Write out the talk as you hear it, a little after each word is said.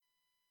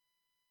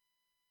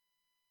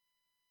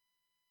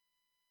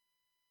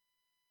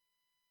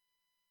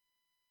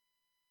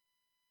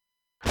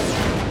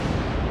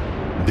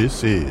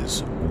This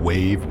is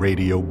Wave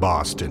Radio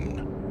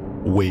Boston.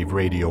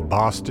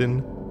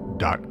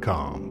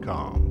 waveradioboston.com.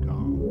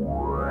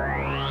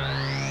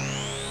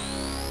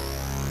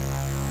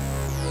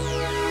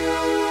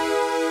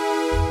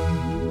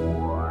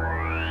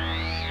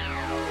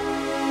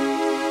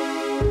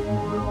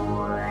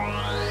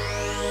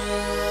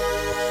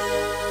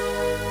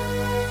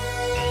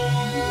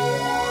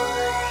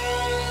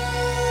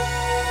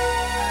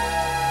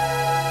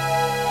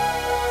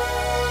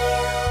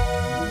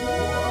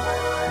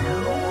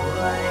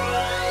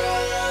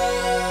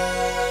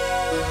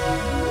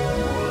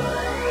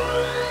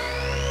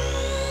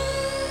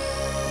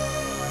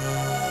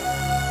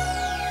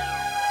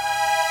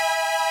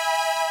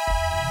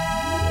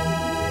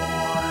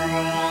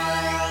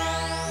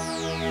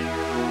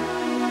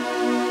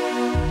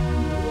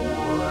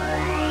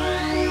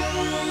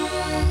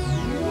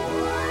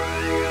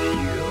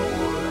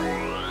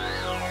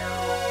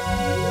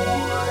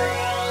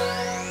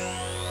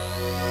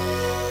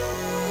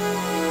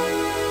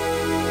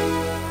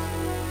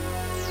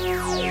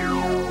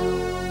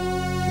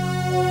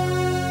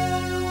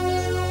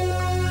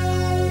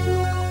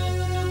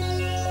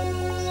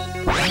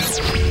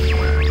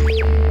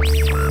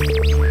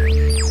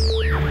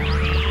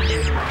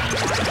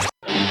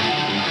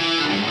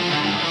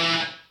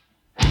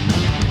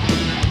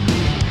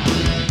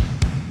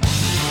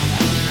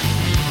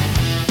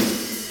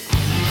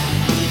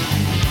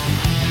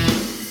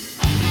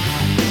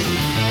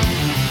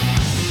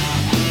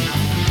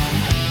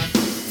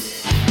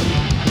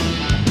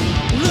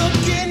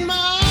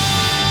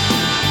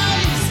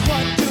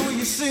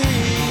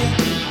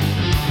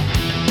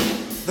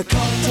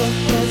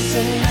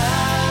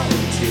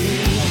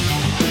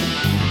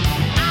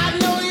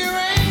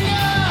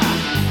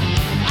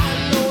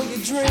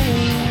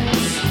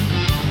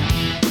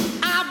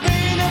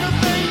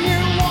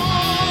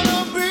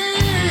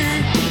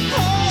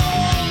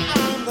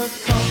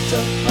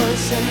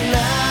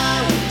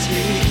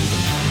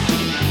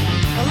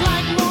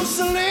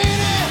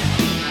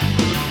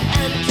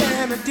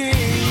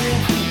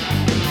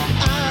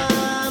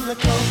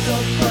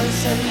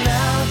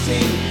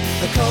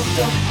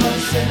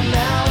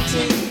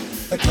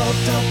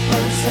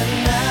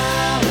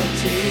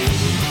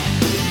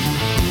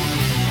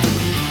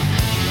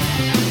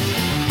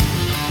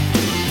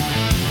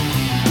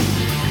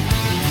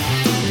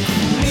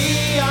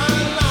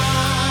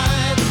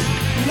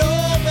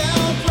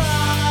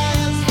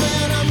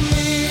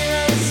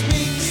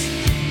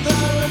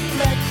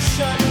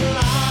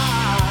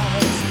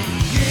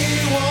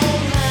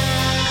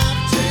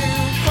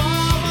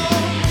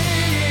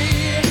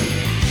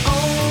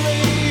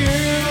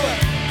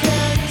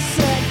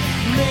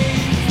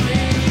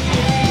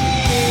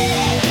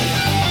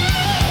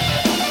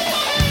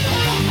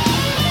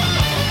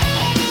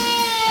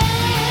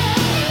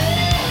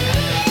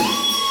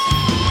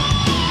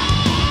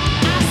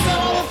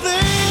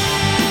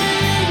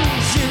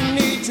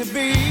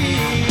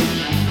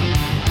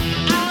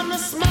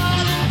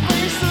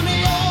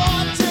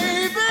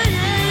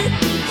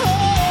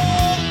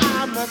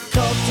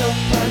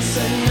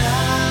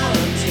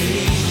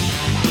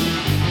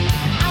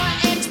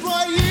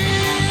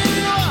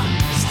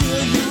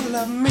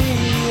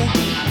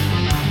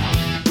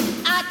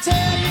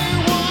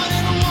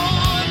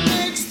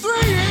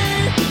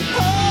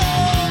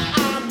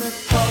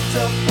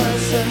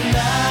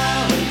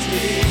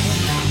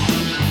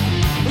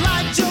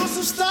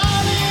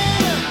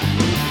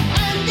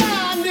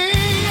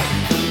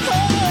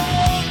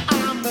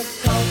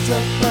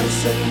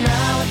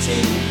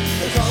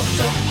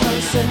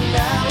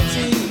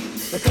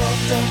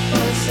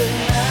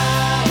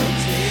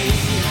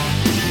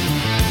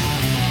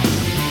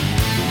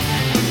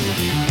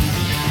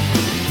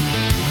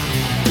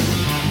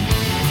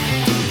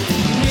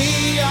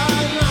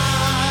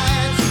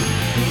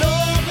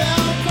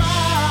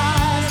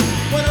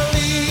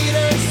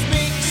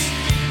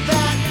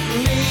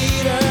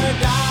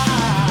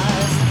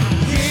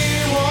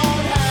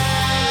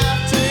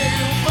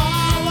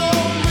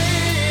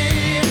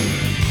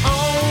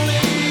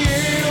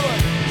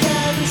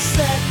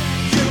 Set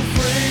you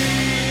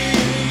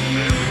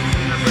free.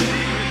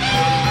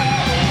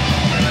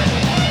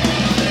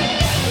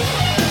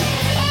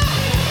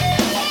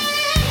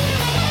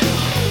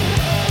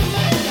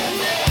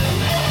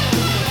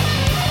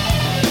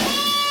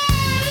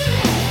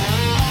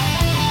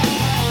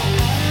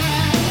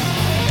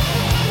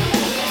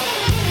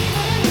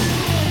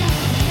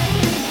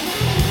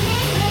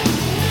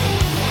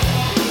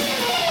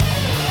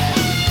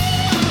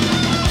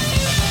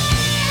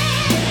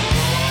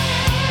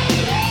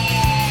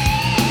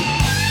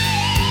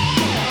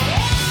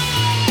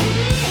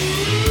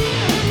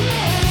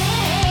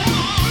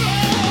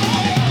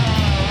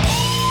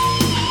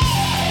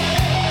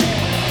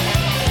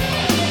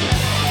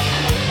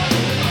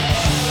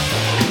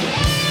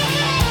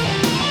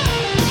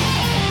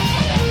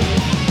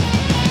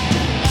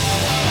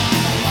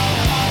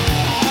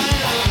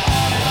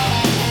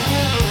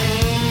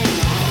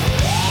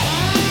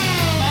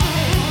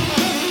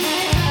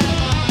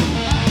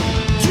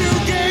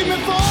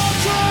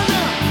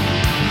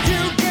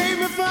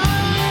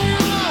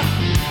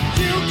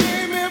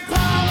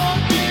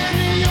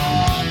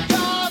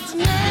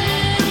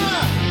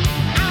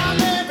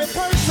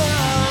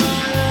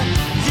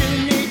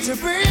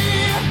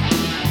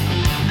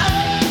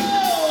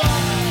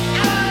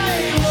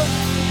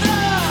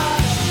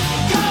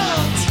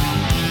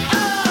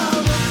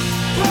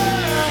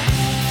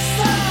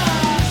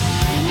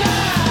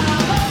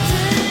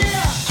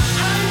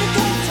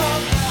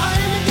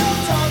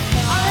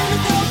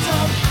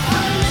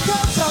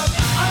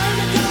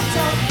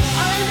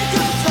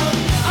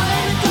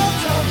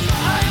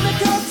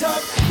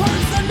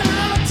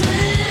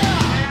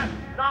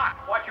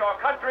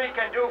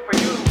 do for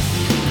you.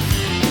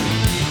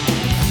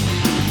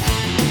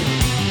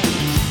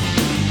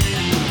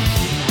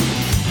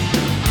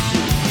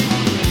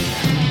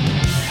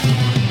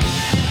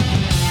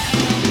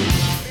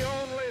 The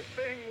only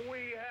thing we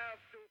have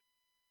to...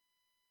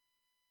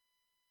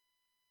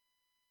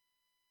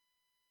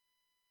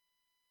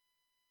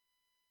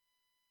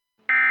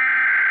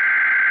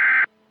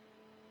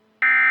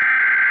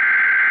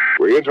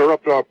 We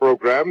interrupt our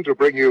program to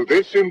bring you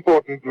this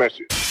important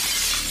message.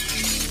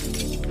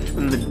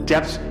 In the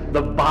depths,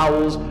 the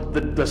bowels,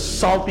 the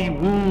salty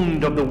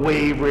wound of the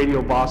Wave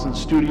Radio Boston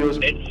studios.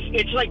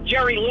 It's like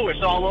Jerry Lewis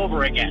all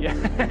over again.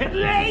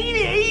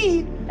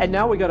 Lady! And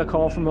now we got a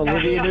call from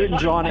Olivia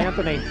Newton-John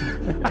Anthony.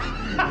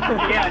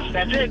 Yes,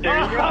 that's it. There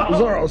you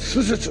go.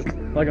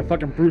 Like a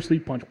fucking Bruce Lee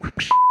punch.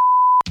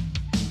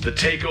 The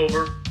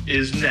takeover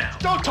is now.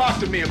 Don't talk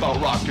to me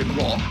about rock and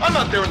roll. I'm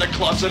out there in the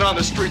clubs and on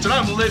the streets and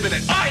I'm living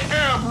it. I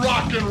am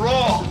rock and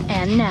roll.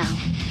 And now,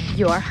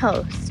 your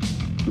host,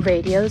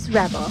 Radio's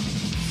Rebel,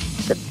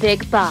 the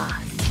Big Boss,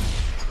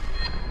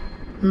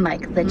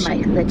 Mike the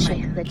Chick. Loud,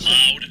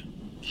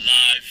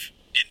 live,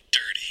 and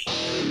dirty.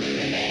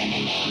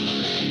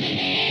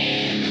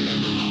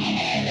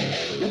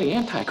 You're the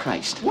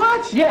Antichrist.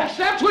 What? Yes,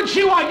 that's what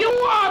you are. You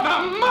are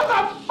the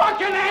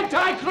motherfucking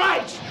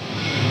Antichrist!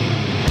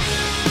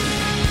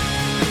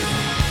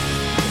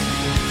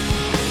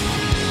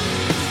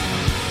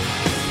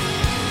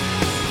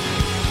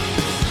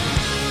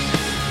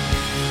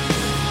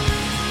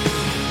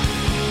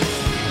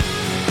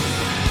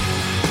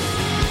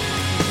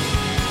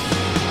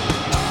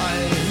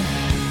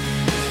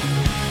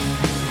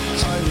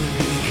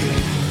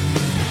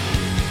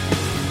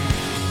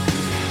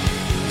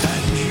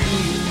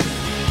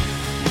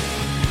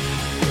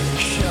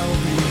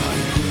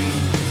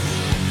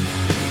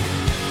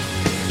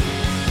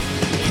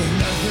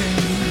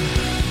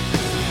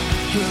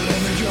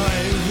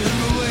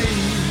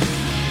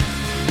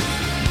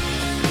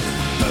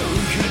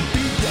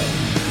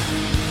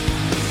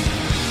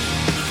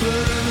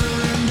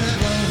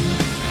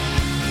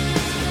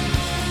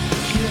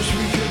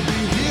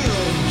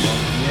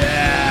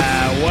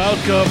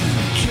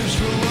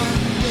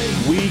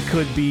 We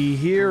could be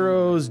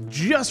heroes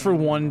just for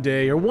one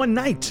day or one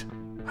night.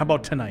 How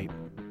about tonight?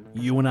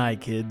 You and I,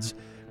 kids,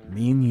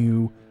 me and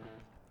you,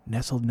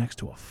 nestled next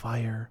to a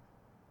fire,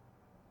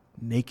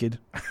 naked.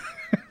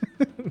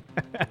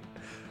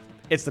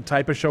 It's the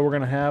type of show we're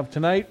going to have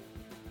tonight.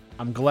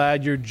 I'm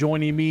glad you're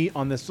joining me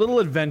on this little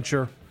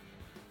adventure,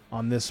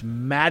 on this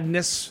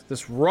madness,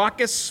 this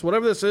raucous,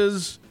 whatever this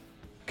is.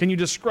 Can you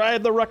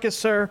describe the ruckus,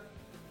 sir?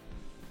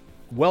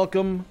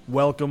 Welcome,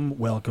 welcome,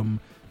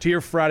 welcome to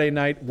your Friday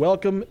night.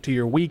 Welcome to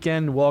your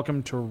weekend.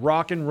 Welcome to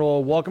rock and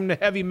roll. Welcome to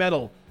heavy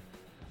metal.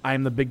 I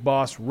am the Big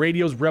Boss,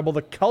 Radio's Rebel,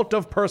 the cult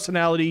of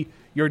personality,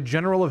 your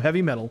general of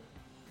heavy metal.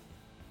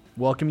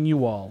 Welcoming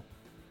you all.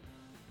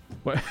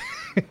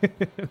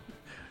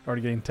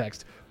 Already getting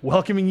text.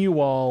 Welcoming you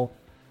all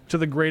to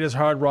the greatest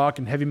hard rock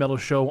and heavy metal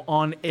show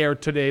on air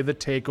today, The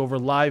Takeover,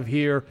 live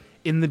here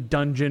in the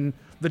dungeon,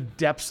 the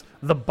depths,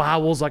 the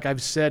bowels, like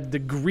I've said, the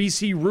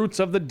greasy roots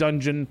of the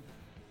dungeon.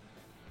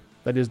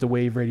 That is the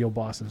Wave Radio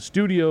Boston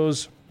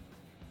Studios.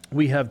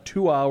 We have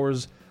 2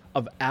 hours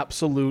of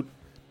absolute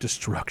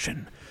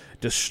destruction.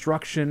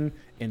 Destruction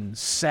and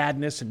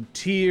sadness and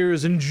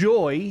tears and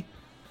joy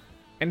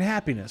and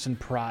happiness and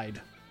pride.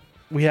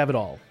 We have it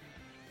all.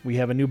 We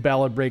have a new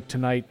ballad break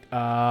tonight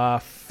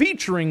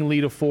featuring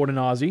Lita Ford and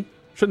Ozzy.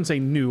 Shouldn't say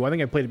new. I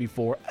think I played it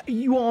before.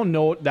 You all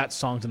know what that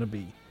song's going to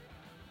be.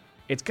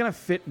 It's going to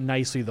fit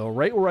nicely, though.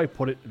 Right where I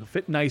put it, it'll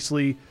fit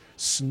nicely,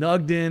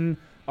 snugged in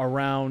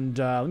around,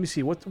 let me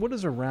see, what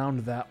is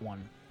around that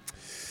one?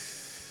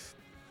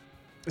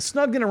 It's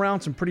snugged in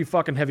around some pretty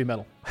fucking heavy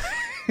metal.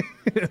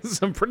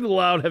 Some pretty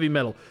loud heavy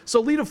metal. So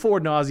Lita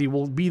Ford and Ozzy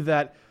will be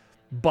that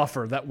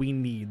buffer that we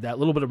need, that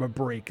little bit of a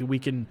break. We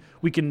can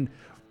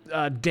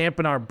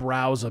dampen our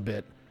brows a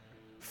bit,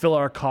 fill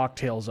our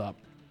cocktails up.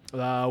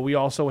 We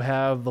also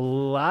have the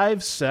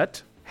live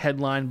set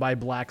headlined by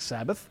Black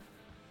Sabbath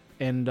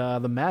and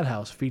the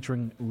Madhouse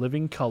featuring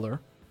Living Colour.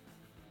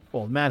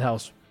 Well,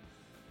 Madhouse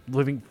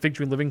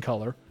featuring Living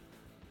Colour,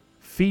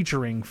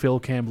 featuring Phil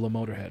Campbell of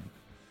Motorhead,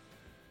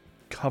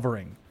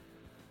 covering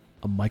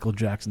a Michael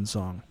Jackson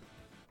song.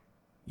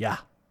 Yeah.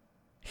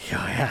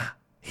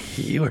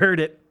 You heard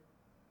it.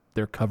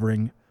 They're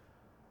covering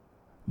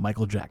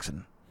Michael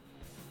Jackson.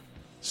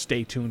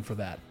 Stay tuned for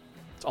that.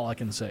 That's all I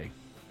can say.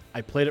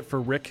 I played it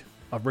for Rick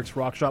of Rick's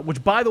Rock Shop,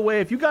 which, by the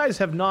way, if you guys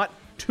have not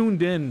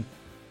tuned in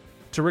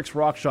to Rick's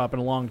Rock Shop in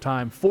a long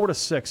time, 4 to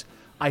 6,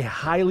 I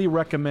highly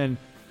recommend,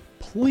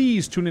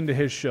 please tune into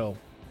his show.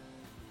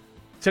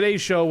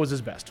 Today's show was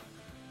his best.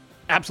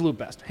 Absolute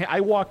best. Hey, I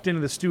walked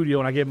into the studio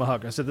and I gave him a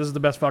hug. I said, "This is the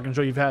best fucking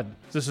show you've had.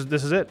 This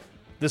is it.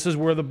 This is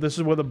where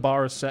the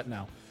bar is set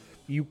now.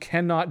 You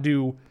cannot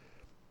do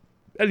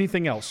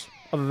anything else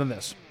other than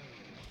this.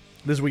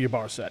 This is where your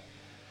bar is set."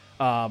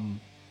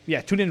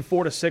 Tune in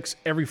 4 to 6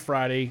 every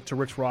Friday to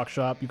Rick's Rock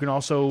Shop. You can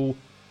also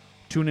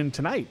tune in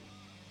tonight.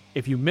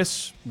 If you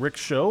miss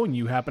Rick's show and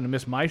you happen to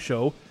miss my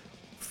show,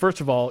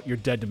 first of all, you're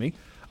dead to me.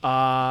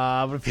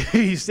 But if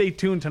you stay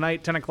tuned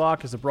tonight, 10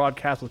 o'clock is the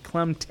broadcast with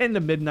Clem, 10 to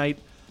midnight.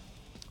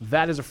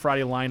 That is a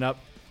Friday lineup.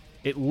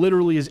 It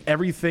literally is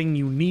everything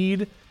you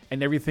need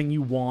and everything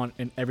you want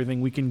and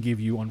everything we can give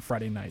you on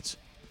Friday nights.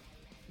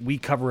 We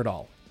cover it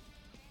all.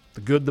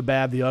 The good, the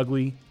bad, the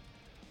ugly,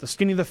 the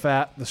skinny, the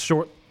fat, the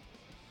short,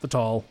 the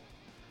tall,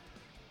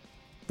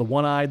 the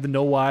one-eyed, the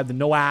no-eyed, the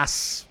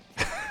no-ass.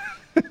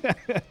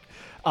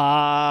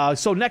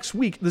 So next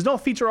week, there's no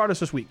feature artist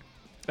this week.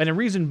 And the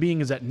reason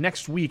being is that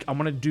next week, I'm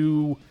going to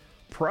do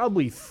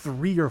probably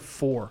 3 or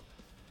 4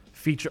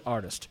 feature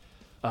artists.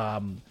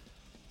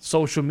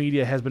 Social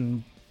media has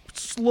been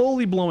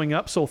slowly blowing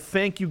up, so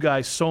thank you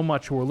guys so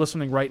much who are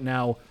listening right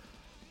now.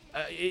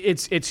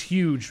 It's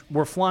huge.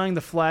 We're flying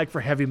the flag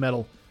for heavy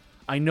metal.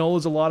 I know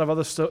there's a lot of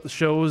other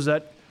shows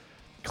that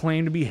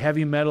claim to be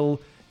heavy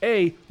metal.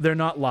 A, they're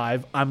not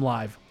live. I'm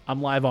live.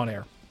 I'm live on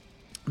air.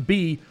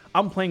 B,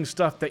 I'm playing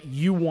stuff that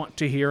you want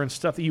to hear and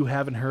stuff that you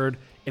haven't heard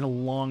in a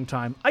long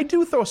time. I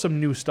do throw some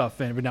new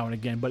stuff in every now and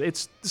again, but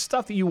it's the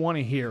stuff that you want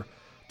to hear.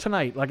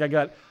 Tonight, like I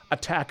got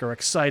Attacker,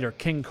 Exciter,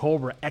 King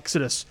Cobra,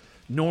 Exodus,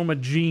 Norma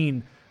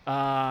Jean,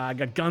 I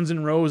got Guns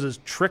N' Roses,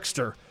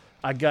 Trickster,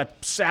 I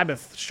got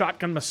Sabbath,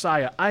 Shotgun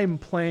Messiah. I'm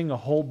playing a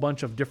whole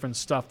bunch of different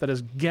stuff that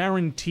is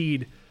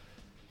guaranteed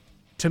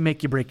to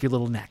make you break your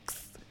little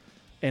necks.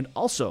 And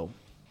also,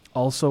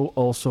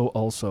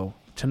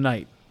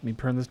 tonight, let me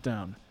turn this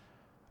down,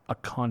 a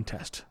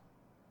contest.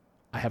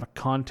 I have a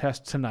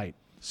contest tonight.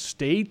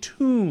 Stay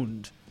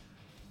tuned.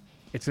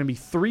 It's going to be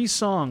 3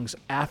 songs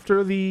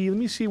after the... Let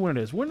me see when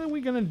it is. When are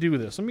we going to do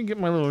this? Let me get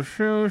my little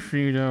show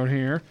sheet out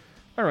here.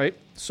 All right.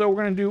 So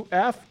we're going to do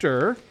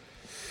after...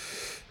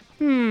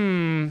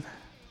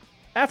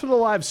 After the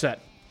live set.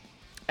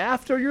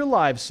 After your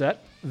live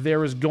set,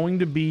 there is going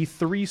to be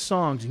 3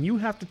 songs. And you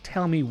have to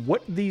tell me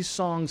what these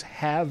songs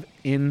have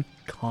in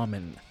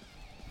common.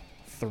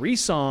 3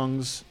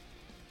 songs.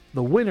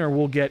 The winner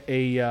will get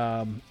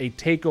a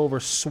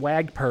TakeOver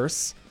swag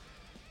purse.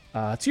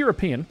 It's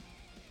European.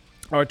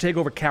 Or a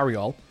TakeOver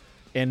carryall.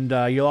 And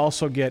you'll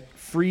also get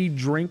free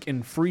drink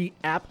and free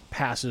app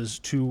passes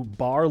to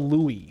Bar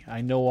Louie.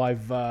 I know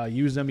I've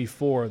used them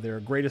before. They're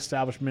a great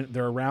establishment.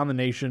 They're around the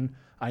nation.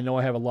 I know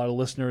I have a lot of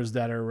listeners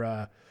that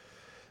are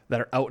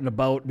out and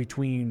about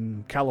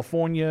between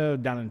California,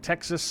 down in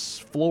Texas,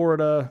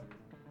 Florida,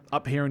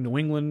 up here in New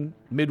England,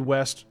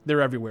 Midwest.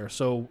 They're everywhere.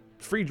 So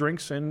free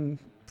drinks and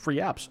free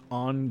apps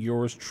on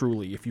yours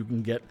truly if you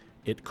can get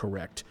it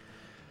correct.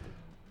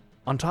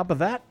 On top of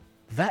that,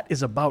 that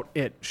is about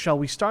it. Shall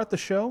we start the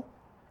show?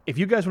 If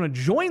you guys want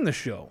to join the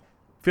show,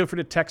 feel free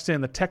to text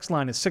in. The text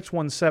line is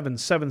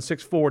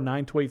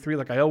 617-764-9283.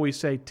 Like I always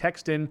say,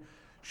 text in,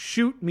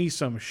 shoot me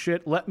some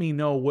shit. Let me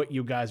know what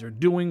you guys are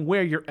doing,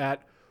 where you're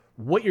at,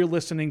 what you're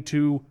listening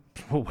to,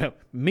 well,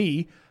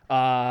 me,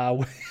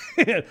 how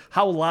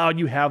loud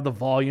you have the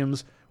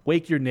volumes.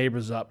 Wake your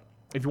neighbors up.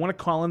 If you want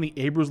to call in, the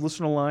Abrams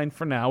listener line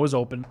for now is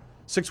open,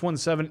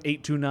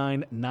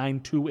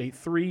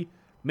 617-829-9283.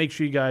 Make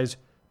sure you guys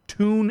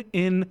tune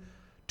in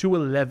to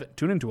 11.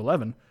 Tune in to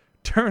 11.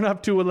 Turn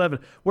up to 11.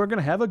 We're going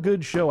to have a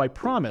good show. I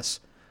promise.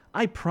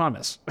 Turn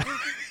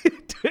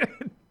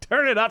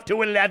it up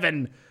to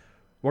 11.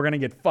 We're going to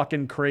get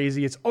fucking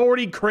crazy. It's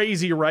already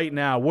crazy right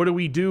now. What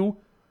do?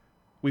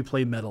 We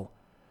play metal.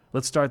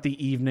 Let's start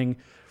the evening.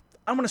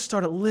 I'm going to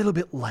start a little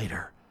bit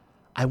lighter.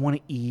 I want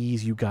to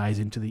ease you guys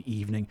into the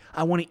evening.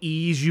 I want to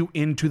ease you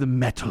into the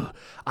metal.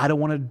 I don't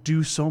want to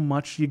do so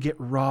much you get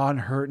raw and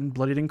hurt and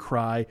bloodied and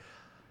cry.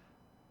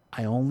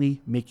 I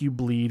only make you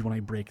bleed when I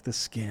break the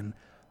skin.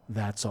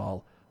 That's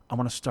all. I'm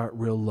going to start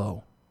real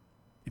low.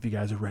 If you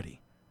guys are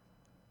ready.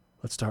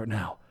 Let's start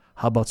now.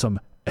 How about some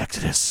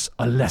Exodus,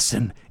 a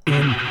lesson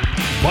in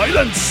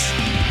violence?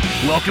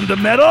 Welcome to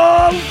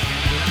metal!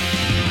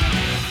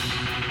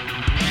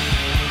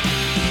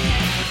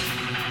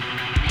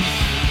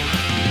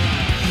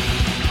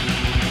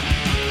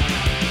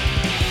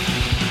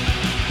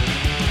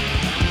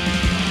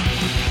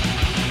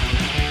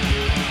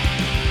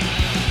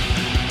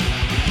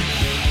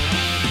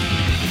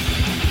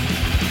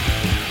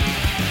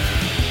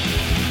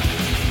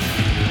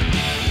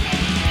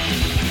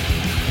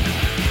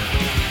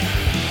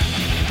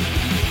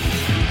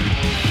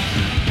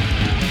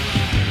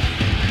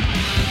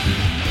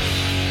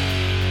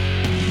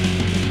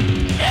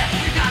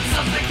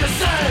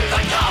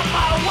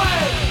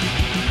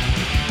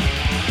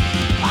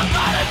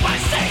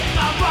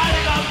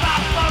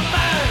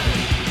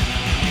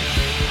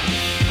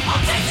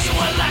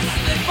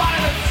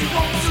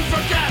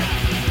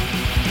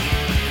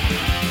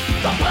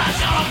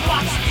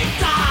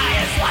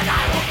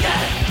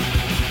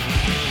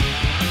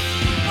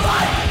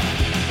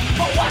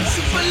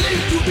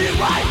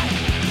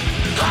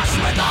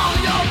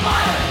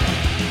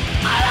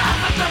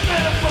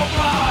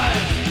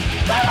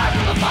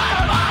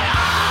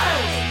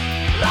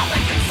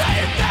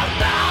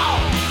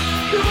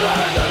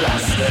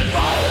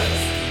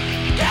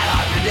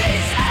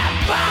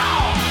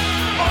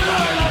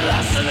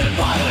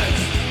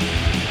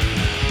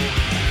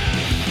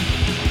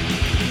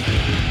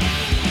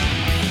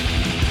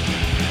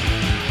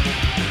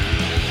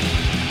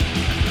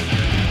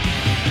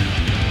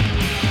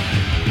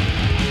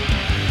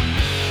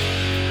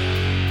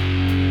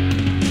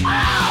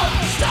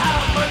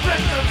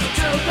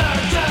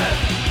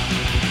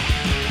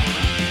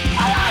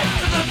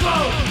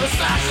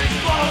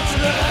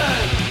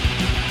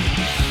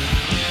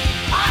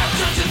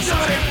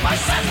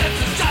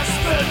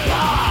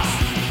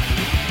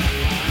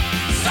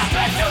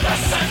 into the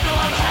circle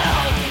of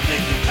hell you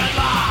think you can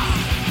last.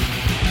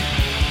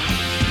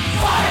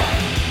 Fight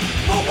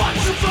for what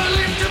you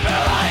believe to be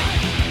right.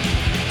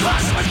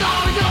 Crush with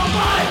all your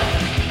might.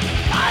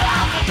 I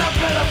laugh at the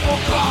pitiful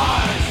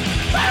cries.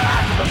 They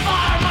ran from the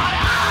fire in my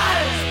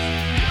eyes.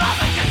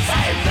 Nothing can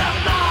save them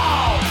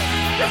now.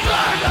 You've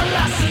learned a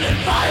lesson in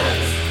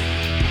violence.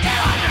 Get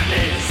on your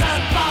knees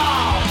and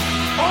bow.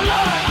 Or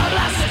learn a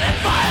lesson in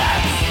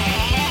violence.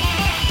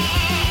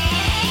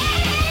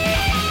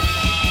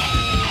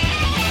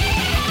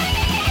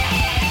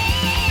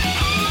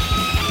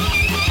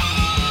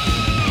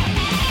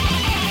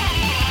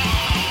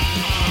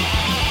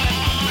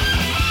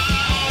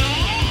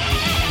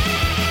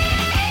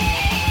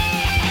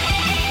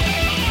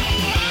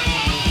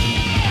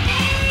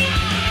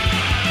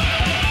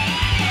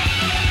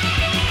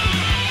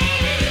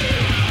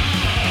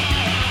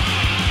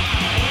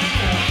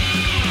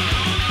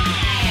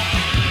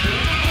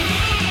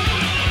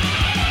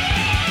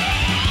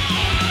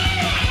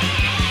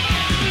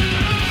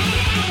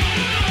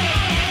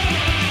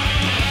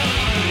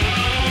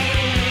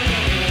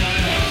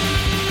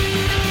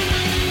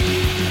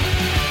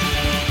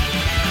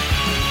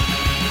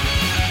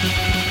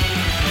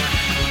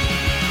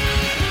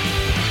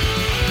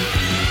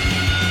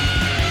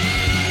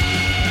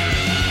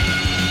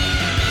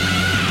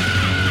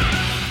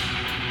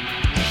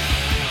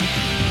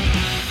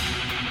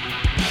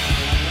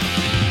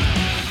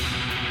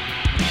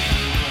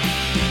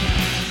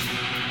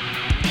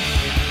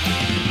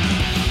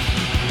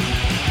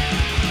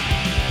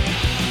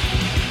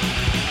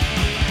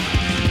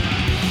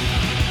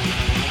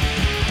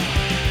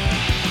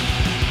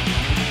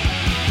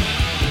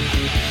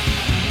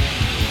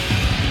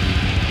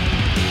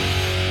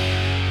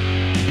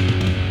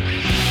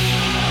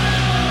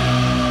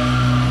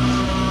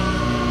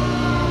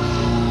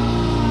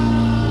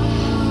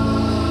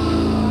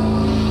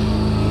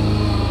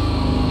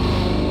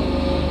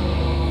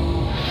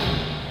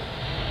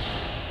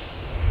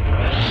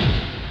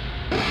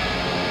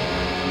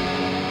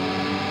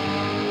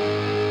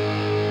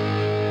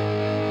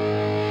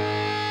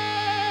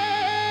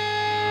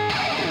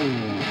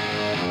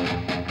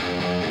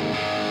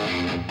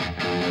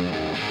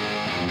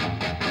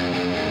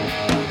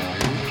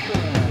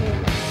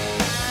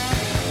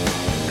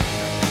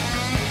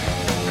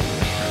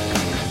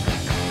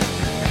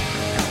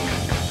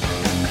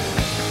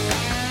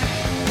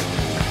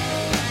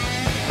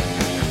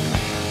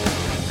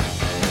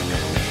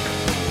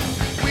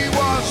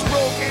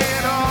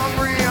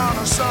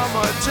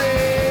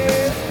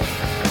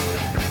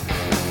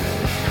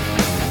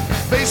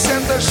 They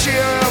sent the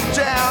sheriff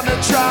down to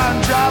try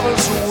and drive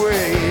us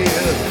away.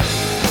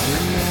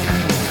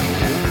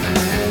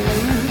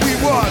 We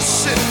was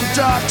sitting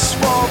ducks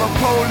for the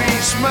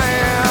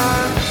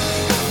policeman.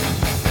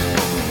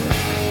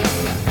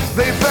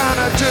 They found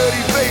a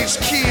dirty-faced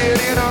kid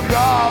in a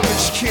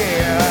garbage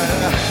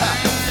can.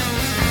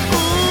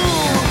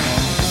 Ooh.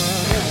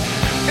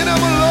 And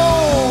I'm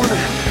alone.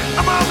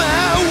 I'm on the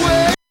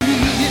highway.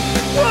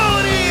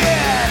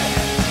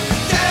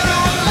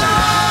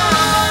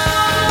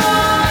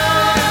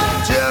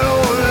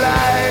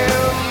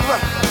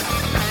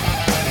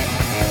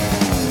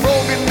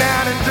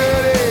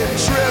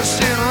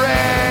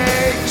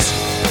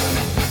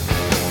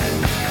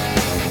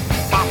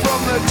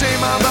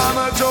 My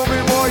mama told me,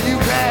 boy, you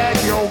pack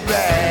your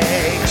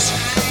bags.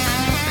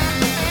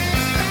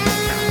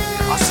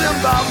 I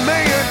sent the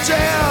mayor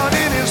down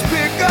in his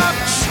pickup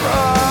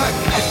truck.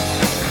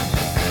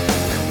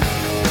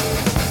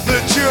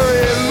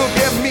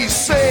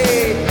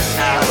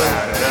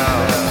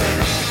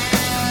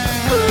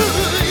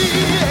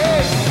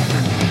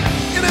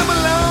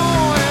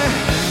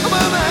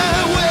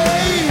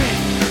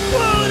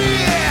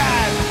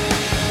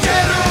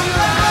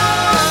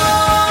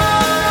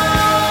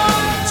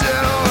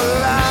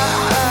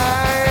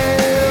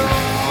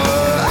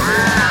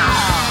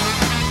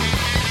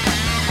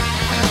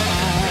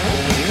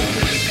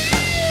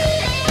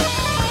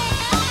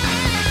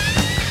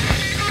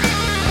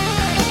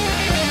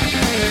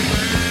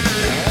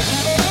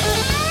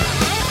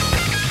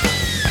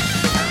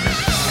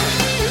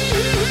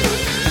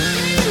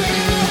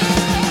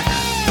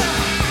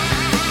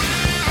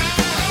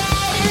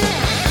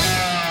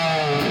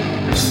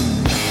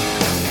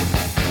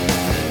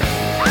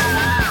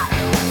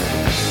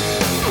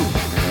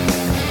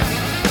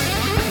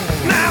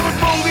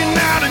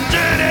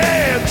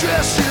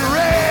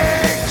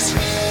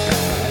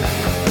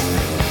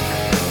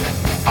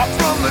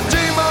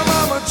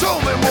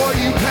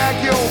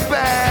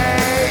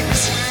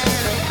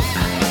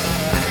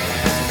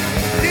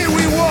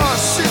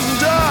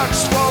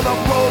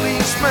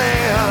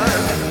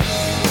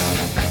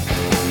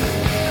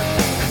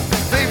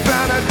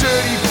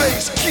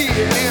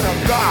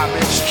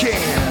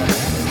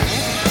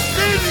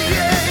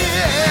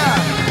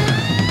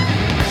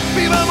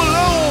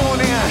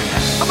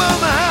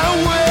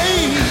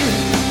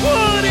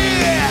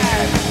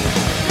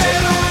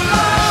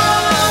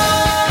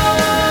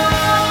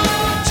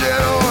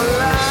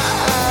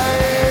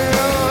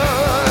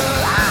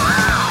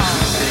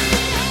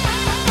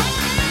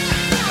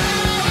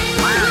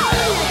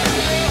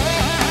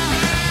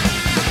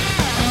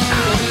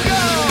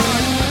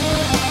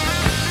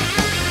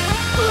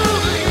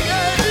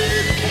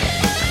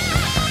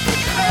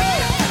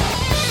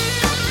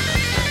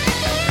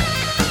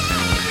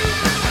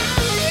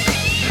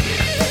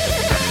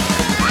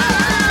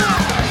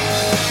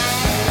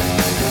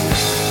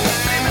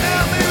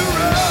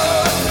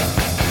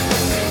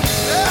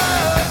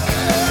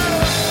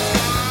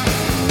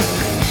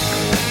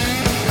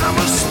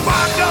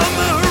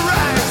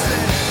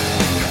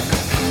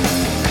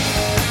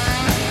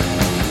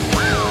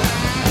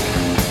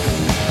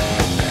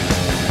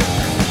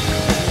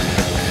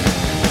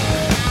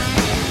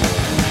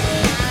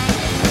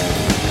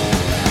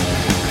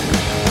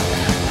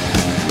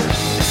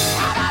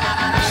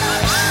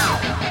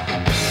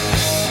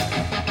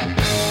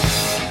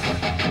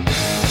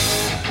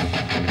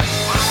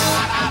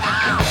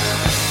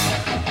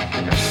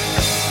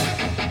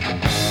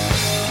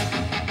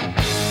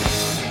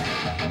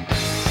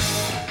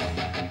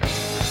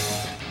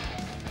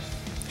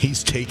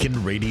 He's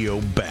taken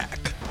radio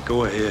back.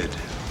 Go ahead.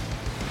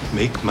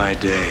 Make my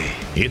day.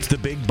 It's the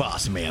Big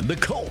Boss Man, the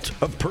cult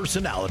of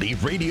personality,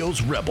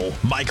 radio's rebel,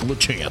 Michael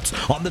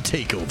LeChance, on the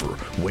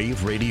TakeOver,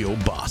 Wave Radio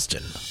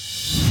Boston.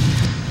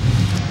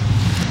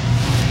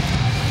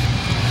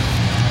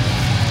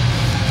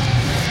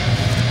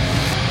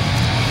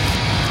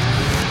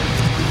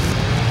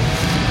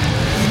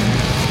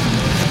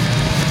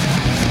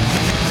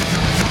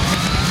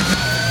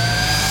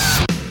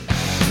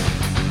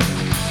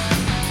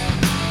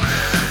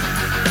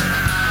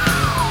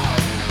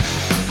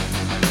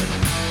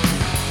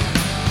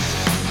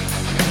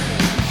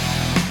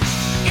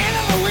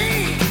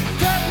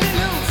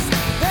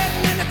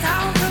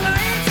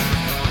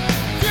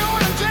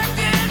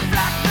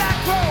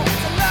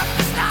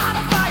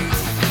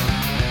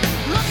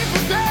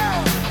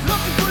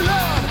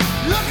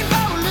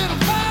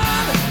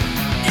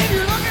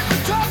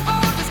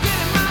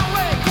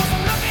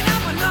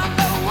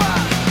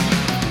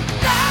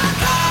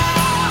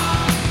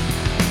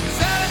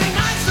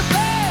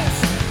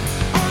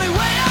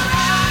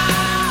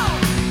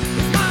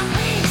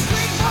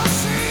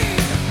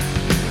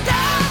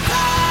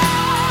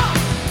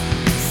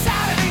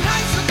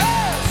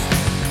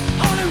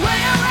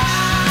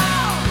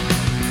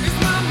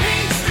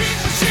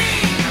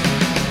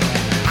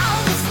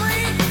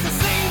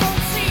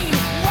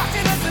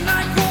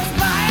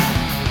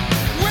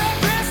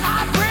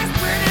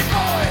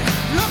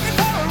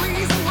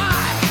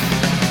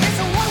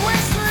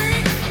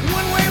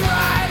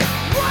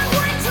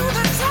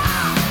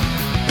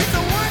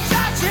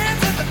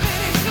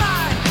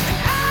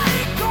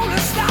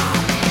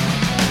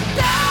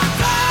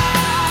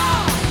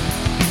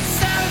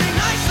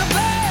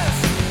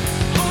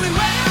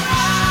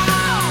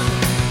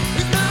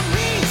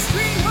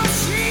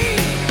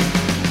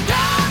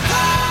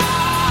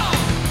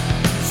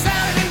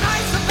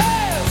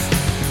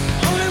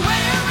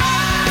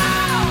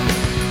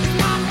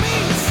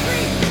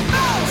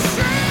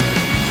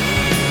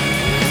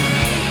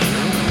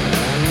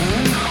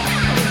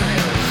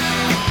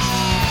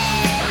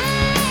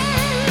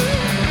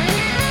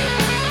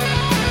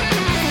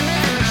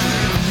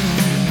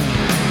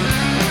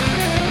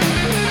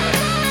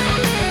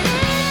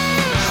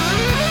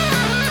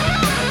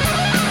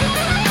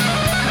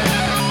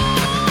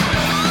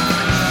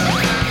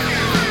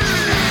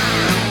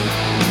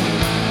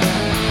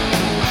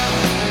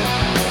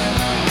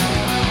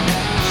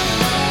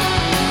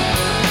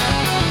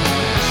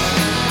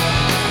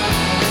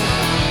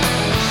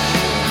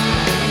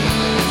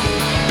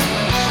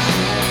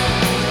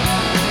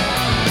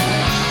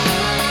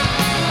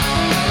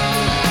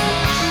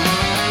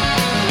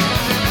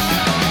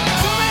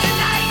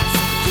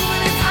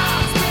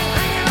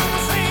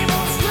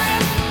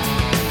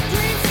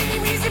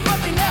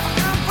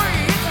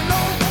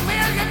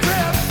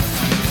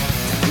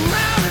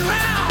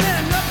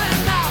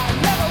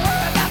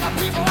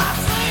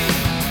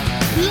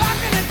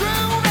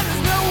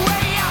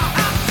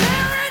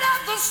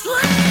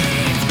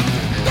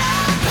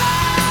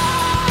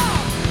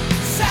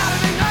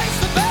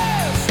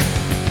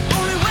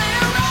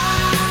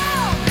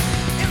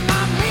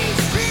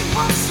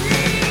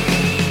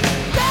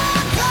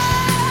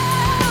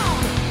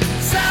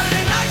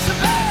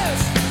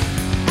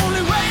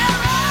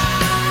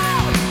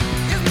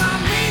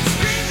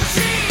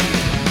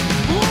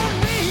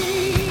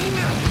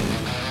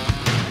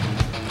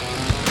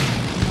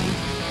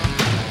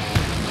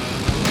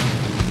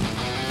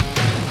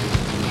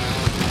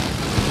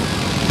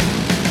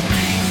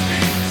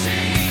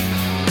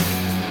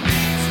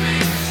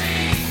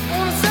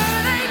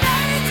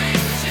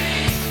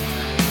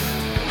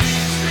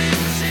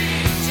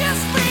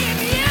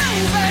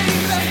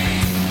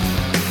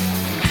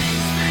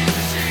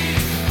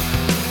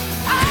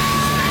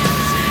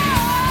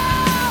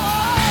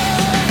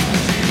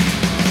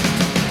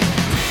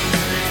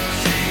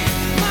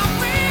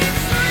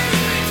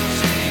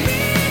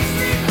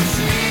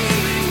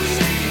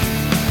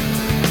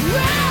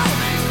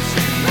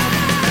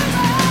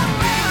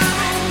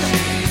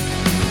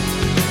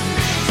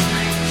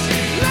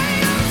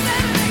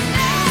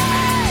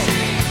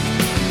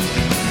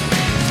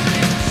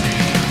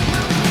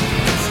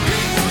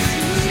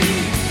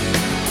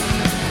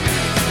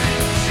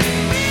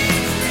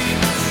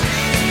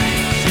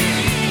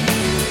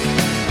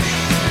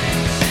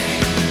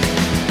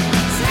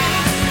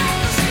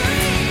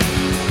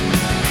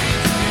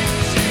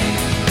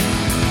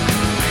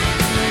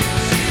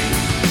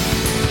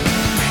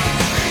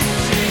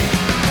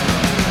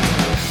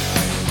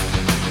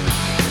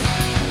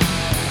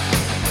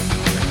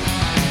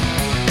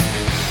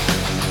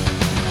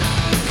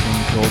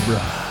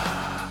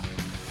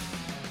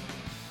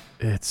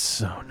 It's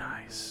so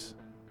nice.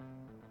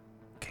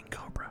 King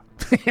Cobra.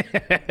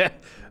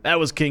 That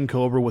was King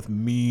Cobra with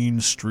Mean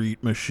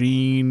Street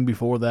Machine.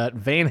 Before that,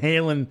 Van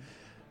Halen,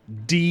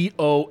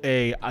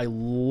 DOA. I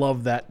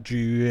love that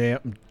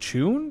June.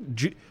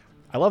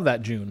 I love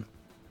that June.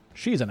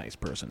 She's a nice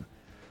person.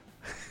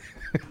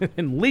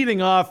 And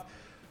leading off,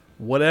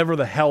 whatever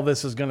the hell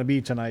this is going to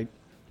be tonight,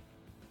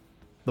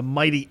 the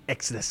mighty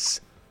Exodus,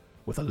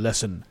 with a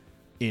lesson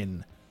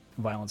in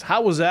violence.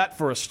 How was that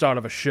for a start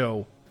of a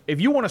show? If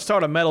you want to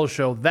start a metal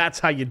show, that's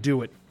how you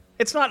do it.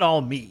 It's not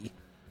all me.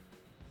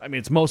 I mean,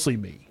 it's mostly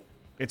me.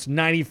 It's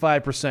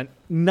 95%,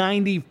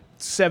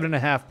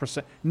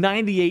 97.5%,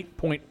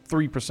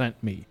 98.3%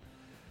 me.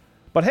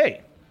 But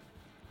hey,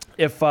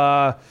 if,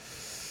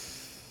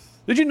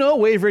 did you know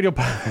Wave Radio,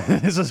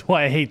 this is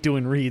why I hate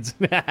doing reads.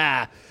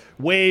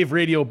 Wave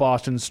Radio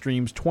Boston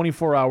streams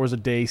 24 hours a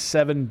day,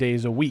 7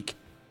 days a week.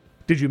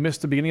 Did you miss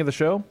the beginning of the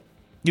show?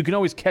 You can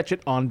always catch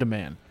it on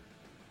demand.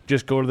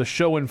 Just go to the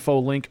show info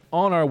link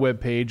on our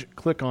webpage,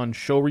 click on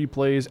show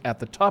replays at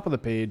the top of the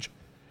page,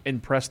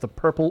 and press the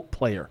purple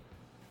player.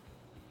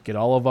 Get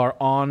all of our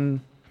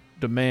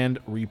on-demand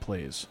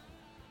replays.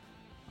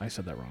 I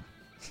said that wrong.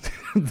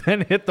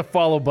 Then hit the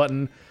follow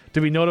button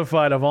to be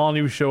notified of all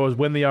new shows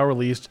when they are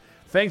released.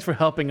 Thanks for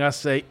helping us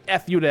say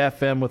F you to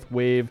FM with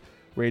Wave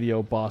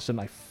Radio Boston.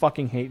 I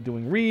fucking hate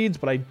doing reads,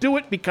 but I do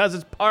it because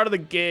it's part of the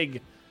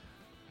gig.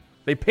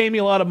 They pay me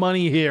a lot of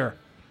money here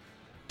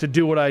to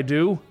do what I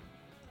do.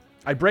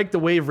 I break the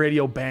Wave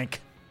Radio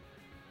bank.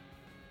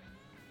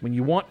 When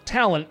you want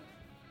talent,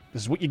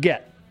 this is what you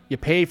get. You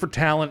pay for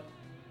talent.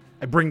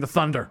 I bring the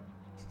thunder.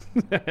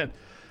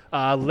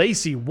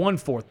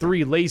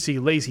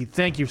 Lacey143, Lacey,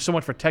 thank you so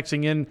much for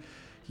texting in.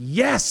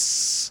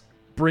 Yes!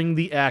 Bring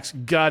the axe.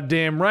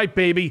 Goddamn right,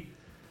 baby.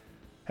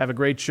 Have a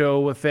great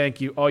show. Thank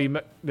you.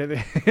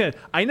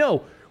 I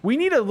know. We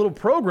need a little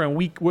program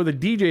where the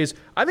DJs,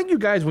 I think you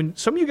guys, when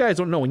some of you guys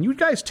don't know, when you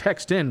guys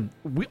text in,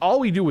 all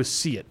we do is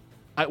see it.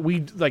 We,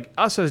 like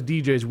us as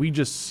DJs, we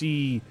just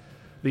see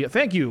the,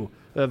 thank you,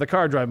 the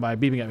car driving by,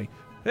 beeping at me.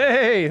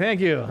 Hey,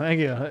 thank you.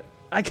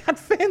 I got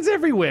fans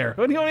everywhere.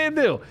 What do you want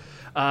me to do?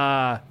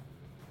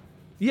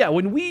 Yeah,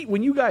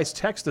 when you guys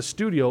text the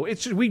studio,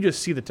 it's just, we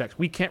just see the text.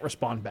 We can't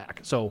respond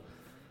back, so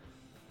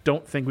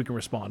don't think we can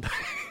respond.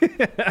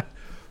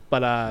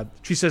 But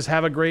she says,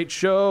 have a great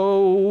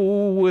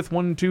show with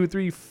 1, 2,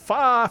 3,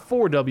 5,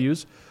 4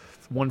 W's.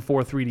 1,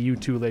 4, 3 to you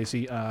too,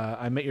 Lacey.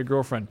 I met your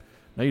girlfriend.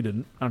 No, you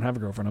didn't. I don't have a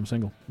girlfriend. I'm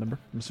single. Remember?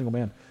 I'm a single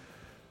man.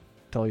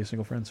 Tell all you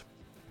single friends.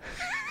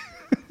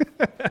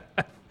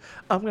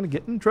 I'm going to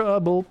get in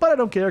trouble, but I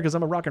don't care because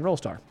I'm a rock and roll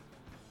star.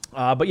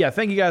 But yeah,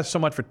 thank you guys so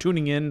much for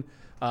tuning in.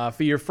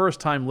 For your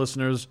first-time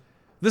listeners,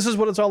 this is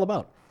what it's all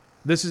about.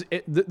 This is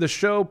it. The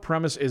show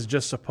premise is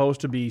just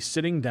supposed to be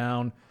sitting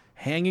down,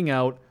 hanging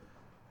out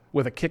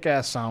with a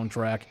kick-ass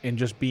soundtrack, and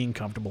just being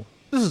comfortable.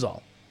 This is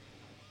all.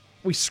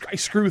 I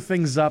screw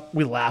things up.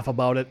 We laugh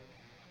about it.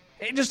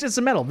 It's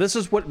a metal. This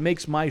is what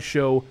makes my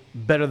show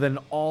better than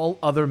all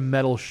other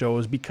metal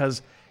shows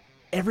because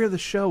every other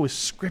show is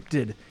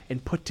scripted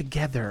and put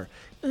together.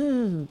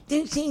 Don't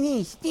say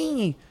this.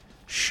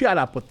 Shut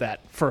up with that,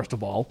 first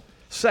of all.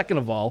 Second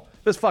of all,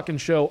 this fucking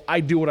show,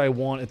 I do what I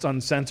want. It's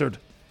uncensored.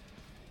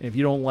 And if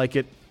you don't like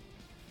it,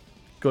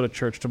 go to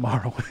church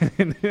tomorrow.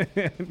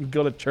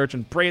 Go to church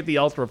and pray at the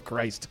altar of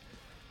Christ.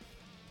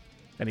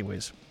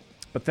 Anyways,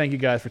 but thank you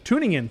guys for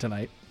tuning in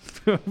tonight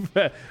for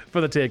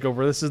the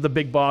takeover. This is the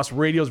Big Boss,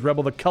 Radio's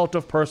Rebel, the cult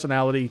of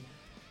personality,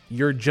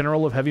 your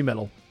general of heavy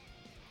metal.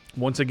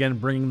 Once again,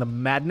 bringing the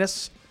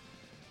madness,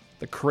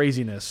 the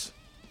craziness,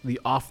 the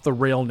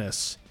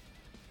off-the-railness,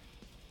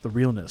 the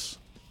realness.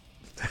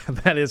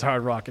 That is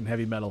hard rock and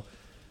heavy metal.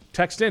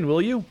 Text in,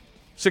 will you?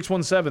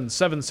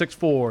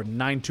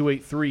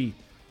 617-764-9283. You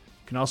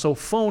can also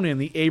phone in.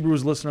 The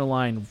Abruz listener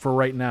line for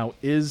right now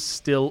is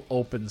still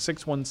open.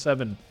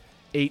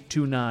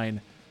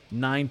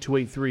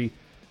 617-829-9283.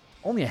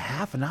 Only a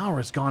half an hour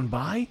has gone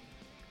by.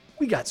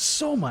 We got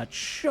so much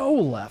show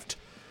left.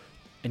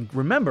 And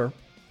remember,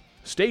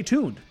 stay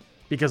tuned,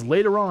 because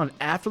later on,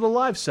 after the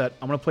live set,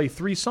 I'm going to play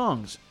 3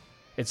 songs.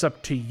 It's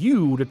up to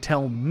you to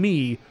tell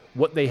me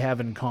what they have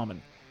in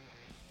common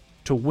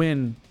to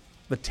win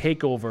the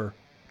TakeOver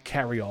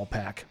carry-all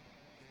pack,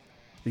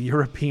 the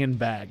European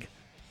bag,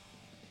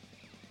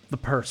 the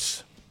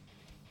purse,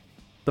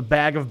 the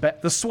bag of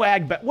the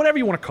swag bag, whatever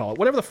you want to call it,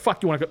 whatever the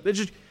fuck you want to call it.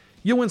 Just,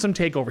 you'll win some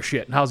TakeOver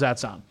shit. How's that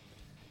sound?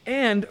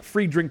 And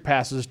free drink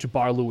passes to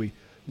Bar Louie,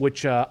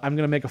 which I'm going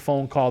to make a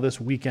phone call this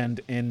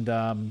weekend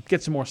and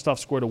get some more stuff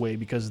squared away,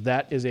 because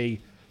that is a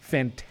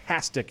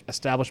fantastic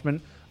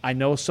establishment. I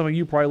know some of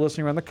you probably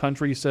listening around the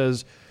country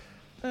says,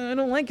 I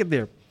don't like it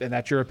there, and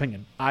that's your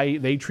opinion.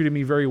 They treated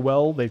me very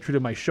well. They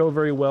treated my show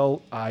very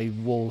well. I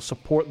will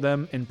support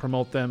them and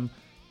promote them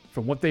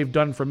for what they've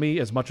done for me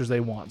as much as they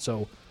want.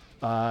 So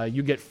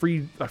you get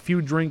a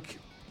few drink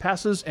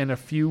passes and a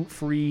few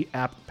free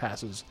app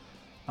passes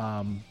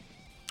on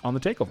the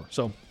takeover.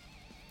 So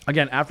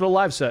again, after the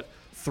live set,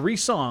 3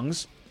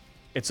 songs.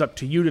 It's up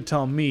to you to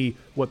tell me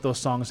what those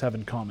songs have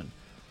in common.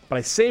 But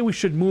I say we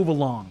should move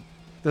along.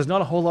 There's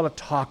not a whole lot of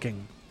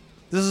talking.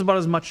 This is about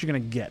as much you're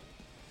going to get.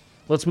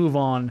 Let's move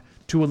on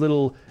to a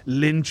little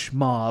lynch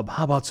mob.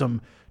 How about some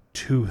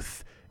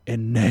Tooth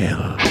and Nail?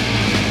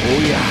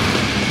 Oh,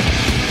 yeah.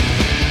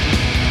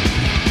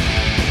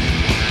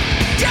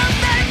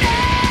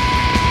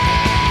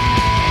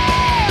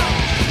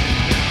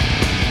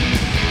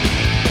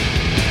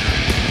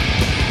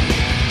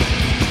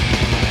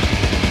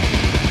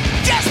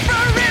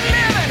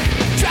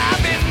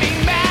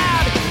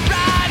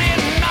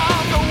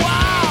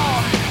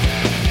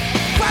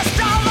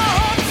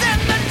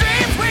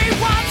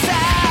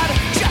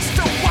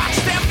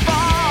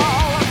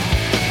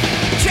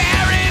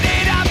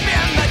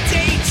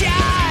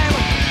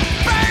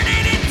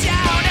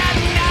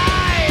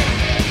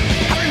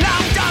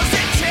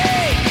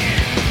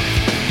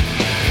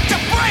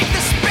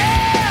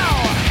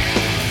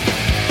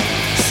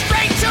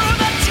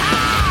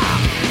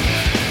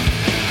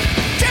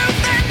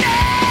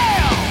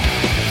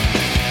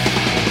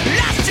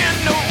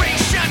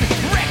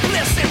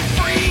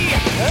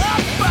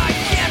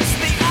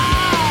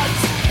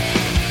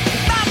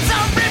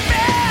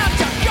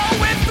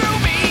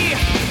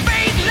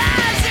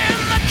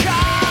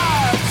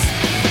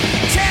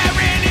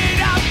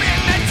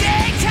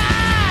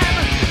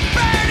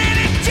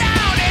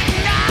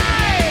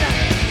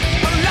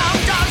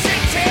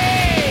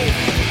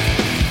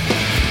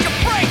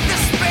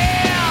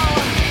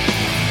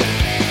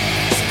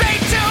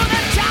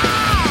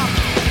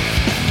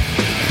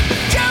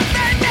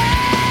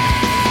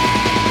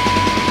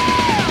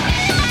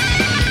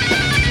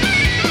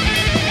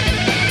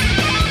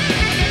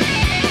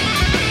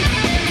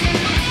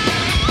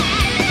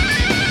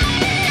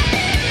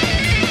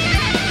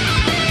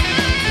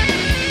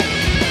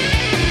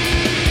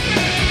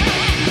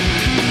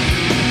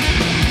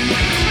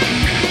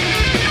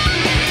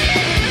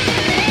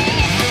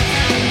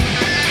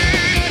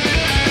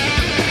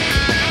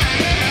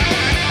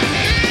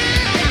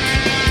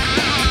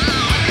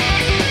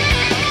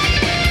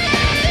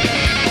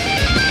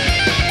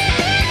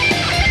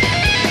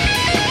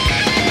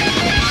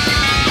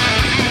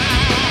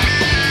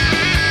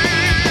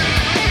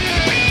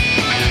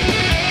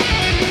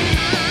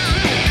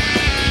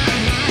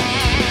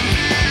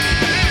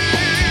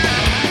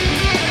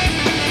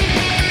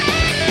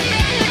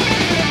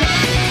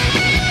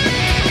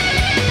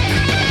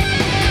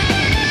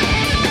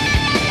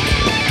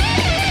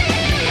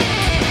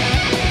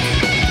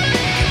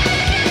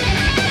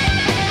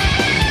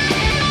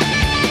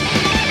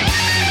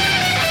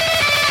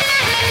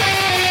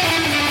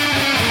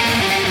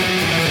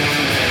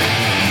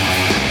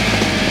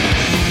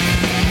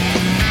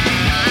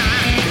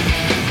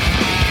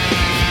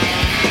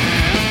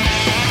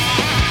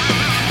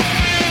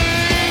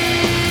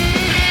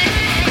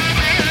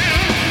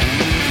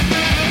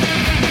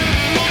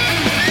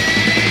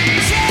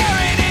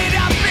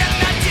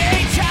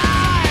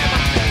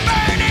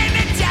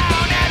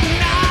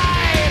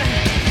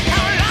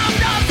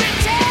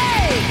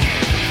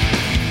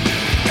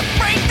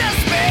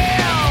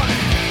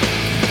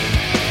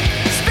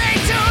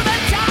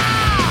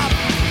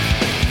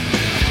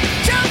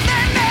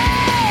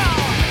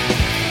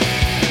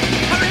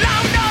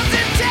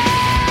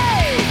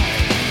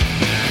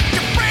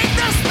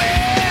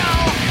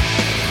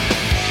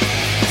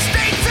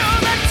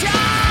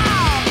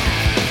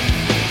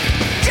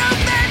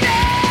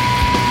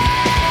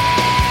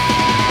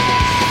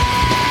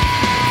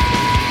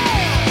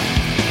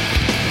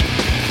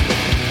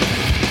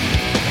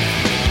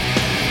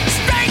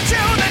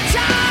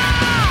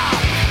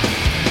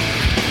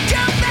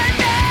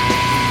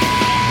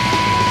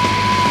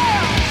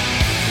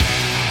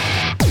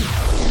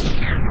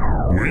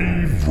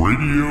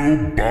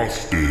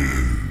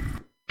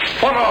 Boston.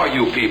 What are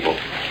you people?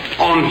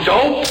 On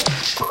dope?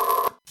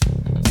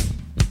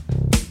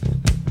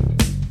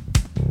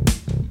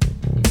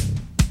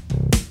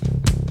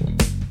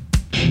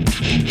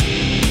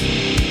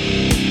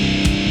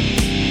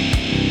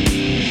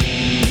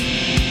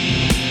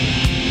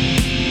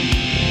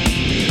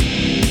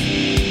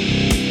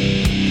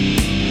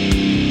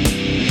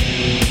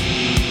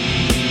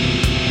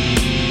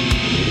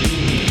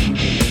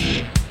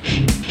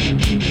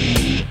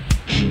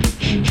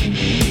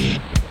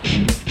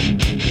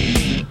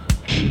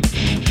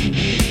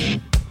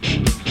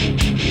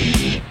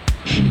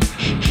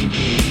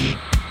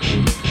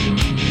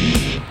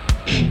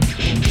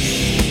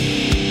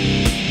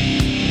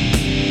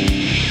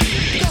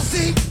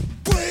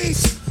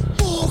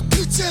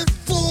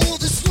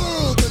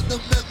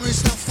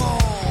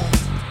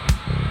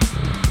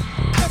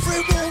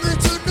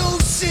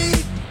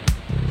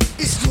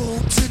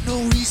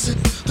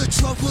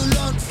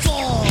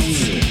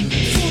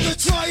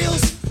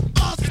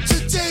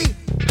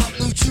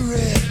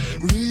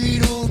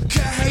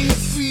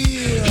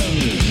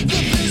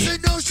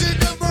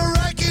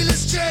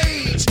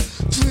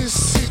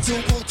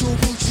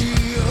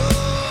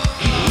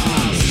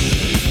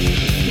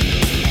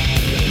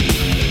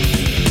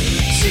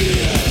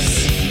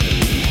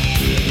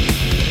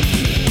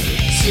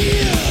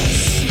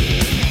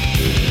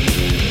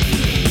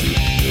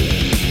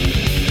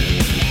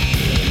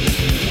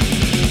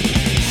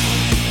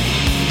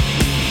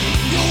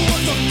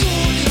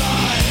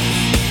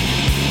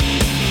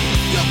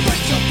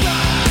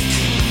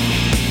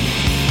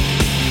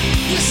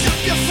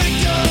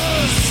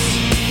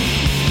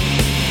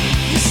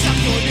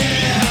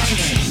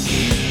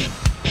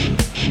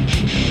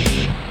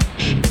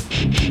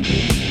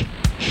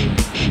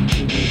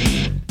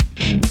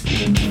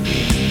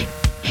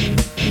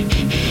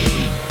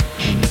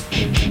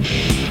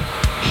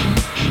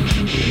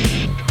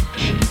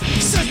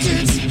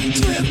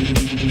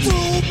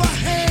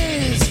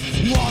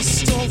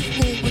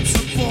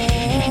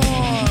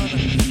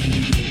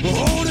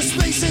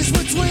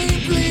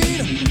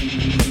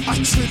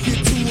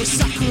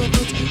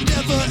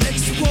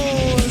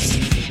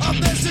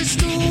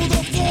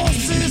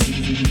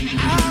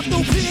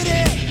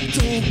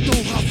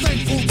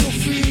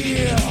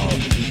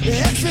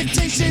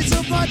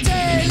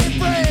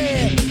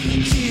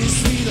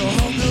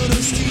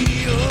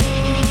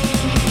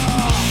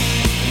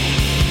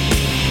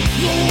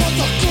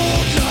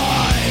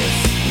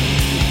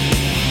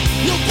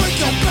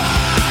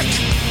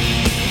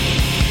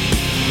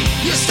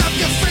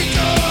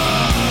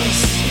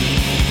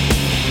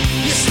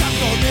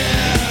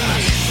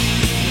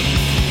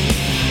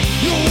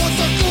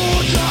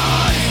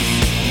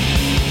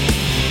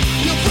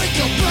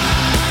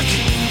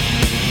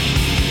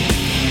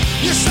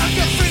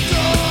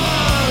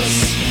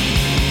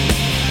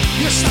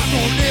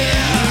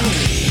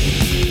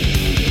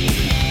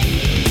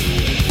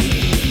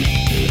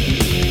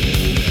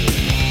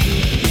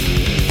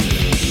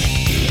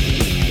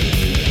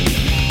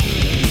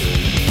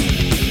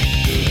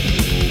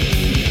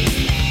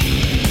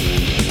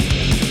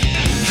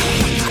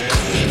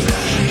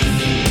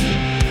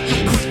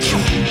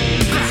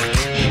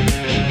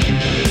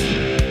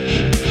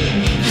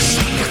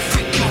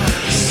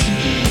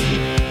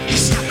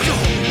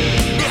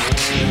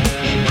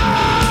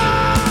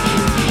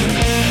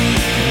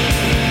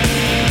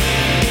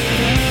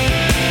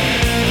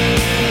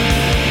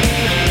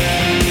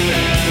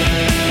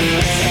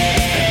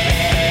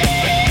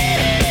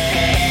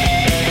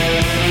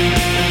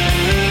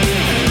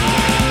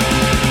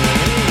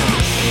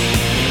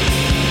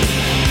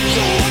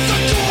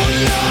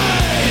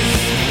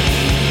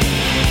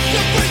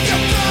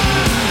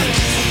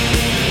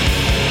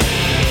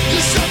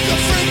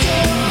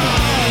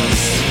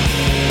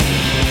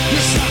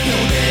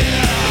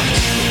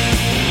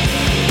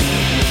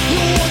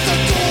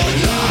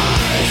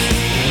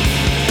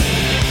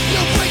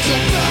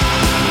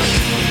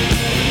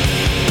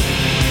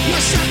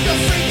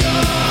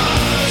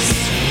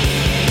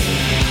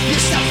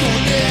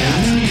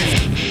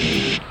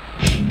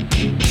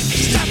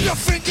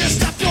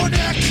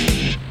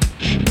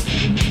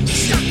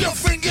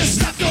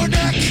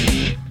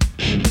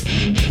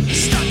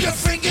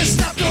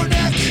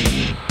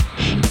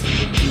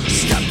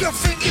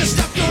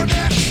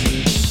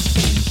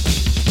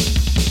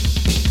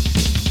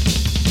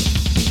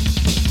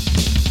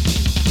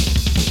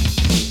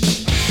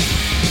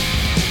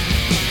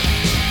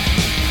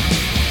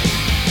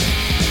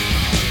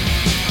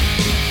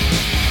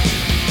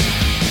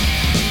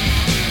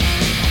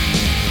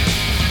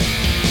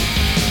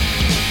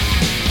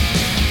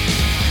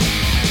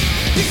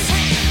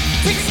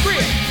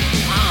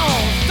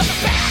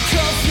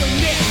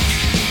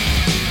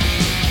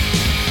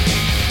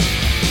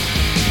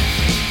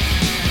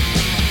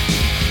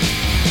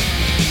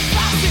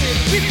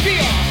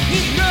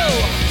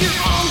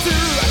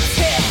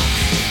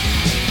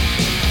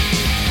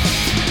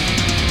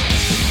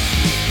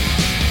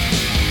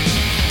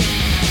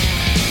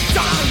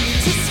 Dying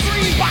to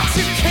scream, but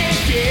you can't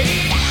get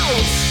it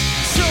out.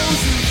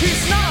 Chosen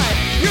kiss night,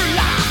 your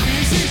life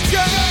is a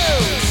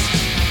ghost.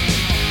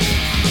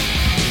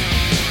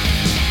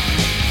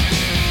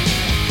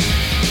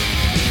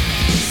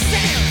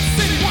 Stands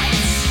and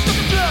wipes the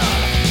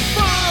blood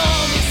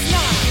from its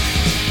knife.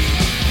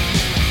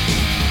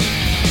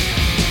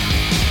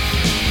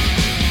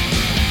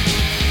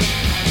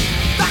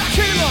 The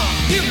killer,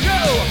 you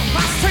know,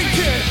 has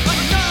taken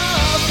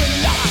another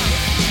life.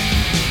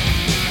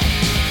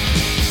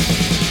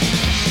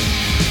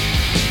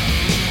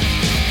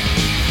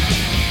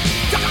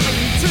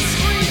 Dying to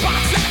scream, but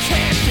I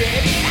can't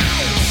get it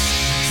out.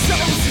 So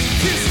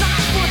sick is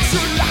not what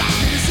your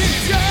life is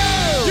into.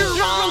 You're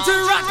under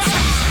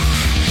attack.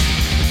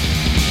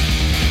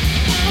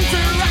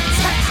 Under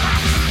attack.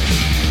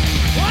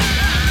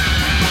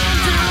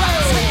 Under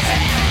attack.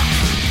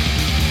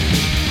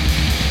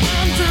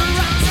 Under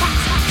attack.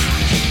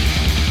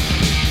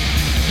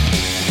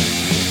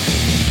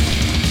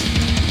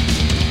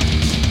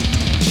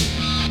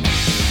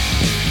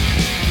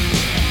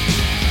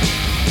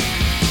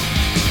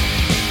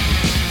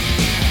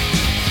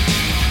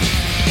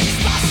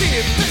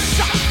 Explosive, the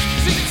shock,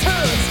 it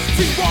turns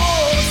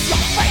towards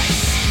your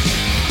face.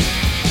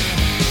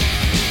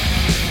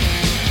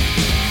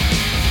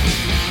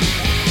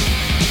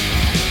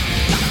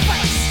 The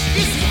face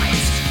is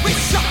white with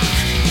shock,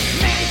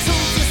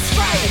 mental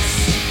disgrace.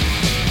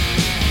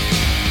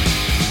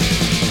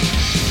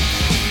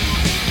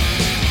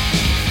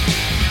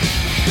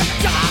 You're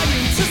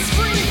dying to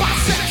scream, but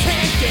you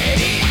can't get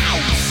it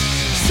out.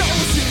 So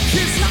sick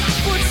is not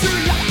what your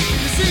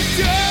life is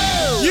into.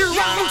 You're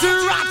under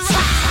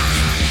attack.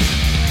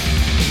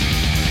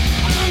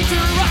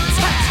 Under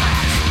attack.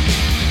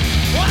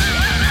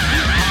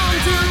 You're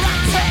under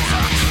attack.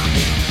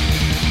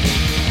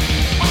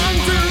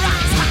 Under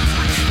attack.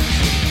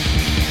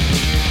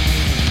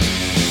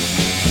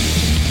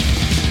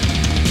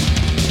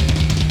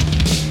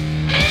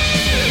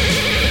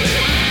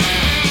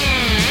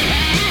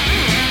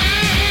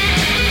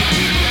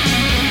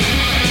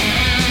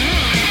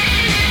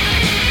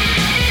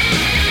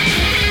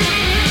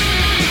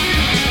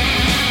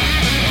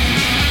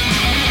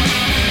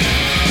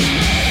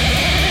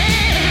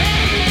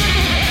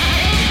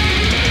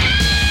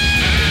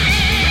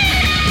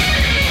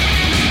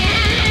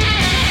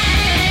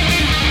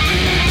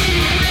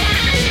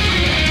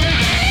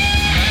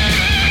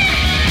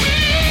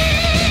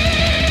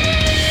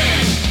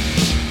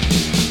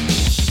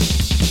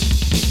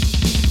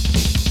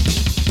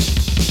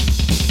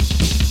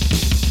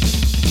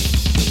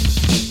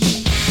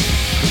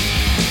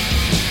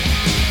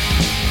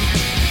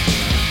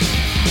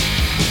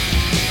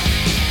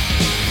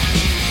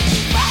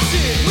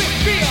 Buzzing with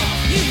fear,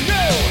 you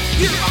know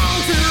you're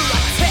under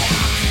attack.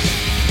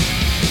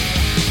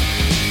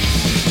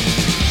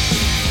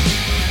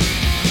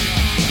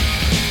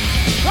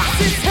 Cross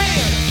his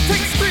hand,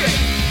 takes grip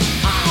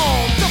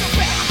on the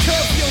back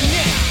of your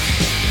neck.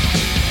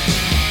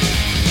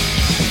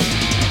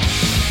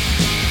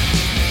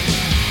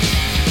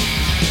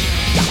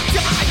 You're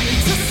dying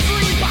to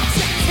scream, but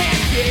you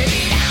can't get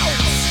it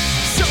out.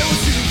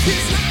 Shows you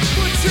his not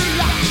what your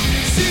life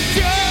is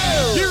into.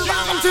 You're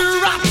under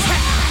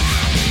attack.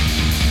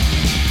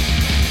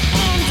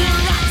 Under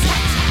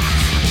attack.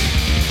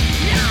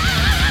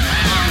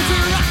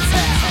 Under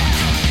attack.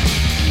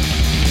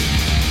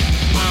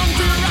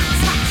 Under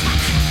attack.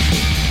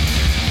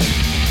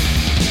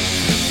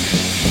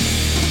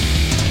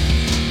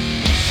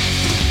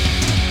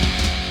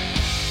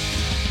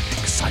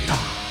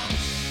 Exciter.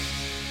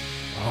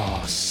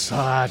 Oh,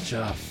 such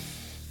a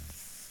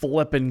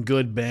flippin'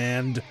 good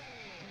band.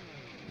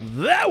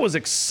 That was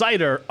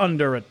Exciter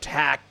Under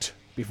Attacked.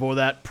 Before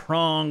that,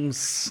 Prong,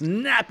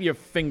 Snap Your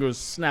Fingers,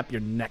 Snap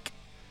Your Neck.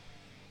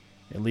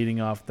 And leading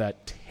off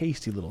that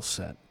tasty little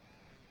set,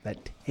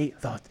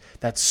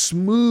 that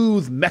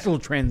smooth metal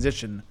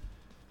transition,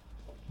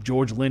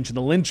 George Lynch and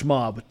the Lynch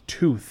Mob,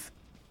 Tooth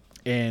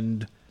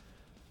and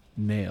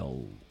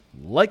Nail.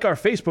 Like our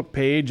Facebook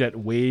page at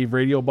Wave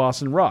Radio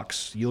Boston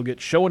Rocks. You'll get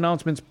show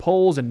announcements,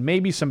 polls, and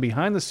maybe some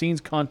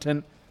behind-the-scenes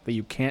content that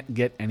you can't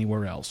get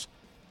anywhere else.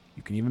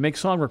 You can even make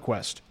song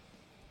requests.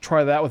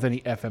 Try that with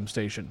any FM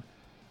station.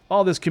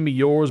 All this can be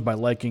yours by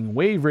liking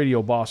Wave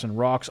Radio Boston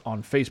Rocks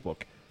on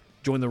Facebook.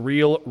 Join the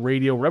real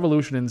radio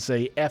revolution and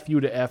say F you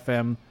to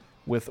FM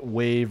with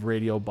Wave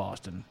Radio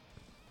Boston.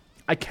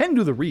 I can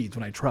do the reads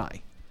when I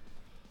try.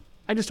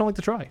 I just don't like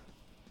to try.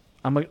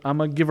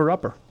 I'm a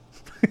giver-upper.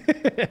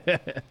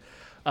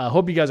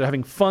 Hope you guys are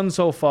having fun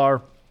so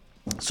far.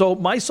 So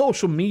my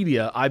social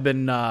media, I've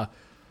been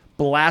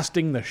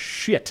blasting the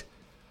shit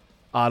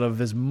out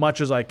of as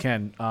much as I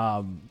can.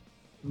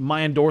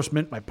 My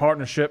endorsement, my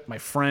partnership, my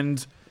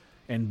friends,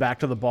 and Back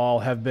to the Ball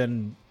have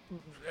been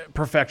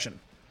perfection.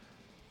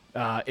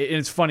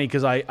 It's funny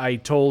because I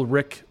told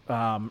Rick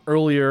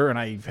earlier, and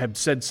I had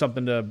said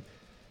something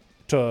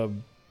to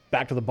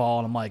Back to the Ball,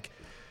 and I'm like,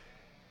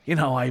 you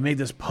know, I made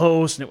this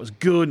post and it was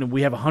good, and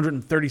we have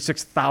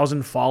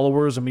 136,000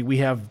 followers. I mean,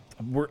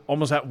 we're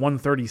almost at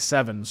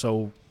 137.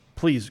 So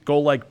please go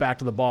like Back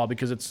to the Ball,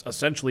 because it's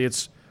essentially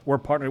We're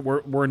partnered.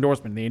 We're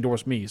endorsement. They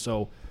endorse me.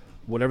 So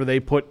whatever they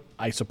put,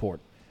 I support.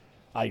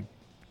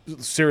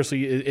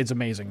 Seriously, it's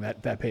amazing,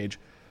 that page.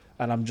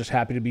 And I'm just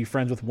happy to be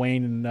friends with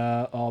Wayne and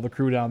all the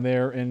crew down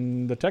there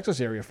in the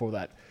Texas area for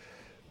that.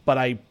 But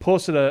I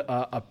posted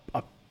a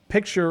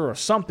picture or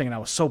something, and I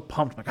was so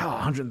pumped. I'm like,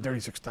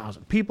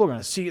 136,000 people are going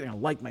to see it. They're going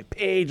to like my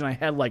page. And I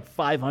had like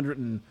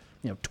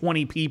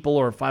 520 people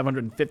or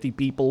 550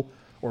 people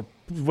or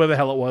where the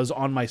hell it was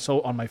on my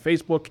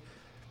Facebook.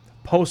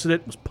 Posted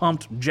it, was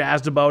pumped,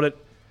 jazzed about it.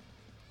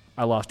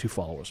 I lost 2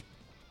 followers.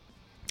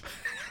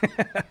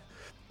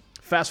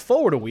 Fast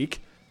forward a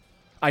week,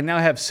 I now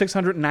have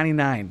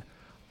 699.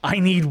 I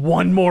need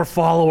 1 more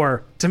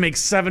follower to make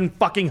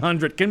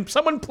 700. Can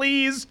someone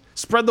please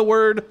spread the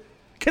word?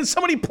 Can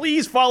somebody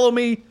please follow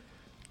me?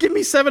 Give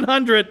me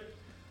 700.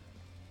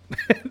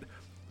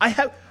 We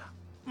have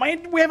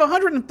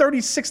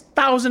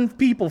 136,000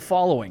 people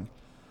following.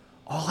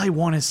 All I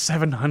want is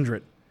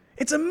 700.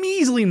 It's a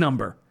measly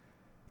number.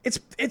 It's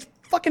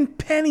fucking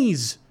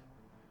pennies.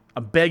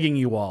 I'm begging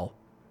you all.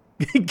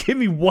 Give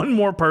me 1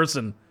 more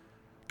person.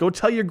 Go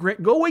wake your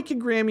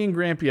Grammy and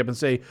Grampy up and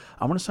say,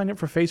 I want to sign up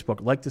for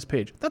Facebook. Like this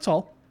page. That's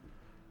all.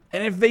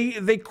 And if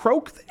they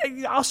croak,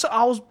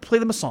 I'll play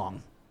them a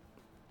song.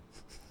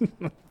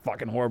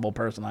 Fucking horrible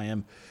person I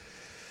am.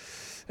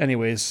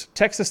 Anyways,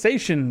 text the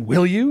station,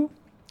 will you?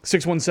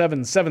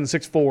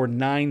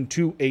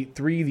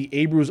 617-764-9283. The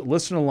Abruz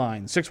listener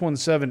line,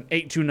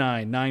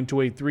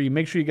 617-829-9283.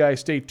 Make sure you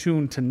guys stay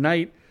tuned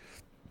tonight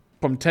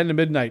from 10 to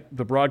midnight,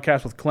 the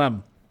broadcast with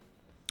Clem.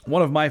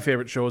 One of my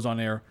favorite shows on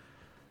air,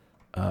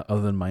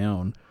 other than my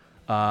own.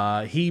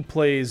 He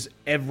plays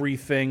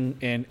everything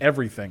and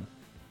everything.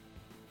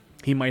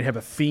 He might have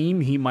a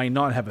theme. He might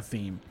not have a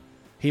theme.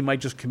 He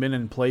might just come in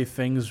and play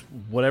things,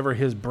 whatever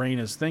his brain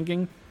is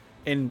thinking.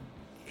 And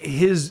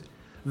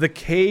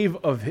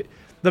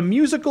the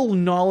musical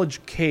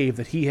knowledge cave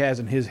that he has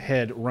in his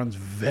head runs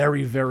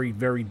very, very,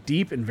 very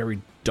deep and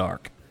very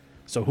dark.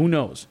 So who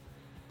knows?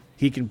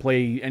 He can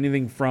play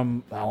anything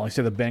from, I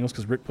say the Bangles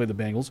because Rick played the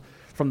Bangles,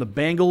 from the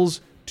Bangles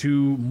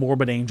to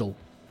Morbid Angel,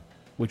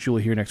 which you'll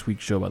hear next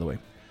week's show, by the way.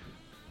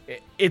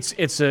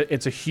 It's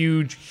a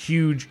huge,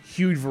 huge,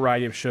 huge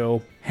variety of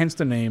show, hence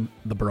the name,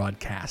 The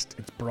Broadcast.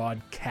 It's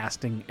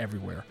broadcasting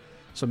everywhere.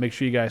 So make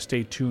sure you guys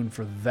stay tuned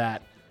for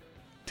that.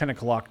 10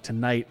 o'clock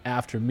tonight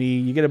after me.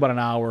 You get about an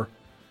hour,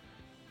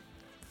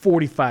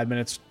 45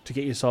 minutes to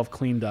get yourself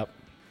cleaned up.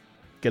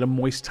 Get a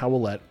moist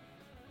towelette.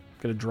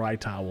 Get a dry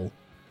towel.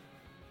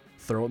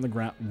 Throw it in the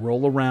ground.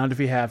 Roll around if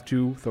you have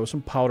to. Throw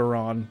some powder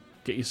on.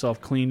 Get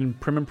yourself clean and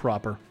prim and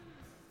proper.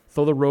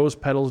 Throw the rose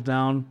petals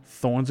down,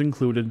 thorns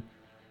included,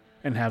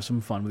 and have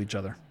some fun with each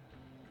other.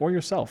 Or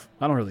yourself.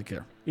 I don't really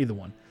care. Either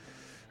one.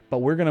 But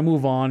we're going to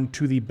move on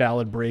to the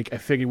ballad break. I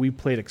figured we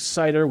played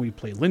Exciter, we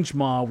played Lynch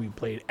Mob, we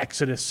played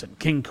Exodus and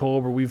King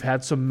Cobra. We've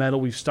had some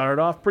metal. We've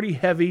started off pretty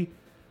heavy.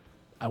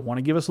 I want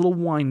to give us a little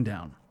wind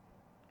down.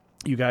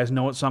 You guys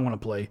know what song I'm going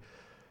to play.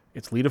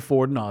 It's Lita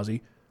Ford and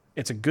Ozzy.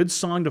 It's a good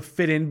song to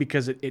fit in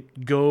because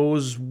it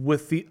goes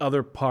with the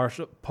other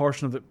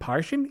portion of the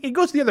portion? It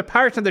goes to the other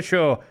part of the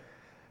show.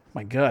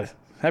 My God.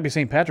 Happy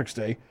St. Patrick's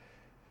Day.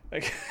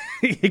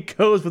 It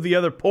goes with the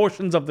other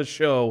portions of the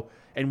show.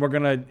 And we're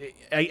going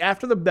to,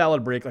 after the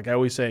ballad break, like I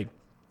always say,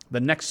 the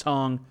next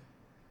song,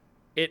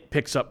 it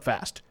picks up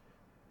fast.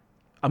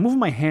 I'm moving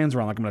my hands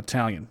around like I'm an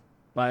Italian.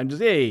 I'm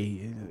just,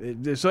 hey.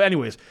 So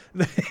anyways,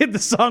 the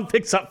song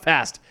picks up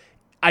fast.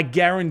 I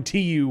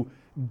guarantee you,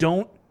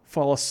 don't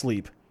fall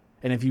asleep.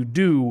 And if you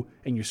do,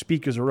 and your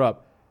speakers are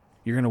up,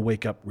 you're going to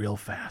wake up real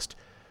fast.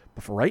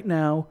 But for right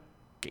now,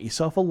 get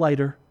yourself a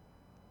lighter.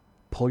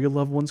 Pull your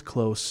loved ones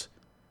close.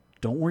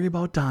 Don't worry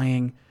about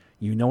dying.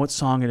 You know what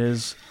song it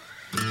is.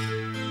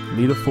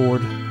 Lita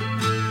Ford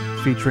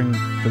featuring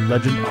the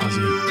legend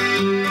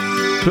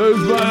Ozzy.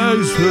 Close my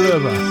eyes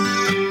forever.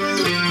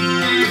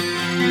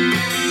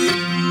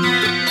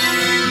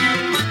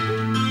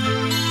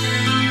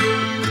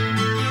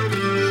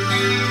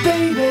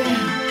 Baby,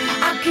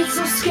 I get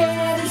so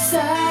scared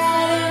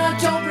inside and I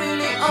don't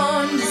really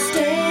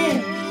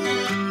understand.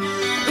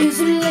 Is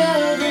it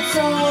love that's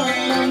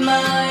on my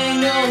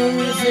mind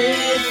or is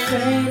it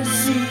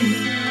fantasy?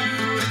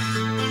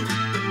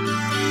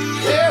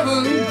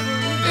 Heaven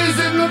is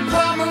in the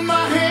palm of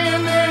my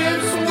hand and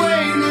it's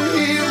waiting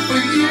here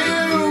for you.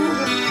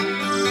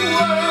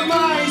 What am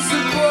I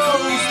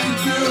supposed to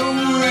do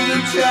with a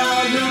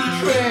childhood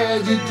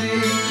tragedy?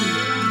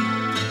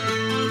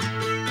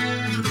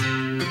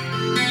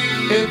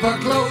 If I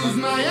close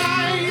my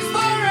eyes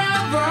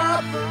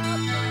forever,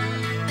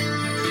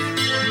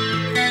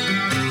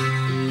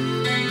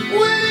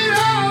 will it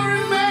all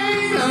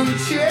remain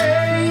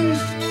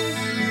unchanged?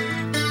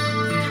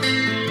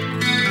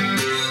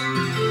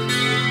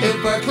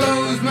 If I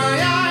close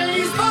my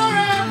eyes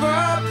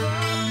forever,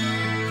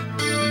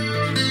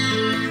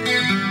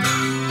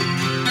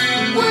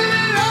 will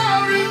it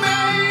all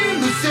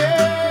remain the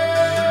same?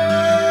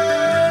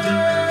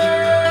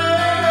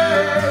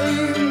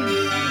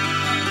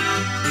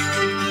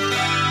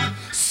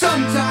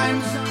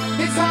 Sometimes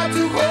it's hard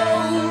to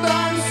hold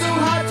on, so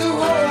hard to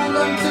hold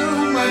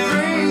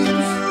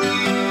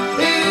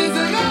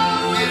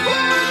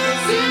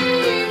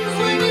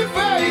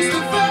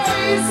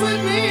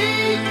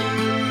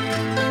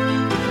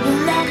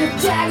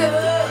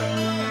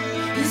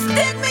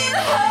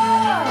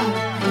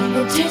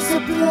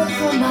up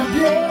from my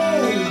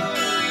bed.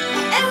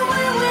 And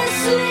when we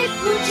sleep,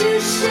 would you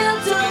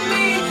shelter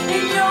me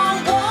in your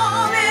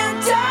warm and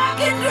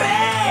darkened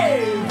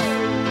grave?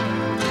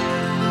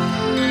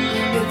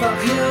 If I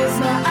close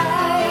my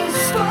eyes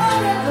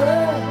forever,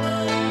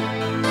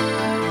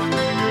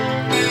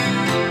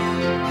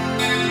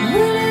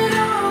 will it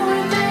all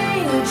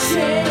remain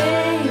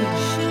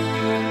unchanged?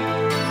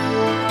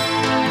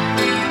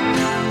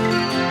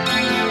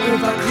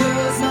 If I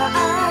close my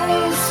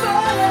eyes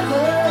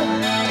forever,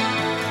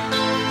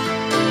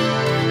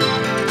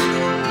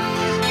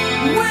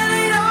 will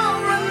it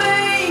all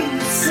remain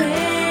the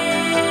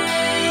same?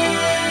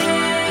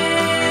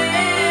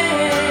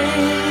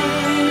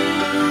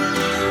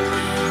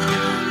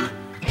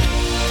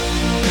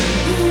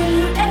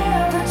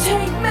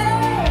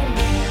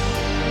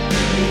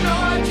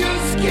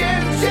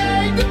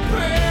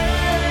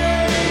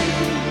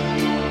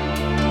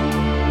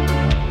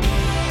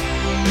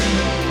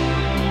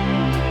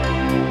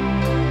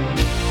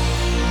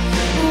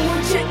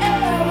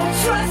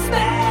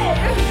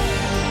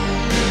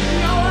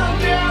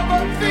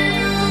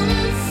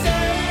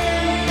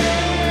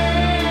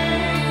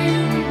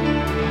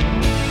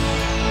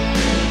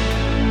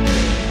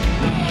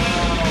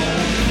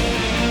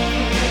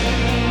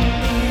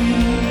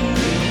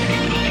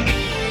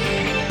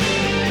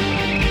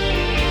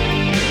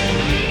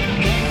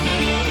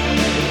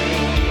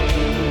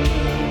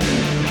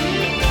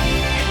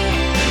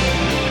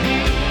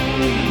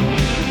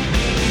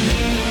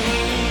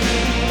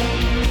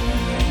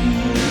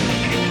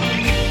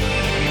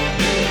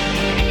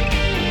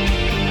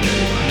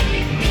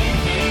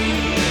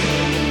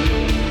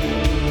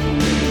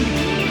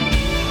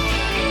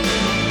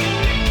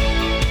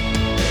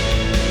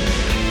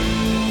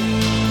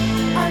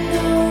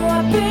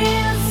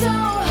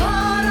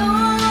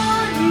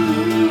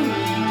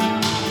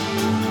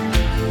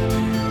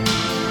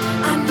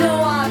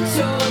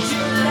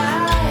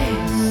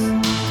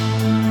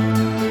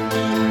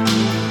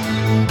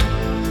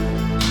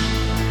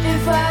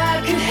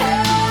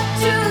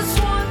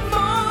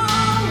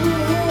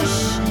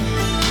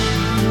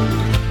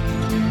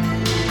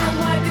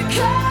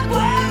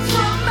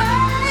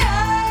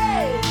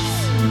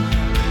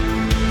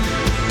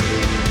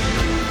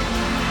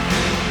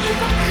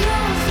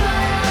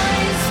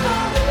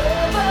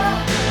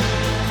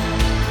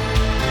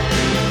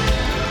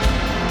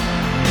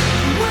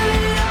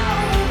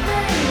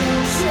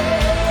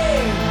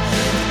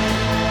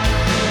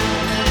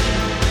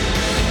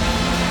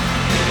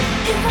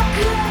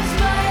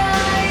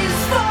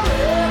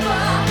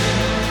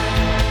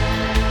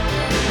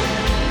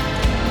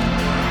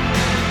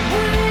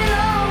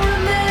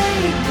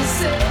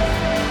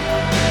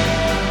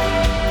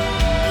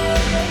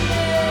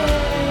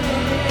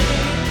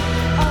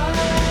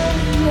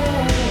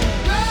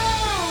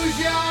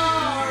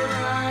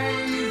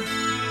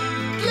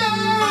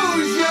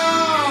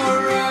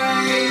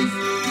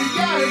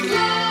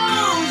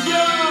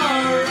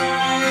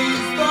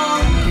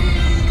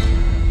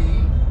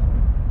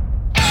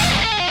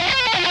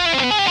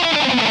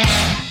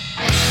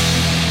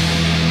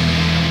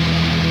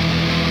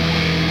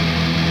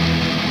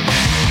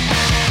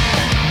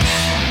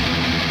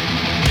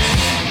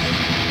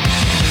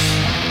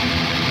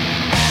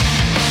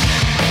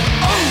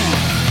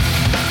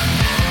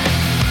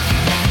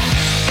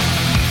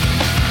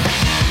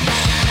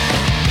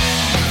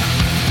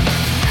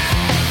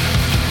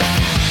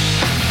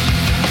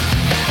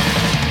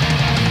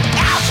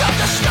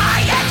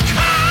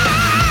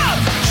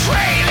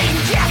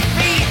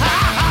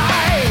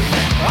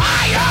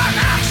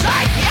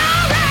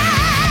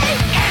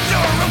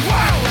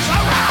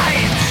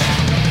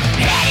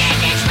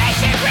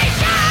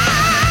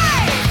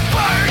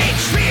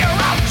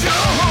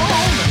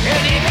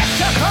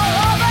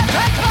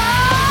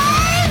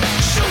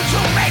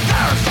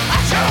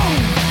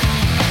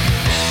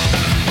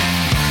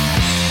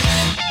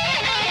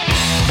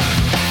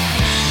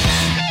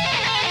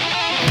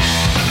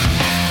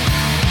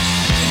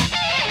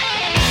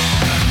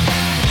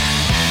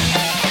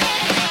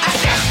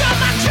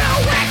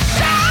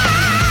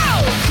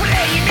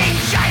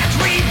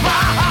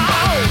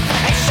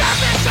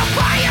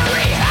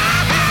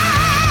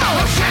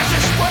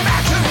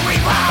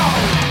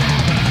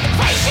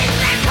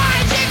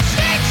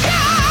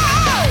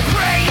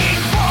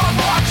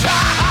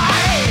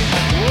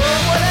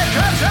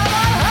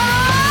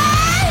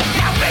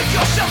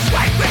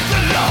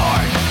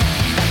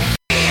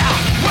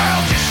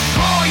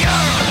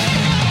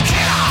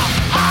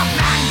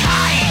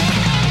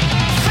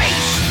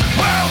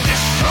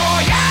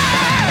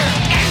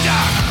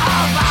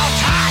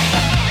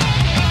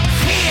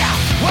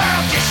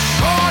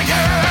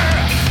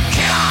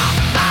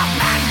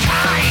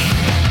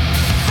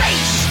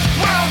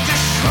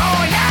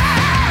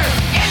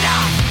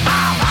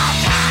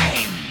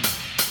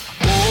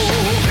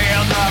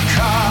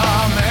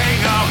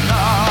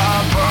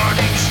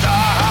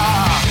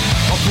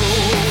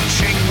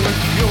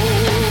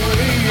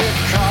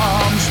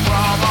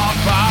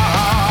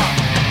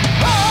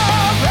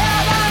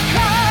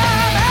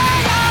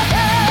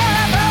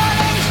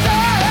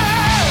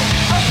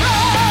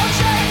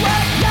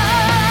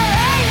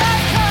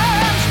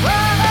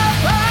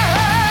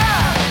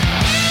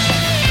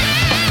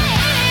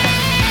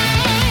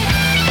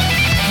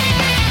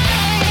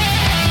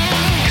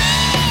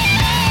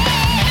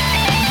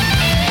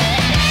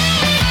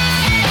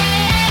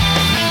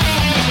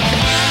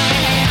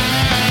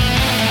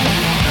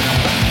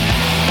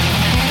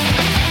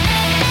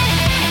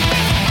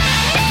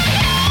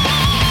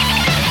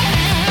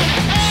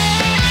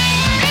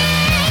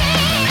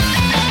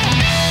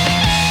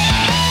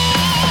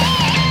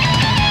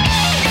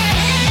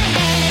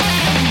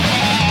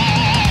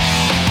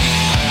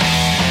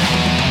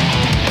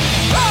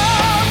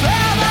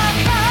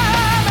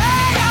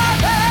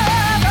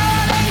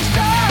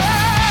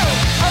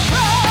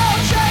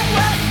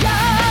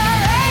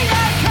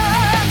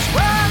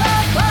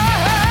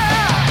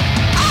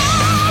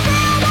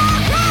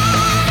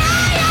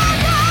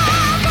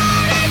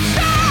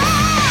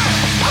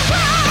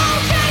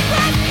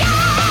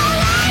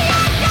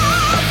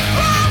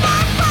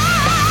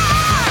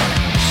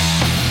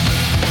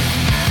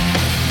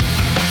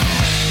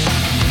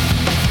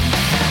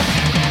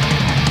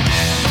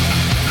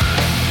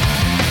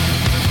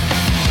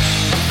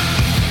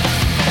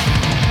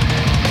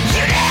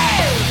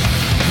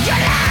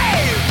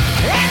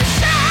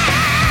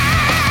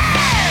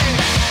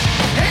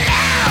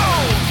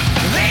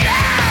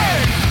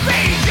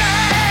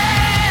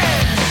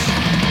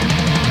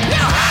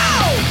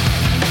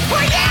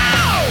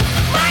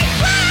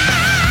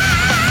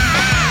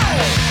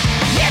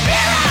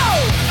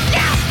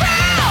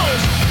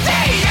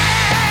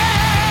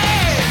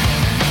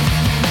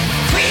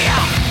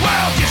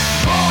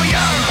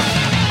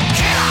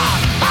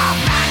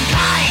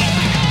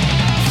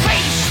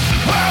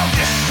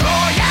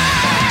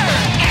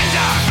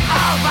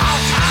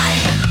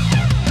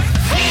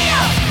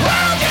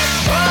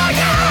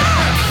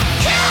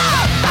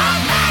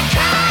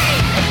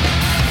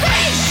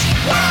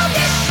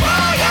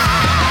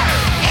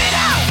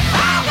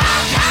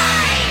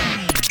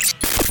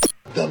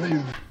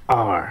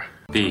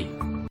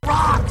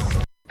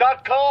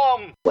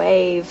 waveradio.com.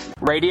 Wave.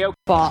 Radio.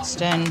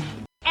 Boston.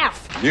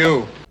 F.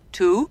 You.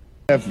 2.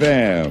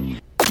 FM.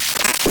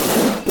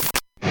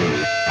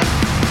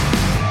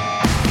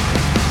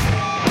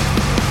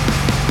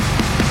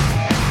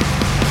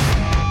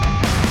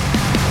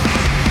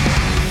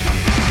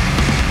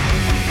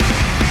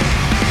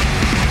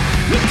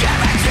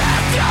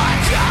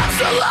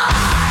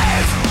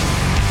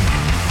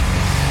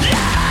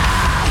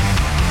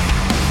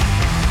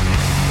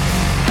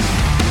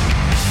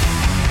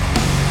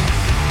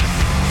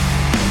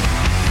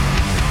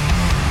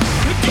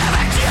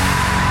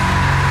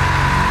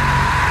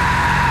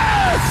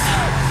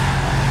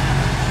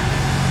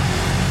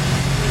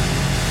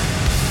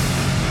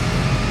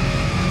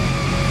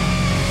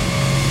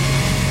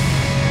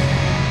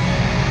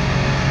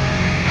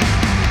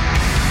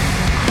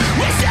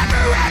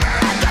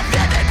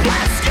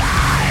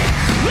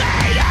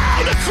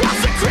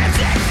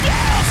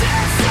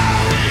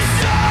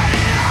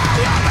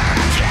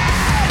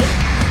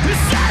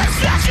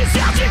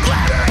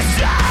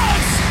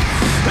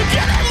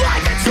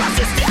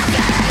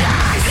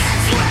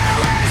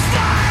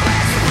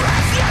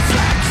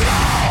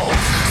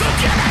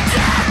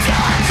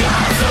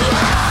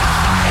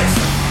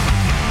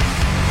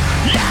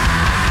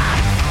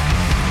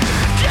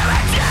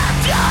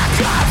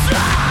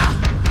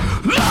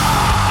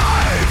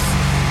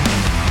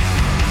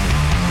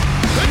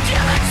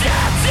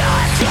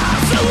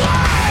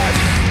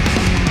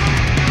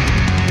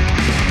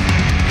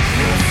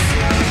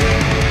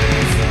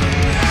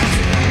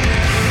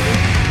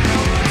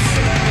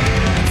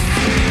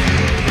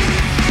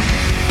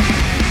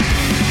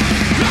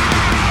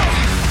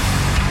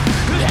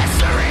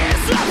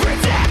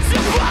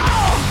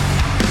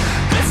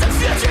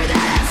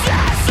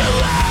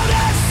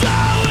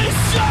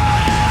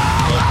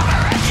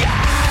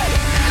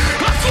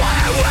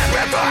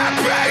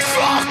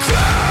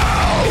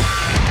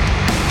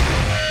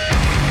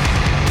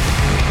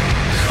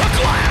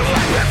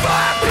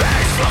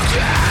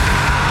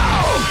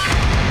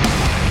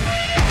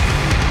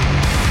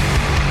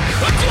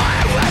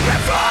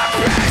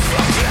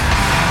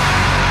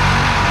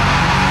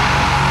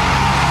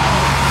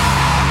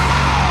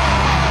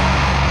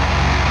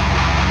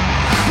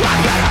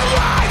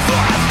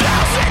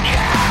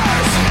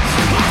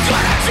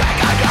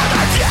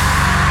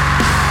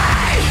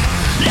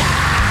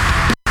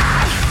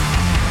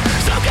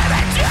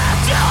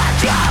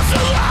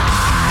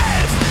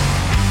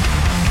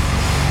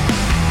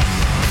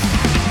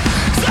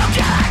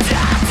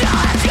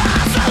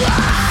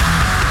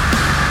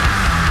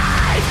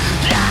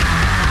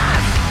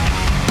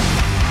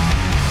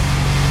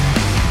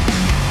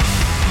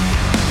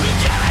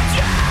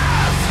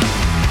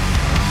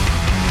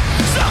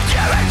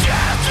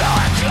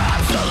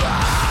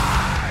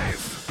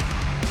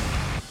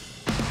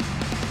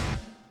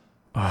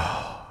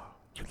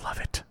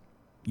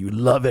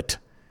 Love it.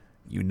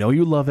 You know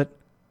you love it.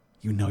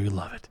 You know you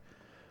love it.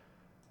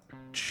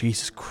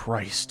 Jesus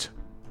Christ.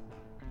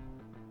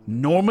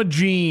 Norma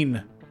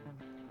Jean.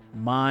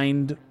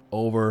 Mind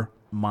over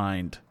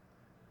mind.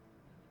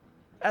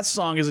 That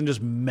song isn't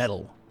just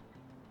metal.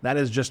 That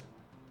is just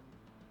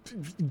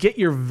get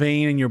your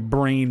vein and your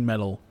brain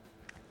metal.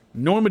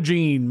 Norma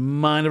Jean,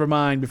 Mind Over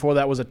Mind. Before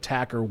that was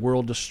Attacker,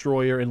 World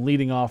Destroyer. And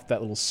leading off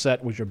that little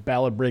set was your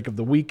ballad break of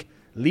the week,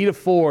 Lita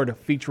Ford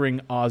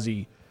featuring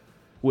Ozzy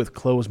with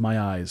Close My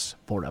Eyes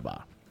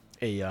Forever.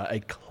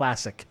 A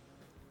classic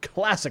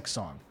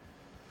song.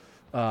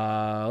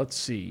 Let's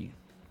see.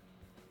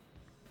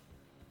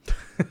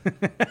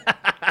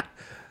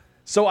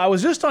 So I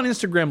was just on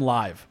Instagram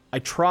Live. I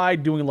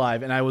tried doing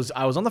live, and I was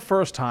on the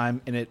first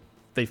time, and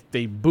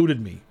they booted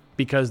me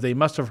because they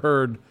must have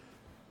heard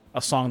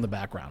a song in the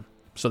background.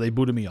 So they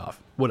booted me off.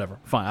 Whatever.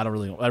 Fine. I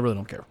really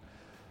don't care.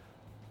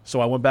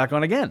 So I went back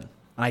on again,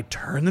 and I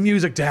turned the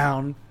music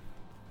down.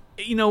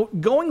 You know,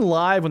 going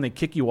live when they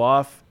kick you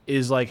off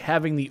is like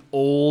having the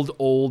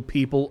old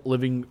people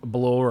living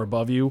below or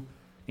above you.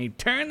 And you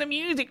turn the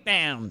music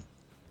down.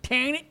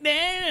 Turn it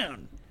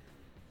down.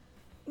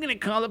 I'm going to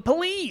call the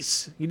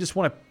police. You just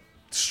want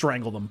to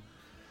strangle them.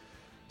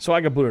 So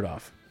I got booted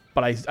off.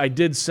 But I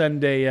did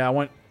send I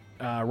went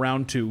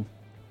round 2.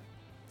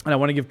 And I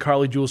want to give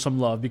Carly Jewel some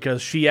love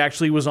because she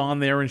actually was on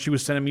there and she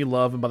was sending me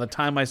love. And by the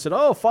time I said,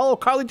 oh, follow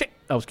Carly J,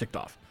 I was kicked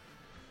off.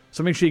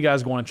 So make sure you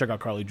guys go on and check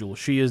out Carly Jewel.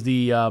 She is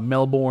the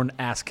Melbourne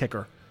ass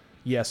kicker.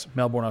 Yes,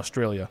 Melbourne,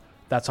 Australia.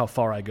 That's how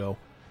far I go.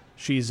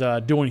 She's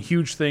doing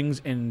huge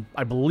things, and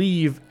I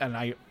believe, and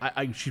I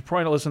she's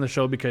probably not listening to the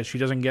show because she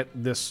doesn't get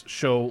this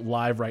show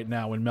live right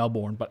now in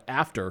Melbourne, but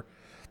after,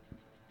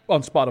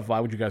 on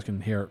Spotify, which you guys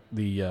can hear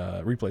the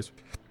replays,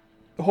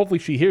 hopefully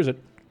she hears it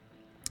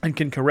and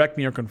can correct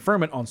me or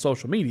confirm it on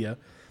social media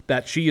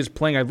that she is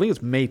playing, I believe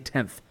it's May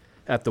 10th,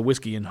 at the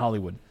Whiskey in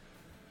Hollywood,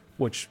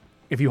 which...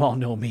 if you all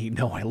know me,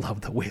 know I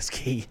love the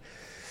whiskey.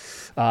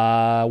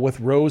 With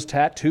Rose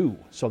Tattoo.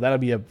 So that'll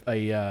be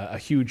a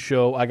huge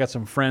show. I got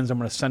some friends I'm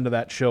going to send to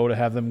that show to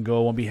have them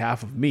go on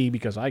behalf of me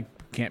because I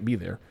can't be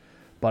there.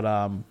 But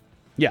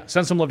yeah,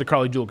 send some love to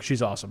Carly Jewel because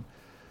she's awesome.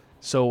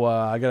 So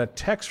I got a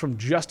text from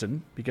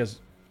Justin because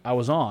I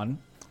was on.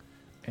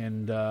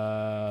 And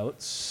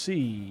let's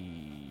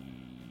see.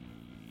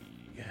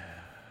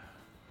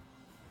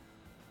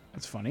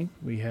 That's funny.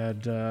 We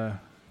had, I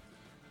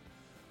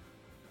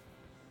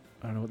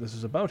don't know what this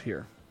is about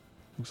here.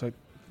 Looks like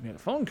we had a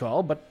phone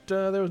call, but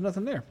there was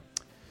nothing there.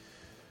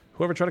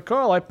 Whoever tried to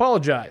call, I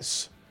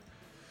apologize.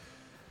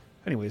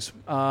 Anyways,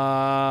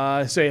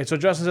 so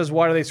Justin says,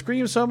 why do they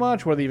scream so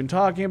much? What are they even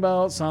talking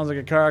about? Sounds like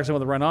a car accident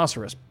with a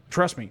rhinoceros.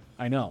 Trust me,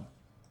 I know.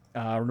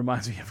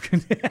 Reminds me of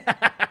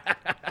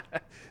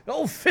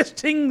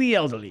fisting the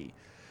elderly.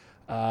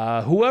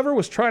 Whoever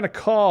was trying to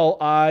call,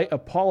 I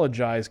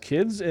apologize,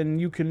 kids, and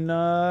you can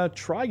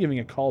try giving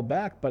a call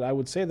back, but I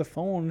would say the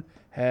phone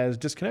has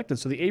disconnected,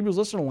 so the Abrams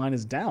listener line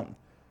is down.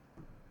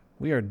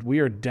 We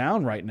are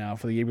down right now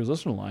for the Abrams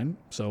listener line,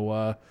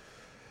 so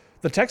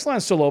the text line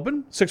is still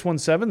open,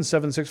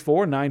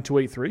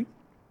 617-764-9283.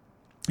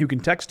 You can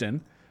text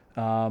in.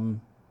 How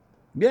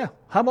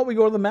about we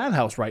go to the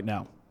Madhouse right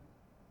now?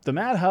 The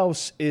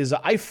Madhouse is,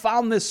 I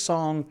found this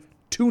song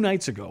 2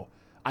 nights ago.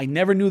 I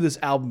never knew this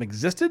album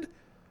existed.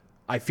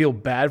 I feel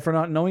bad for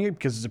not knowing it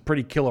because it's a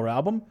pretty killer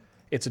album.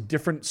 It's a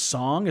different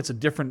song. It's a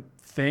different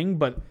thing,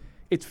 but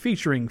it's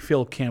featuring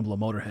Phil Campbell of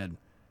Motorhead.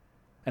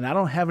 And I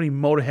don't have any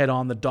Motorhead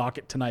on the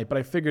docket tonight, but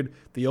I figured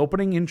the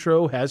opening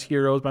intro has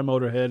Heroes by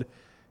Motorhead,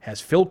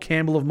 has Phil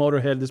Campbell of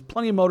Motorhead. There's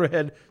plenty of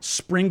Motorhead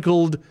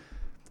sprinkled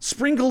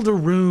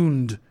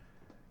around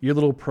your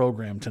little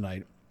program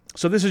tonight.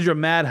 So this is your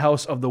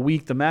Madhouse of the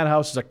Week. The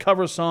Madhouse is a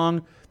cover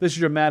song. This is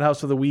your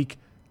Madhouse of the Week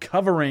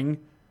covering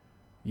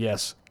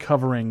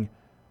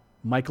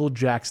Michael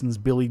Jackson's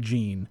Billie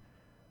Jean.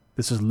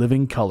 This is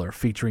Living Color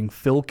featuring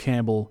Phil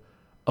Campbell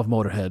of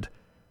Motorhead.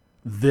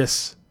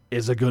 This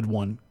is a good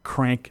one.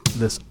 Crank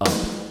this up.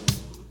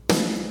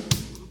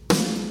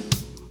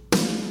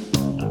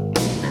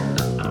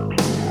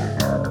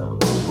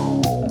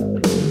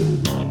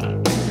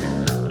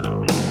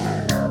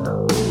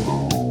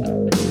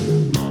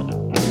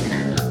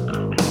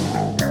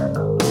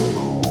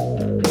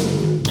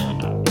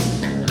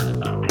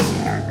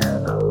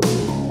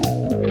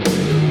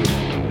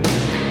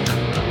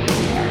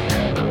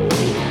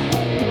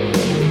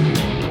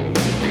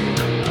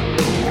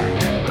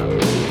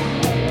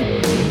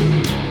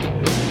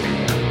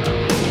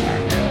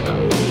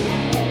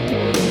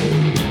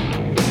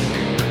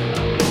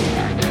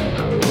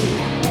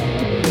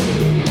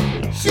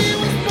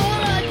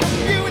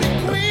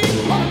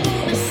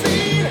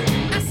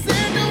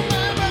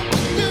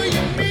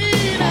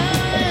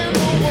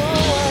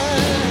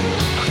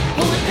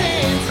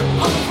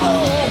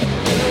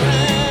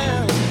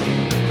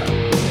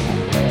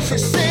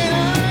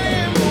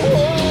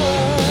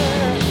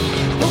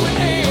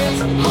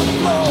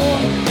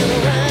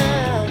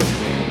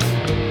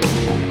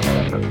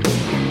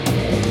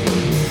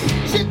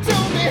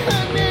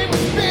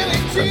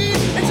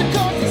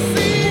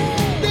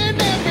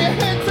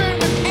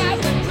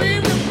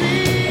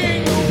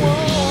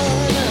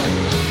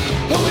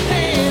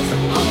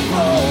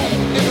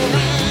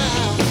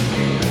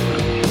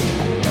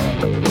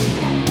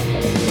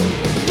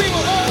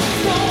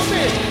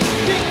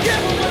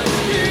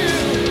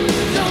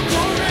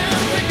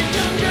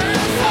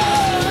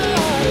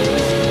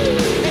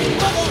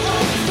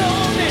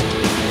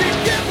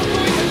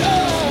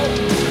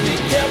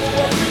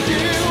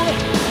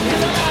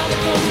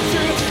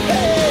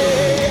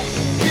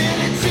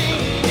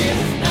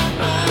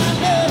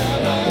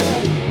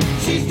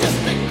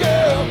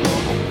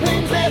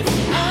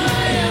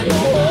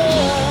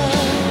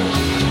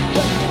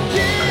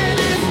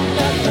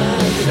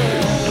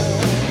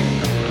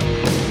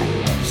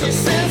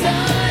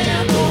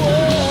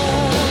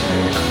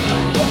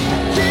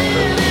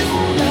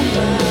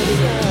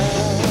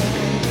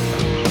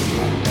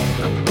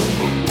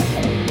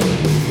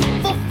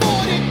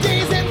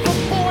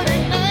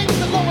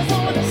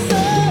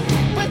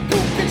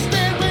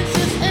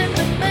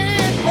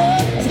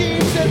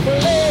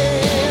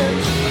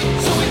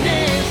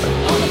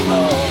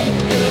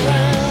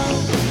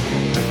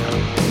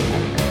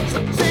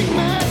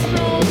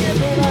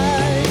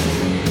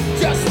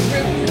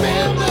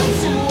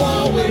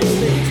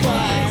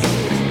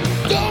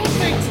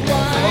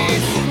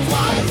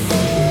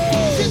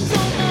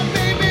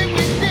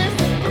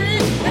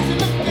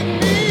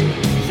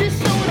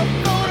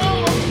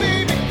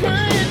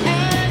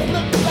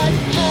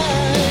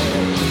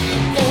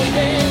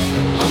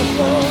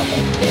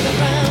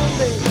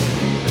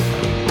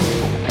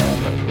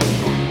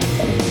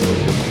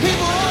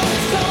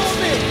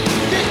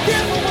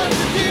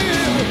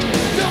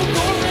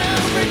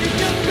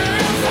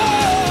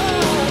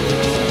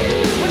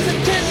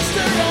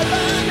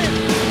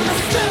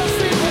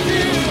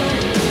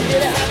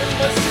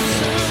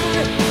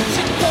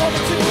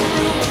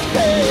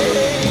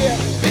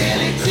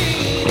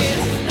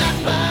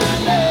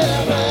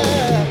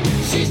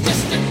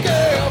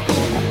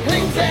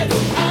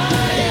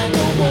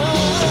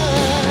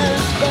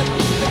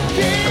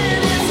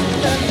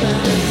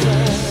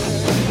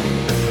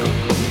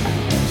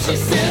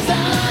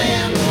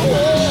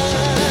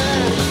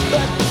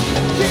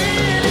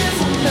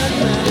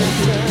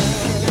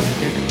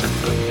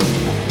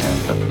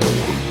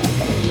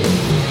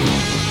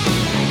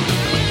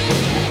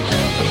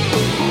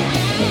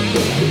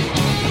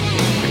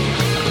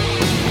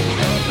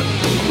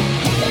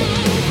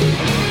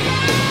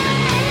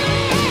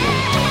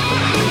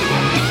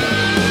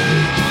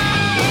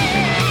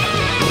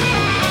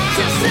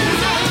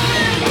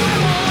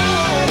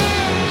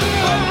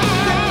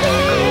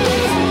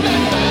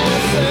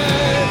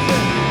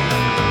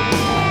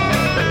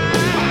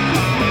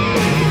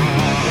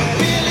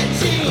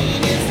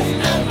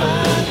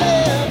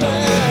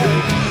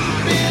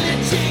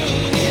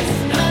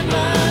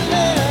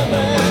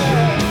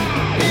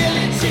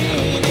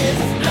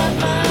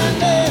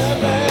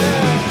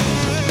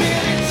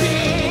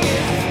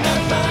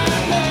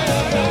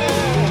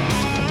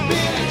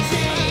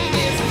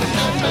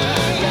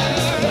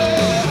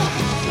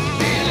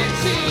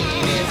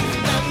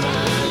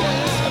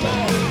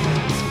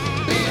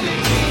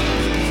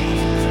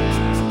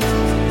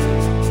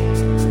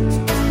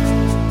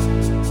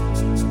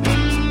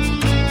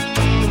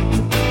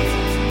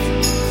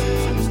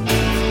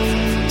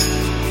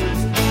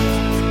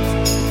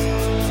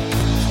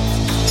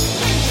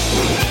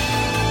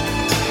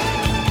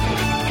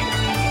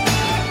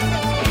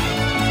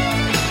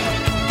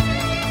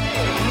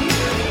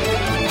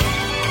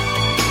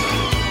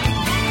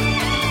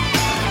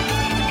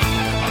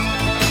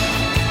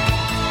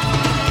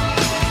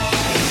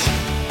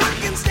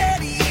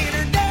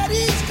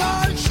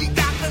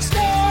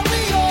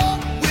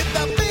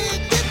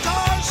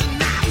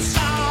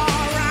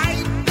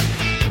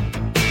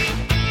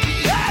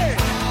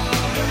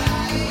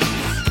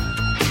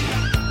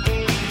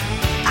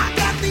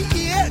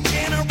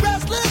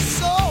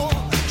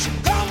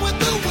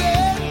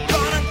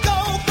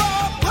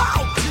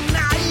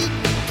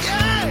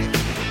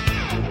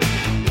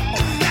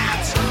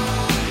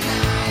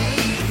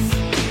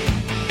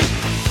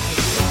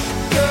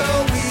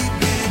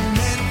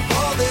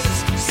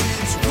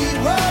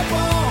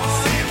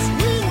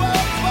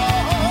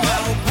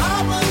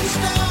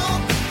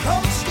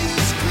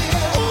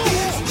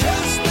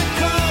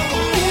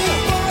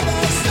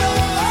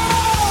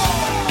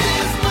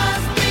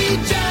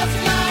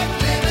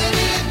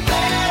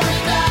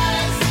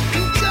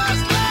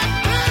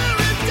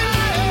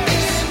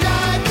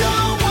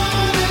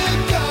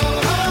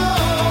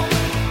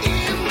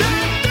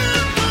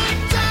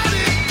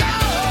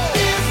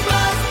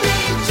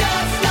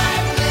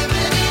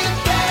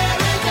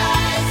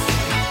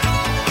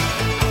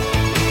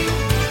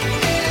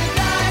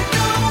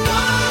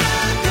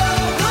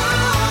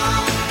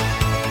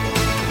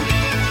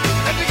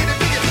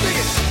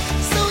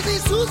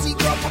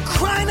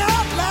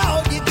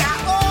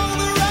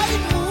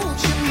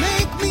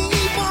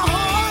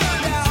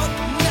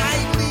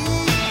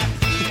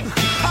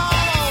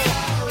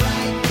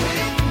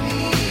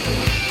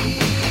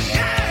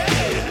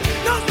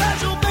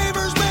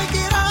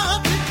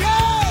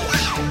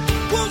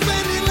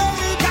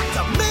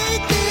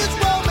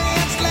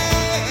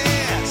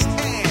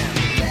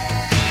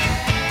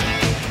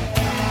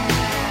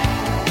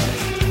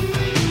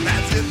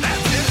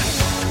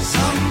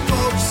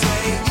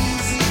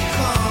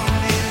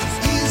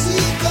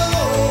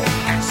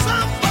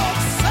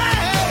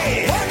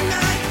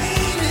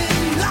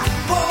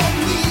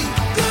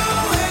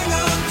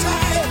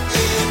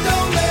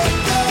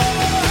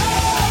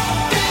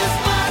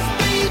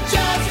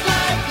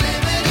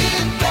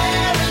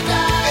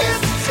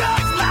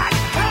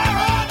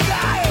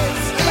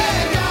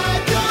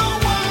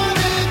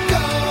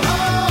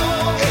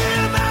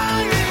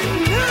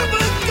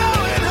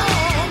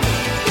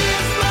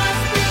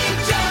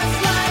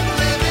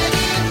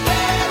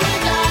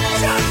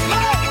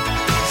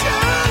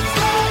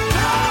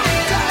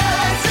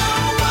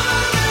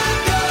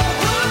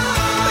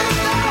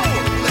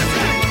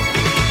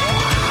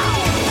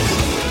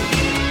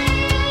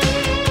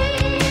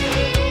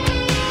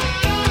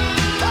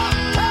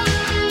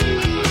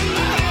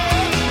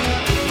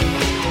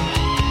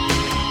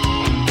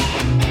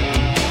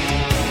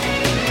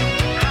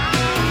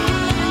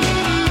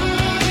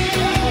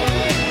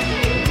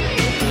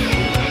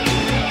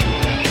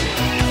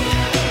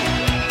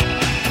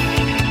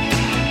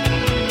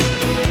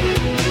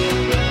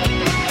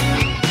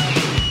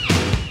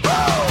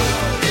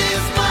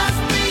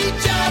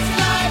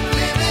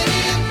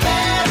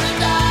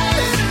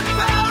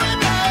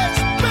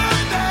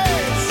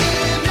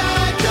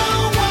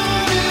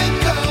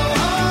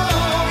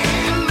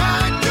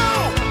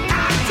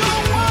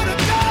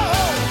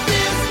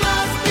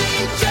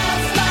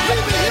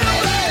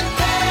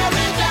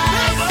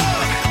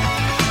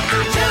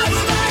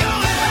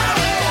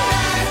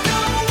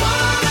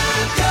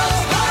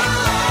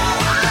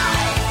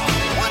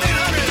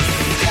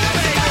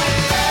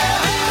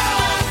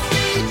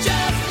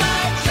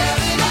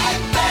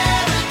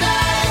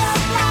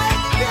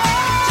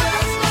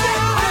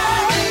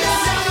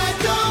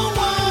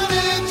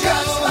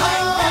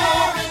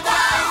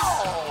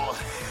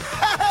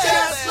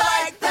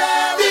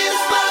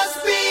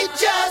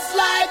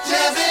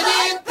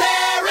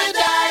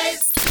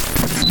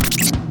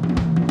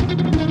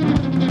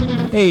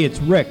 Hey,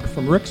 it's Rick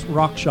from Rick's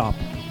Rock Shop.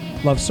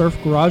 Love surf,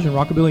 garage, and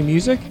rockabilly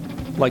music?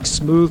 Like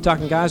smooth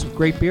talking guys with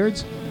great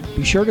beards?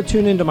 Be sure to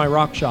tune into my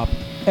rock shop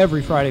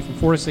every Friday from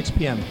 4 to 6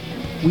 p.m.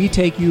 We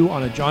take you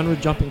on a genre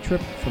jumping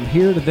trip from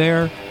here to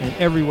there and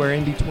everywhere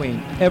in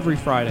between every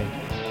Friday.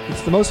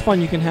 It's the most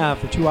fun you can have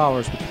for 2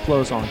 hours with your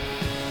clothes on.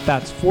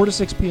 That's 4 to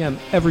 6 p.m.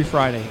 every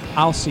Friday.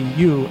 I'll see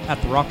you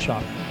at the rock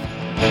shop.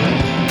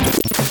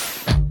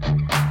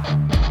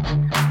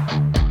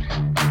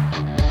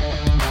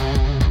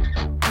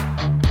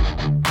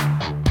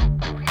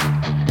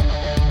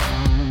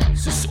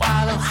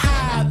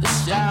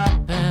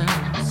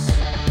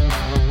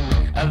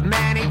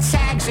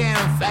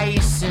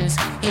 Faces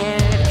hid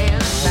in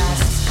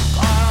dust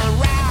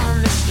all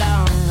around this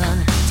long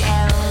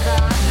undelta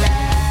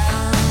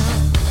land.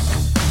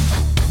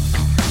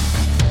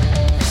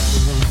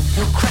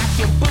 You crack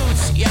your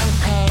boots, young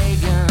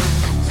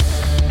pagans,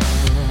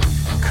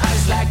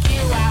 'cause like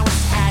you I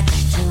was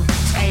hatched to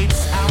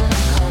tapes on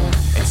cold,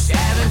 and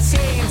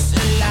 17's a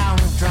long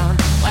drawn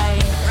way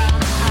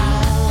from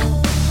home.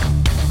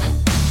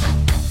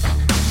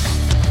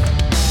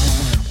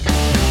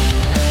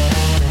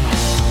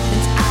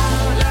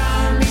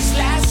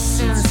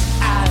 Lessons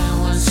I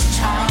was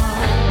taught,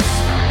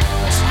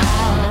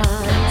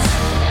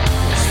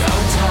 so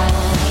taught,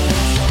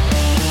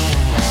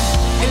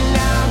 and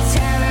now I'm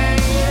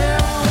telling you,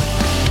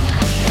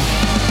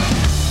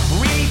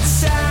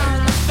 return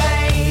the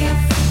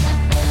faith,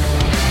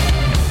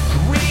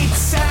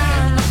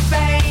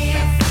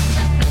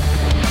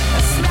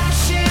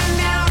 smashing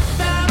out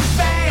the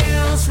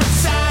veils,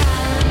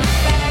 return the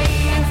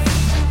faith.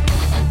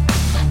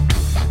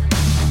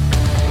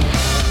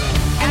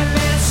 And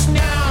there's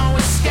no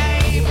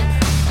escape,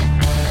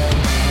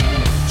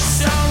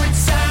 so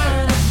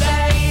return the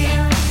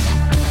fame.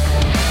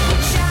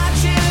 We're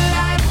charging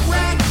like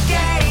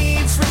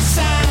renegades,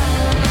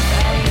 return the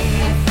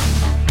faith.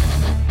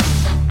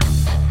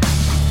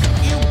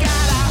 You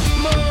gotta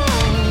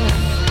move.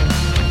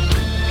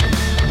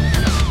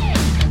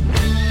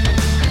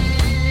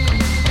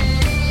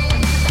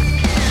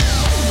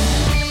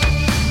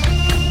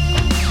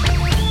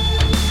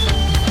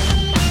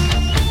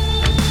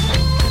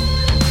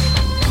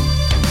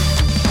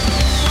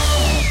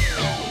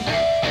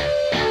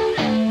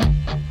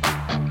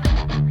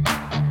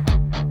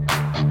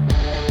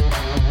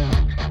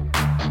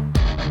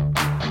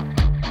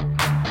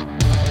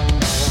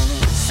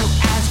 So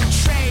as we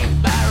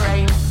trade by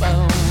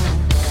rainbows,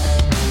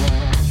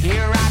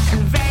 here I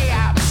convey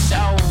our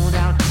soul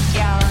down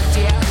your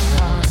dear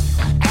cause,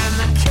 and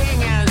the king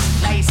has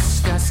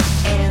placed us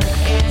in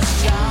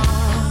his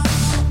jaws.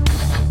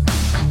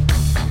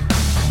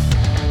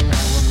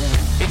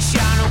 It's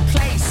no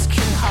place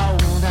can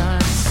hold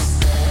us,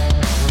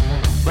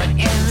 but in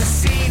the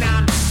scene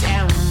I'm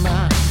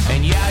December,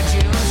 and your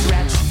Jews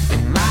wretch,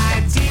 and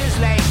my tears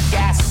lay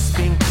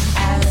gasping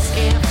as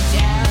if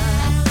death.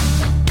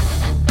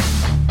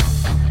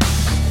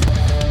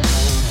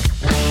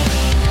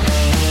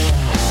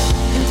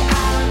 And I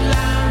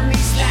learned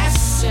these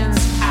lessons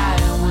I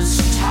was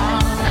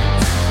taught,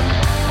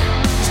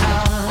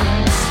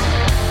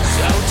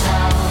 so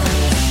taught.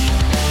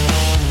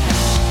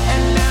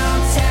 And now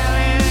I'm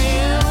telling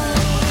you,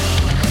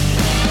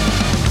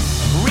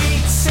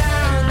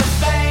 return the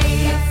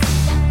faith,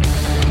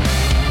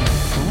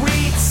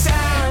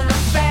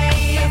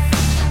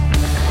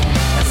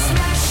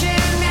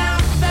 smashing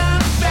out the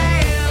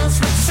veils,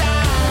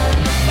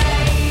 return the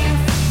faith.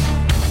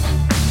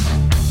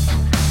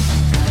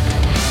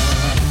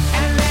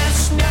 And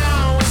there's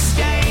no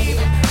escape,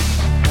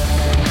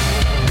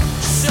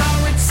 so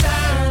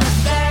return the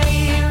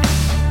faith.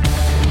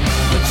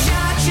 We're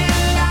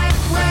charging like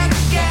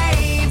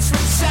renegades,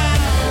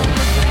 return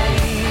the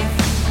faith.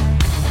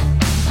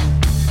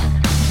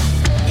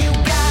 You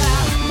gotta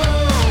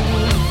move.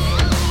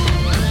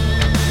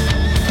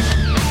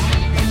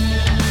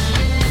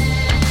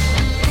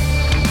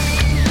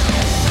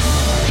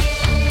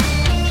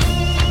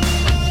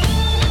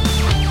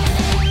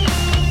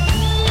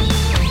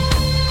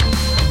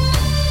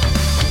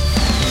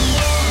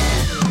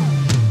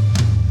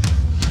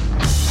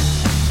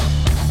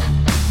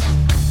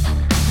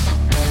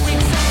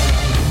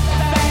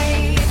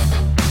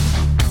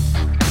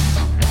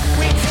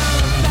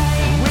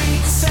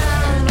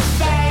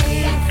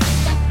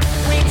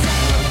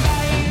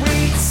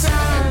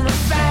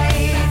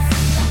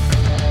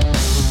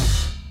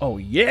 Oh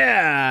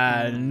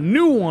yeah,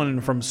 new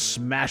one from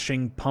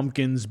Smashing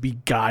Pumpkins,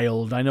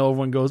 Beguiled. I know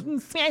everyone goes,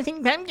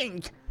 Smashing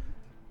Pumpkins.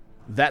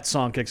 That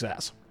song kicks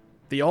ass.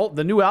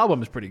 The new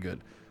album is pretty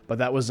good, but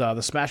that was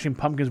the Smashing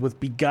Pumpkins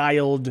with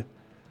Beguiled.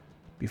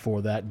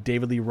 Before that,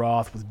 David Lee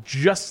Roth with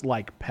Just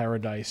Like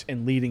Paradise,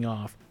 and leading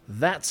off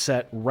that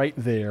set right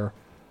there,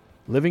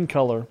 Living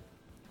Color,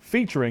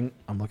 featuring,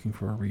 I'm looking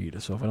for a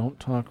read, so if I don't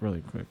talk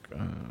really quick,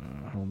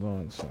 hold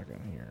on a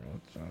second here.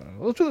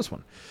 Let's do this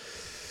one.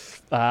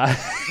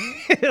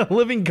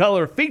 Living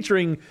Color,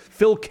 featuring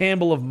Phil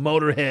Campbell of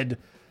Motorhead,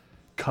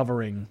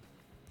 covering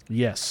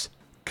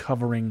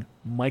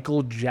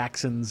Michael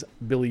Jackson's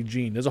Billie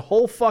Jean. There's a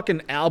whole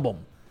fucking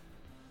album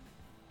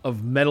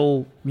of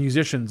metal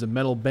musicians and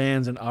metal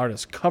bands and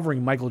artists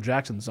covering Michael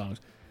Jackson songs.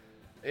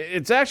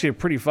 It's actually a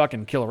pretty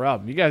fucking killer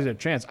album. You guys get a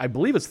chance. I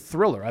believe it's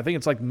Thriller. I think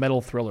it's like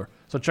metal Thriller.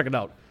 So check it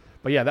out.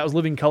 But yeah, that was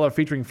Living Colour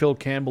featuring Phil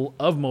Campbell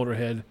of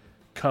Motorhead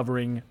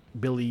covering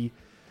Billie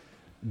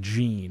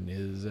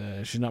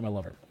Jean. She's Not My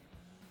Lover.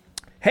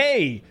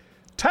 Hey,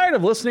 tired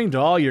of listening to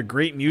all your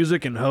great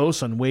music and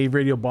hosts on Wave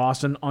Radio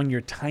Boston on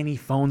your tiny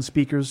phone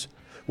speakers?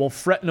 Well,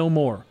 fret no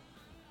more.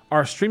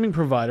 Our streaming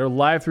provider,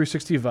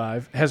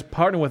 Live365, has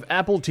partnered with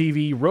Apple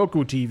TV,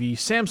 Roku TV,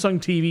 Samsung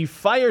TV,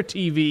 Fire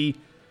TV,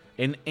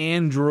 and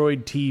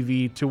Android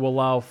TV to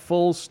allow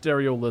full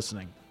stereo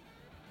listening.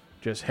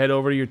 Just head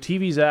over to your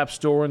TV's app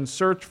store and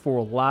search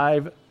for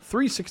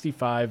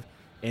Live365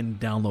 and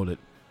download it.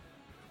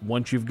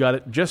 Once you've got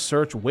it, just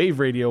search Wave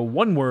Radio,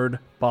 one word,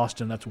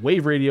 Boston. That's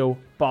Wave Radio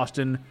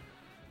Boston.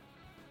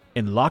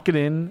 And lock it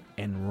in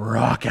and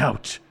rock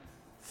out.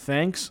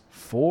 Thanks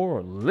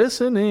for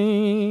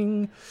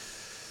listening.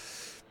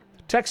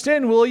 Text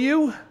in, will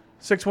you?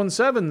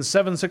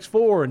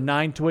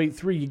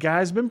 617-764-9283. You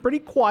guys have been pretty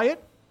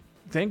quiet.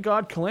 Thank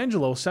God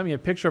Colangelo sent me a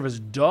picture of his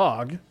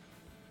dog.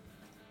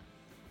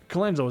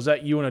 Colangelo, is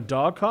that you in a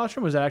dog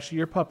costume or is that actually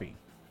your puppy?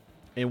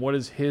 And what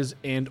is his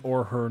and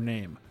or her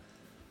name?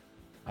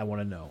 I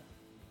want to know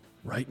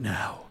right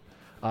now.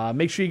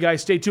 Make sure you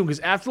guys stay tuned because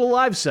after the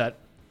live set,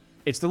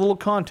 it's the little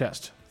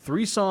contest.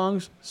 3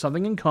 songs,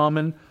 something in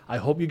common. I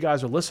hope you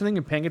guys are listening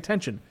and paying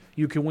attention.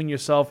 You can win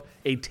yourself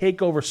a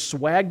TakeOver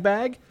swag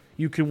bag.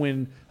 You can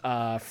win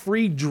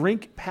free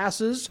drink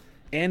passes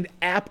and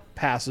app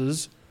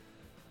passes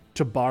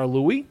to Bar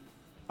Louie.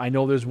 I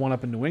know there's one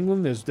up in New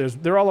England.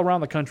 They're all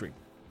around the country.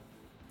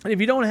 And if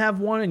you don't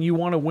have one and you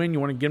want to win, you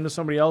want to give them to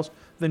somebody else,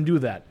 then do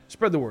that.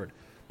 Spread the word.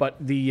 But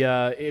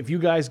if you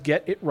guys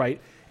get it right,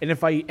 and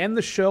if I end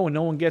the show and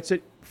no one gets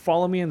it,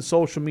 follow me on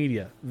social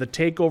media, The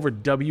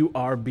TakeOver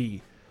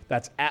WRB.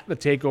 That's at The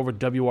TakeOver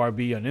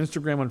WRB on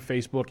Instagram, on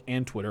Facebook,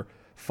 and Twitter.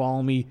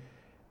 Follow me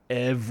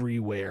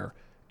everywhere.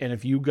 And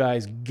if you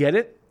guys get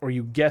it or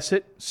you guess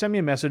it, send me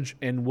a message,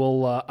 and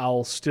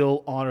I'll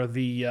still honor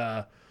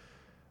the.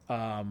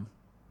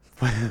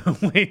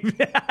 Wait,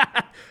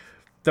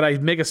 did I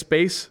make a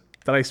space?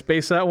 Did I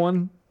space that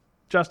one,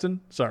 Justin?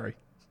 Sorry.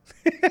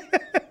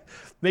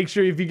 Make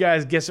sure if you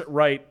guys guess it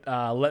right,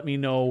 let me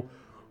know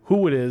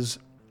who it is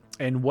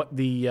and what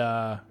they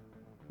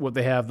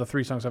have the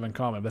 3 songs have in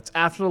common. That's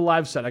after the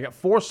live set. I got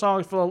 4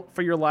 songs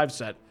for your live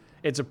set.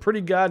 It's a pretty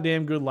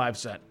goddamn good live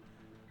set.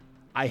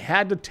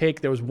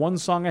 There was one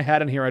song I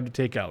had in here I had to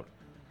take out.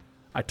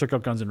 I took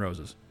out Guns N'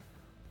 Roses.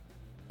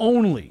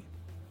 Only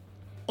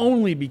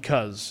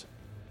because,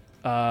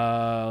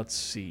 let's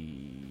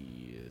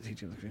see.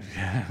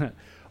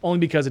 Only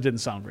because it didn't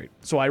sound great.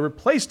 So I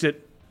replaced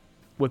it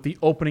with the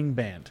opening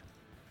band.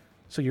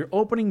 So your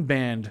opening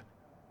band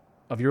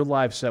of your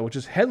live set, which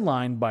is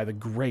headlined by the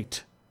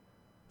great,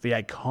 the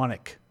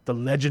iconic, the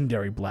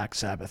legendary Black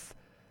Sabbath.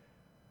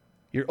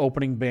 Your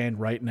opening band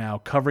right now,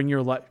 covering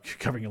your live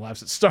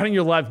set, starting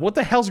your live. What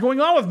the hell's going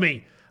on with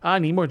me? I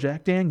need more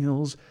Jack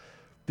Daniels.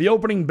 The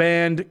opening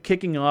band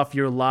kicking off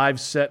your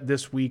live set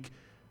this week.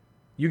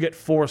 You get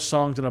 4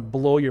 songs that'll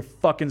blow your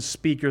fucking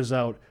speakers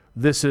out.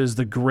 This is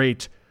the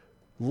great,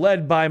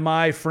 led by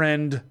my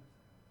friend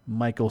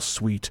Michael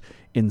Sweet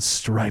in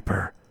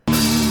Striper.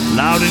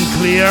 Loud and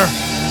clear.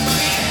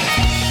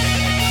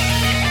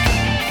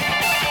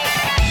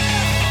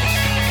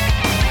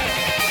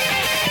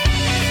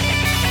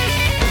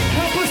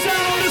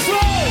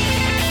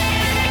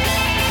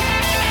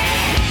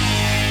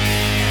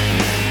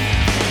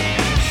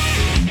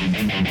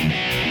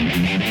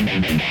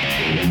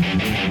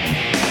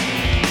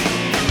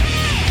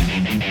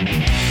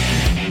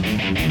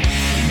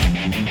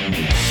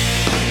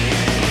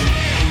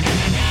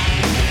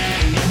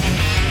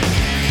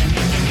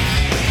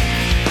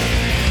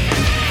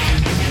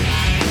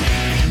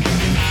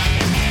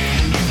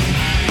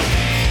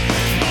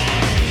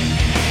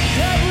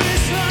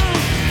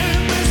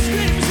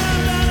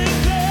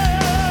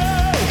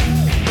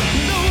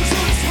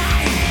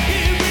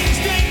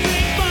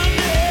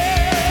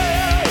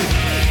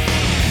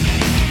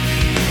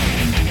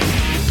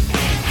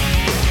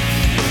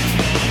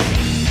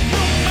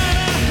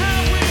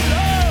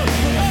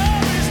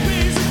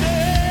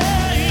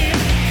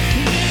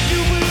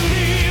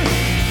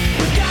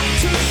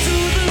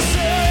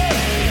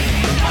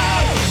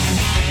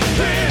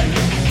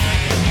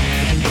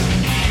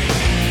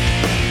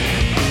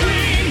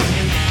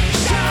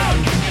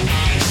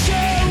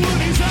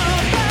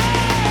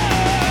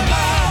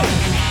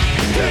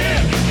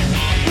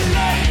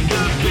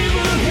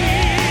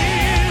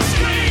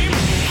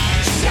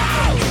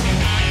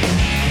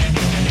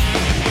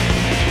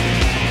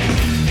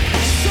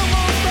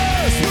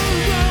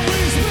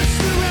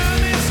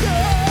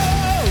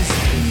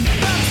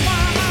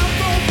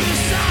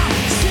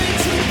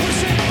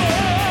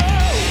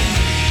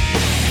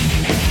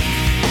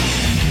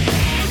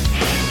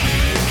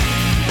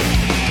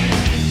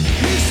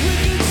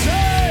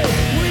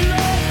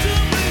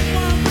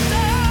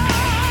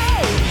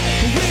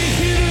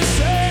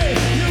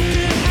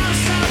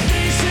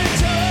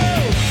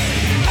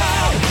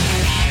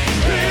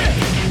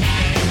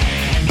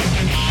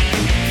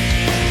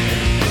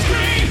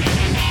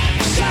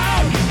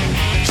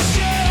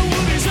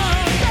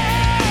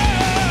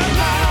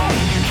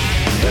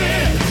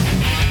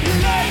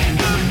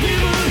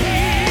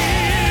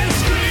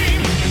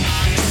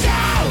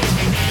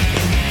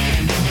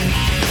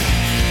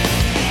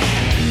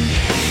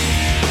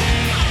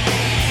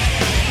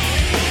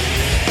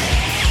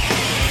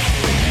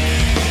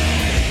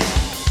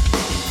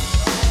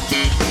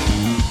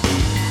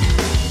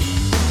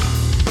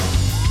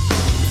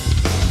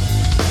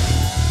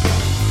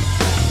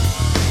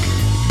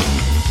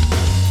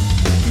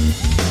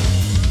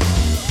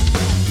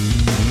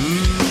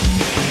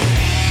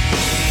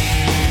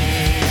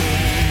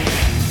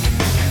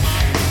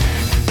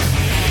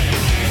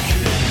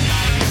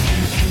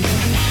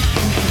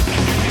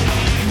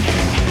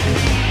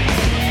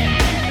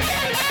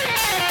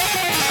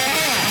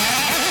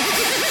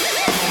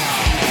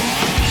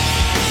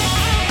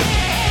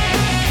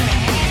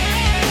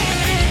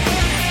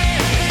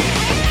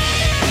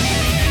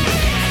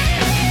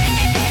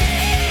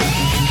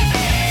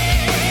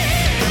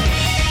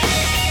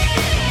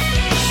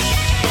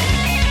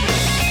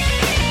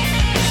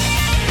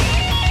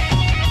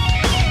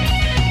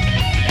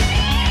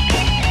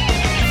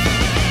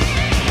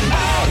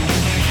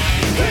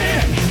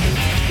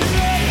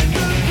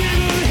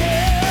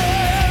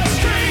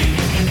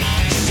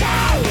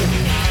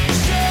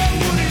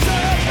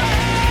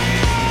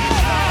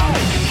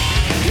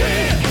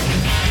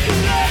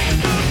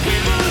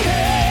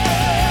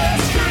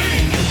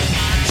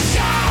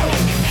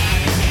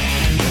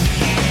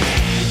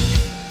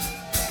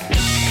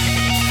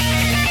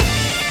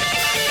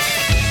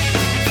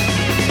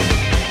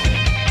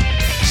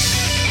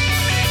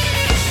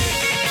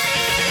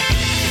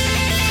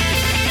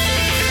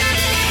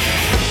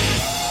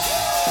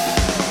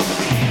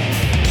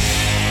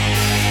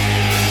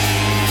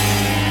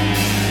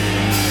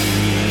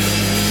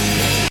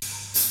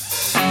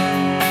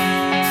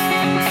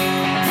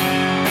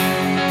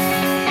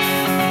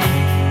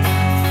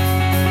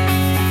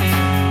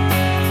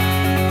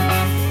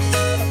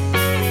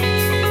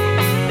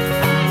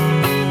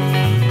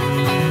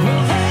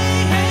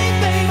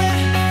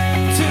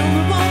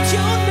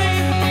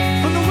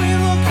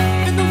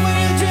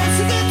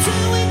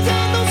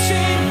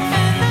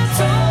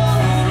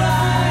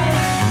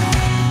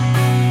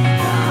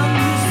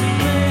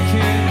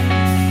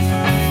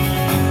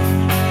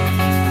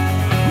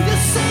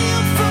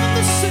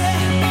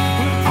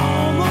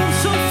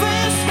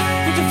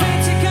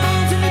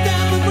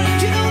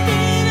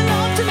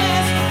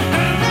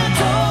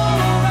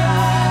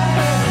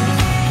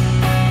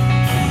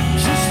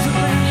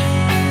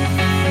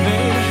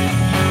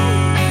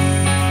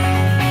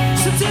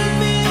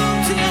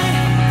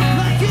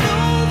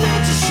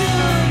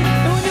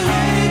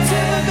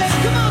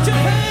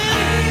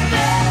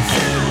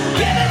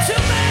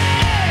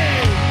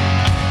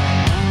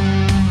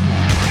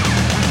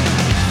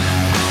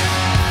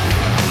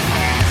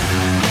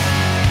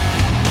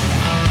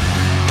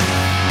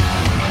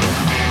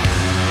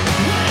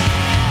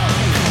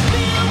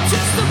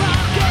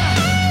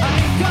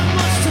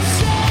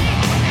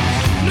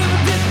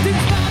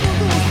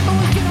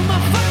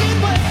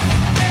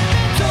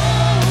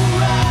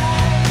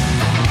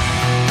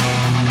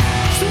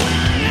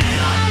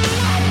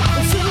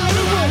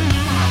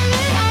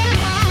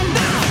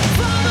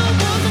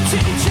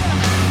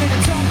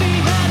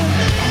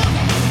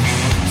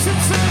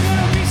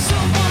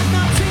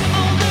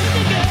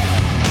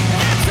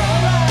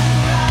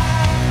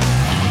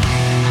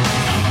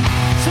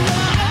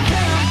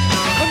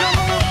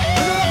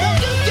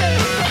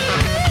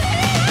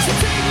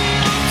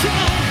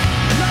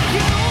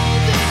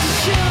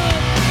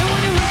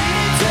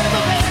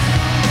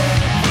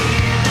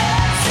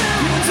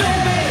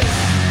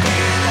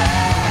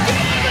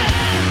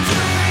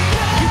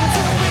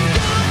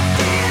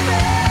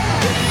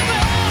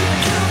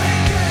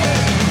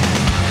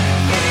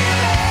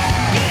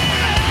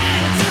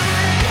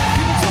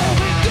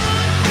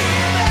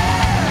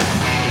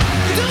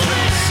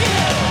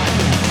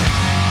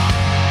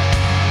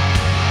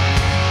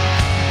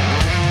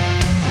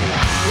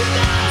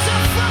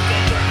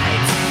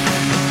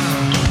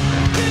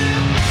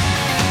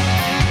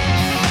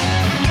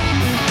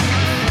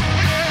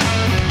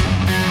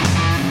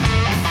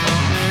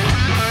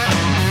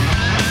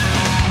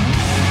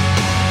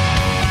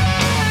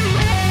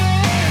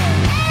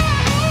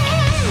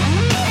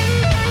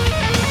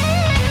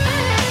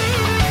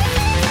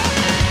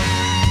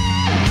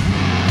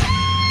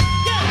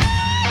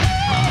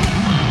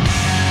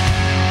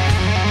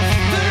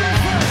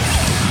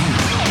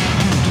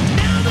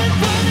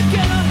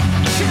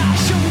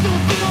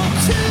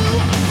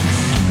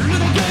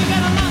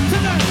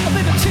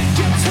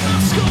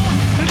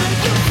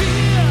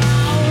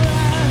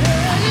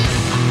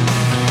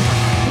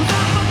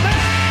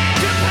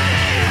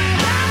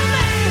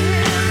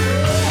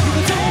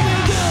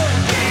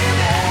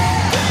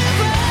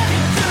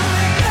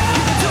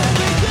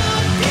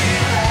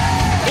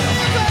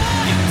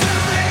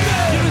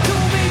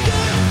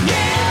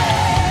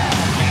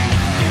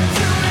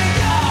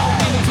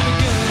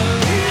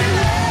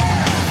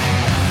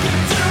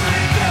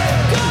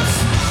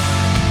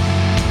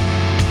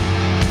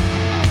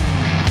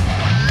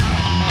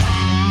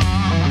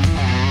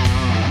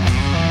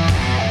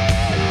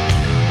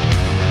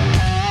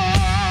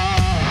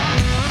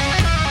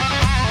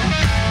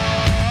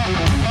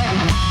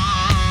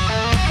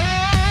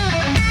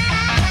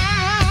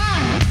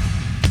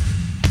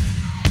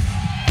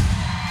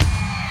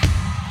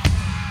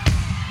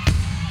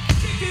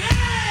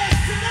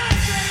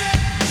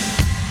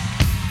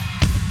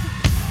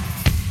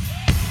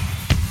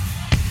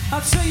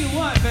 you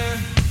what, man.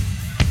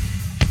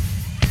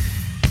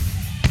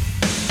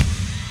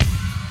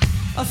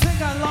 I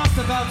think I lost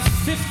about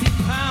 50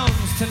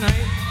 pounds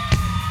tonight.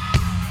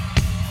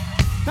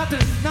 Not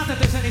that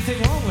there's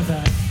anything wrong with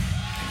that.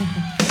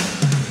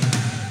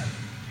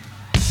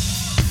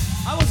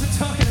 I wasn't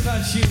talking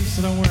about you,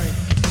 so don't worry.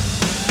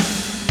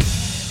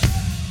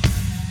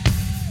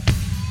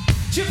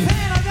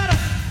 Japan,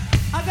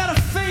 I got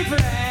a favor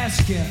to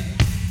ask you.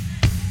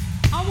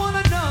 I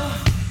want to know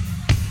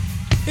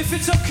if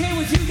it's okay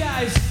with you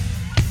guys,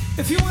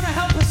 if you want to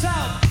help us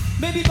out,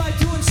 maybe by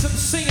doing some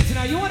singing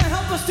tonight. You want to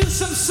help us do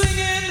some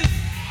singing?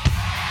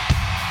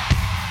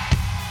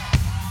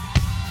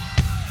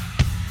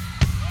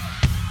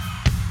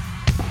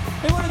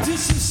 They want to do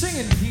some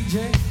singing, PJ.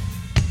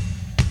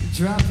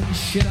 You're dropping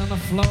shit on the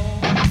floor.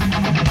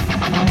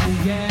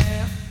 Oh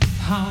yeah.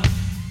 Huh?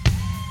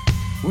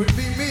 Would it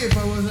be me if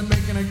I wasn't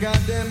making a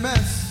goddamn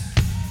mess?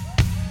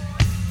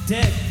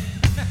 Dead.